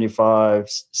like 75,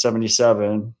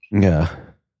 77. Yeah.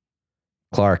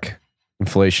 Clark,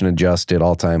 inflation adjusted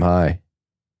all-time high.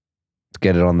 Let's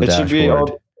get it on the dashboard. It should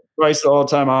be priced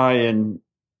all-time high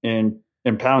in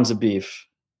pounds of beef.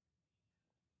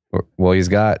 Well, he's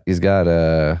got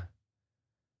I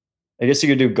guess you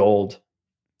could do gold.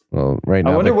 Well, right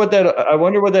now, I wonder what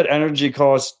that energy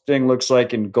cost thing looks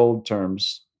like in gold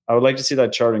terms. I would like to see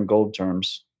that chart in gold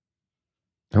terms.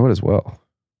 I would as well.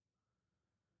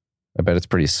 I bet it's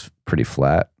pretty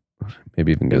flat.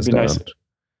 Maybe even goes down. Nice.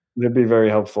 That'd be very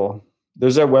helpful.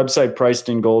 There's that website,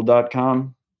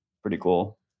 pricedingold.com. Pretty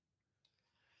cool.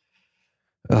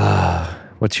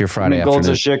 What's your Friday afternoon? Gold's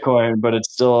a shitcoin, but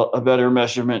it's still a better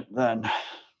measurement than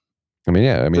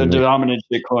the dominant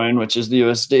Bitcoin, which is the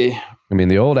USD. I mean,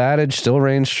 the old adage still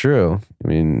reigns true. I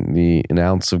mean, an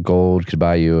ounce of gold could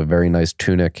buy you a very nice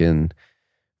tunic in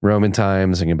Roman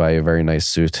times and can buy you a very nice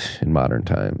suit in modern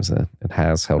times. It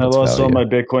has held its value. I lost all my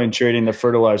Bitcoin trading the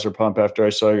fertilizer pump after I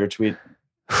saw your tweet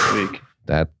this week.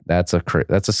 That's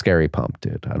a scary pump,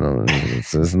 dude. I don't know.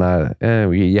 It's not.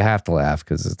 You have to laugh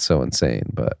because it's so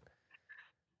insane. But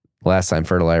last time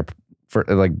fertilizer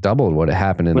like doubled what had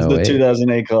happened in 08. The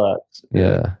 2008 collapse.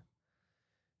 Yeah.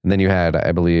 And then you had,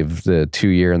 I believe, the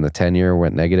 2-year and the 10-year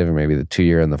went negative, or maybe the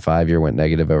 2-year and the 5-year went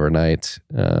negative overnight,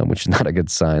 which is not a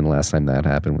good sign. Last time that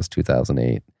happened was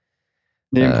 2008.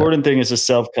 The important thing is to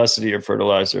self-custody your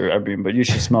fertilizer. I mean, but you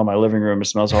should smell my living room. It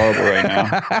smells horrible right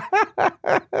now.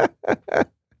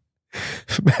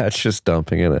 Matt's just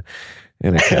dumping in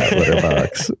a cat litter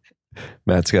box.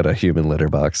 Matt's got a human litter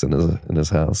box in his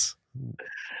house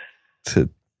to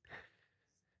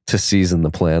season the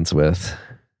plants with.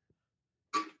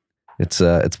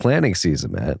 It's planting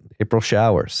season, Matt. April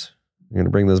showers. You're gonna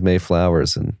bring those May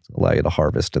flowers and allow you to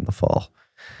harvest in the fall.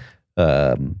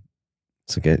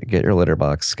 So get your litter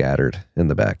box scattered in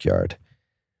the backyard.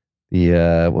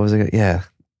 What was it? Yeah.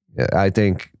 I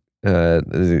think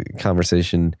the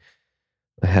conversation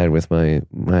I had with my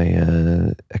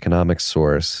economics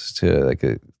source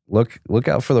to look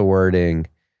out for the wording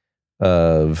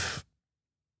of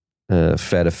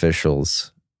Fed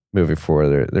officials moving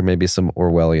forward. There may be some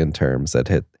Orwellian terms that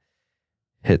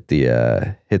hit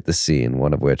the scene.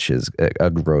 One of which is a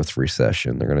growth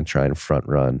recession. They're going to try and front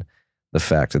run the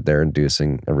fact that they're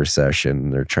inducing a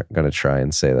recession. They're going to try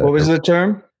and say that. What was the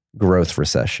term? Growth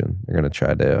recession. They're going to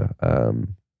try to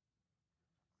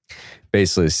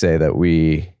basically say that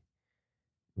we're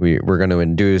going to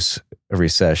induce a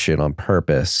recession on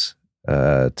purpose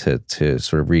to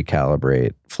sort of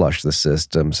recalibrate, flush the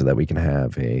system so that we can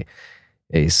have a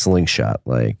slingshot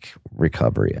like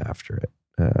recovery after it.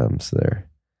 So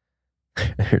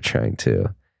they're trying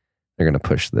to, they're going to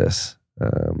push this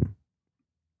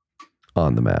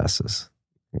on the masses.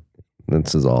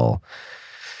 This is all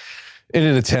in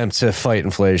an attempt to fight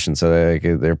inflation. So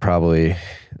they're probably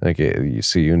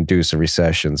so you induce a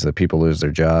recession so that people lose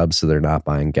their jobs, so they're not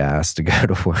buying gas to go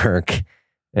to work,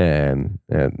 and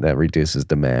that reduces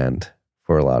demand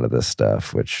for a lot of this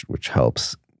stuff, which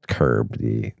helps curb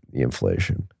the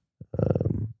inflation,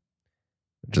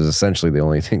 which is essentially the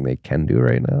only thing they can do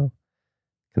right now,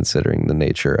 considering the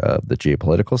nature of the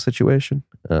geopolitical situation.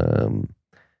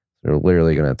 They're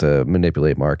literally going to have to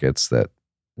manipulate markets that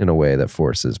in a way that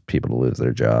forces people to lose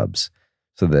their jobs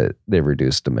so that they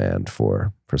reduce demand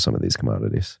for some of these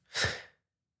commodities.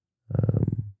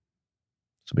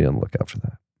 So be on the lookout for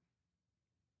that.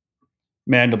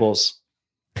 Mandibles.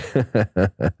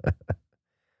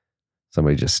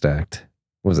 Somebody just stacked,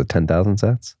 what was it, 10,000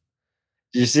 sats?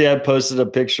 Did you see I posted a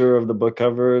picture of the book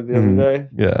cover the other day?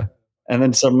 Yeah. And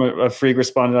then a freak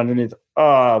responded underneath,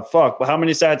 "Oh, fuck. Well, how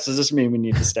many sats does this mean we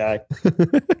need to stack?"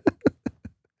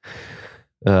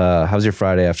 How's your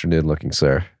Friday afternoon looking,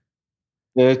 sir?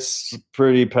 It's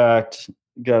pretty packed.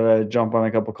 Gotta jump on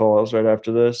a couple calls right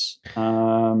after this.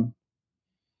 I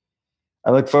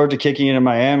look forward to kicking it in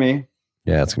Miami.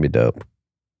 Yeah, it's gonna be dope.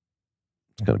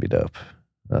 It's gonna be dope.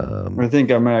 I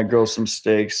think I might grill some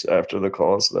steaks after the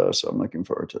calls, though, so I'm looking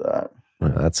forward to that.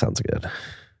 That sounds good.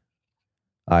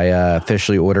 I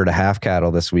officially ordered a half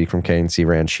cattle this week from KNC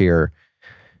Ranch here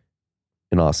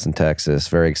in Austin, Texas.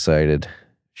 Very excited.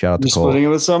 Shout out to Cole. Splitting it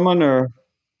with someone, or?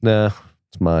 No,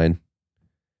 it's mine.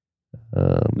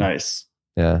 Nice.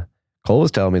 Yeah. Cole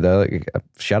was telling me though, like,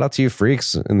 shout out to you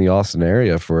freaks in the Austin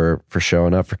area for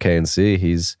showing up for KNC.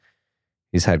 He's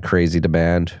had crazy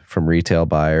demand from retail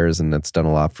buyers, and that's done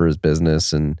a lot for his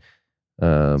business. And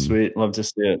sweet, love to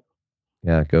see it.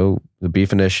 Yeah, go the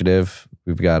Beef Initiative.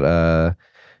 We've got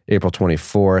April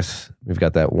 24th. We've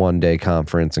got that one-day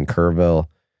conference in Kerrville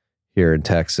here in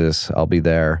Texas. I'll be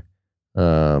there.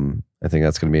 I think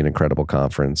that's going to be an incredible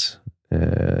conference.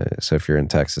 So if you're in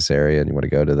Texas area and you want to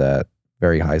go to that,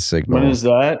 very high signal. When is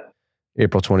that?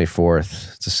 April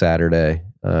 24th. It's a Saturday.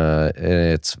 And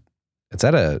it's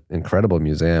at an incredible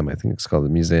museum. I think it's called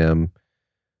the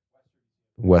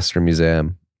Western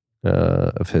Museum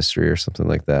of History or something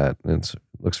like that. And it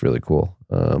looks really cool.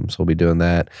 So we'll be doing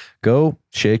that. Go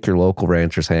shake your local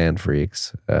rancher's hand,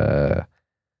 freaks. You're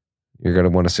going to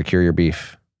want to secure your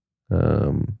beef.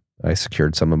 I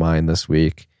secured some of mine this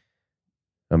week.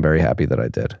 I'm very happy that I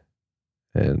did.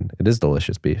 And it is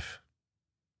delicious beef.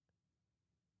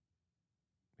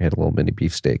 We had a little mini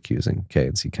beefsteak using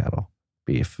KNC cattle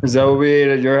beef. Is that what we ate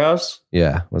at your house?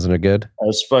 Yeah. Wasn't it good? That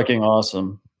was fucking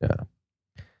awesome. Yeah.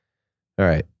 All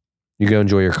right. You go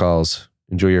enjoy your calls.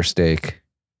 Enjoy your steak.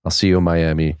 I'll see you in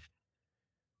Miami.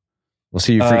 We'll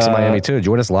see you freaks in Miami too.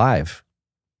 Join us live.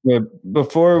 Yeah,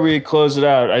 before we close it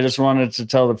out, I just wanted to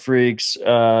tell the freaks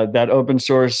that open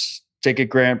source ticket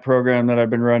grant program that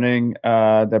I've been running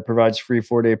that provides free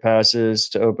 4-day passes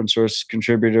to open source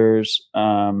contributors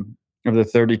of the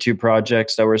 32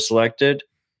 projects that were selected.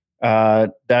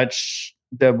 That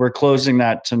we're closing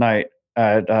that tonight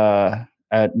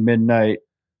at midnight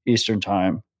Eastern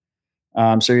time.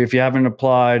 So if you haven't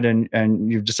applied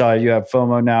and you've decided you have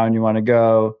FOMO now and you want to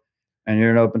go, and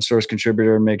you're an open source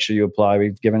contributor, make sure you apply.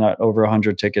 We've given out over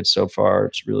 100 tickets so far.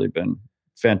 It's really been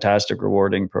a fantastic,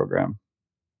 rewarding program.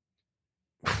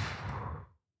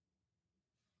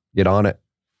 Get on it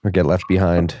or get left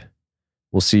behind.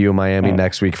 We'll see you in Miami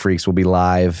next week, freaks. We'll be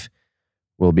live.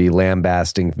 We'll be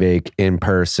lambasting Vake in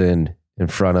person in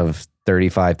front of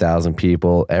 35,000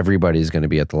 people. Everybody's going to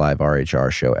be at the live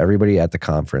RHR show. Everybody at the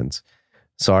conference.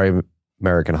 Sorry,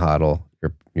 American Hodl.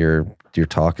 Your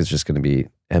talk is just going to be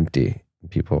empty.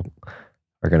 People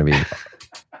are going to be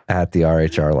at the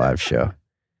RHR live show.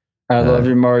 I love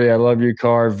you, Marty. I love your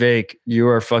car. Vake, you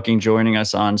are fucking joining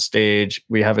us on stage.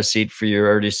 We have a seat for you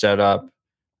already set up.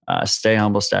 Stay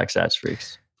humble, stack sats,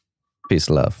 freaks. Peace,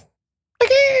 love.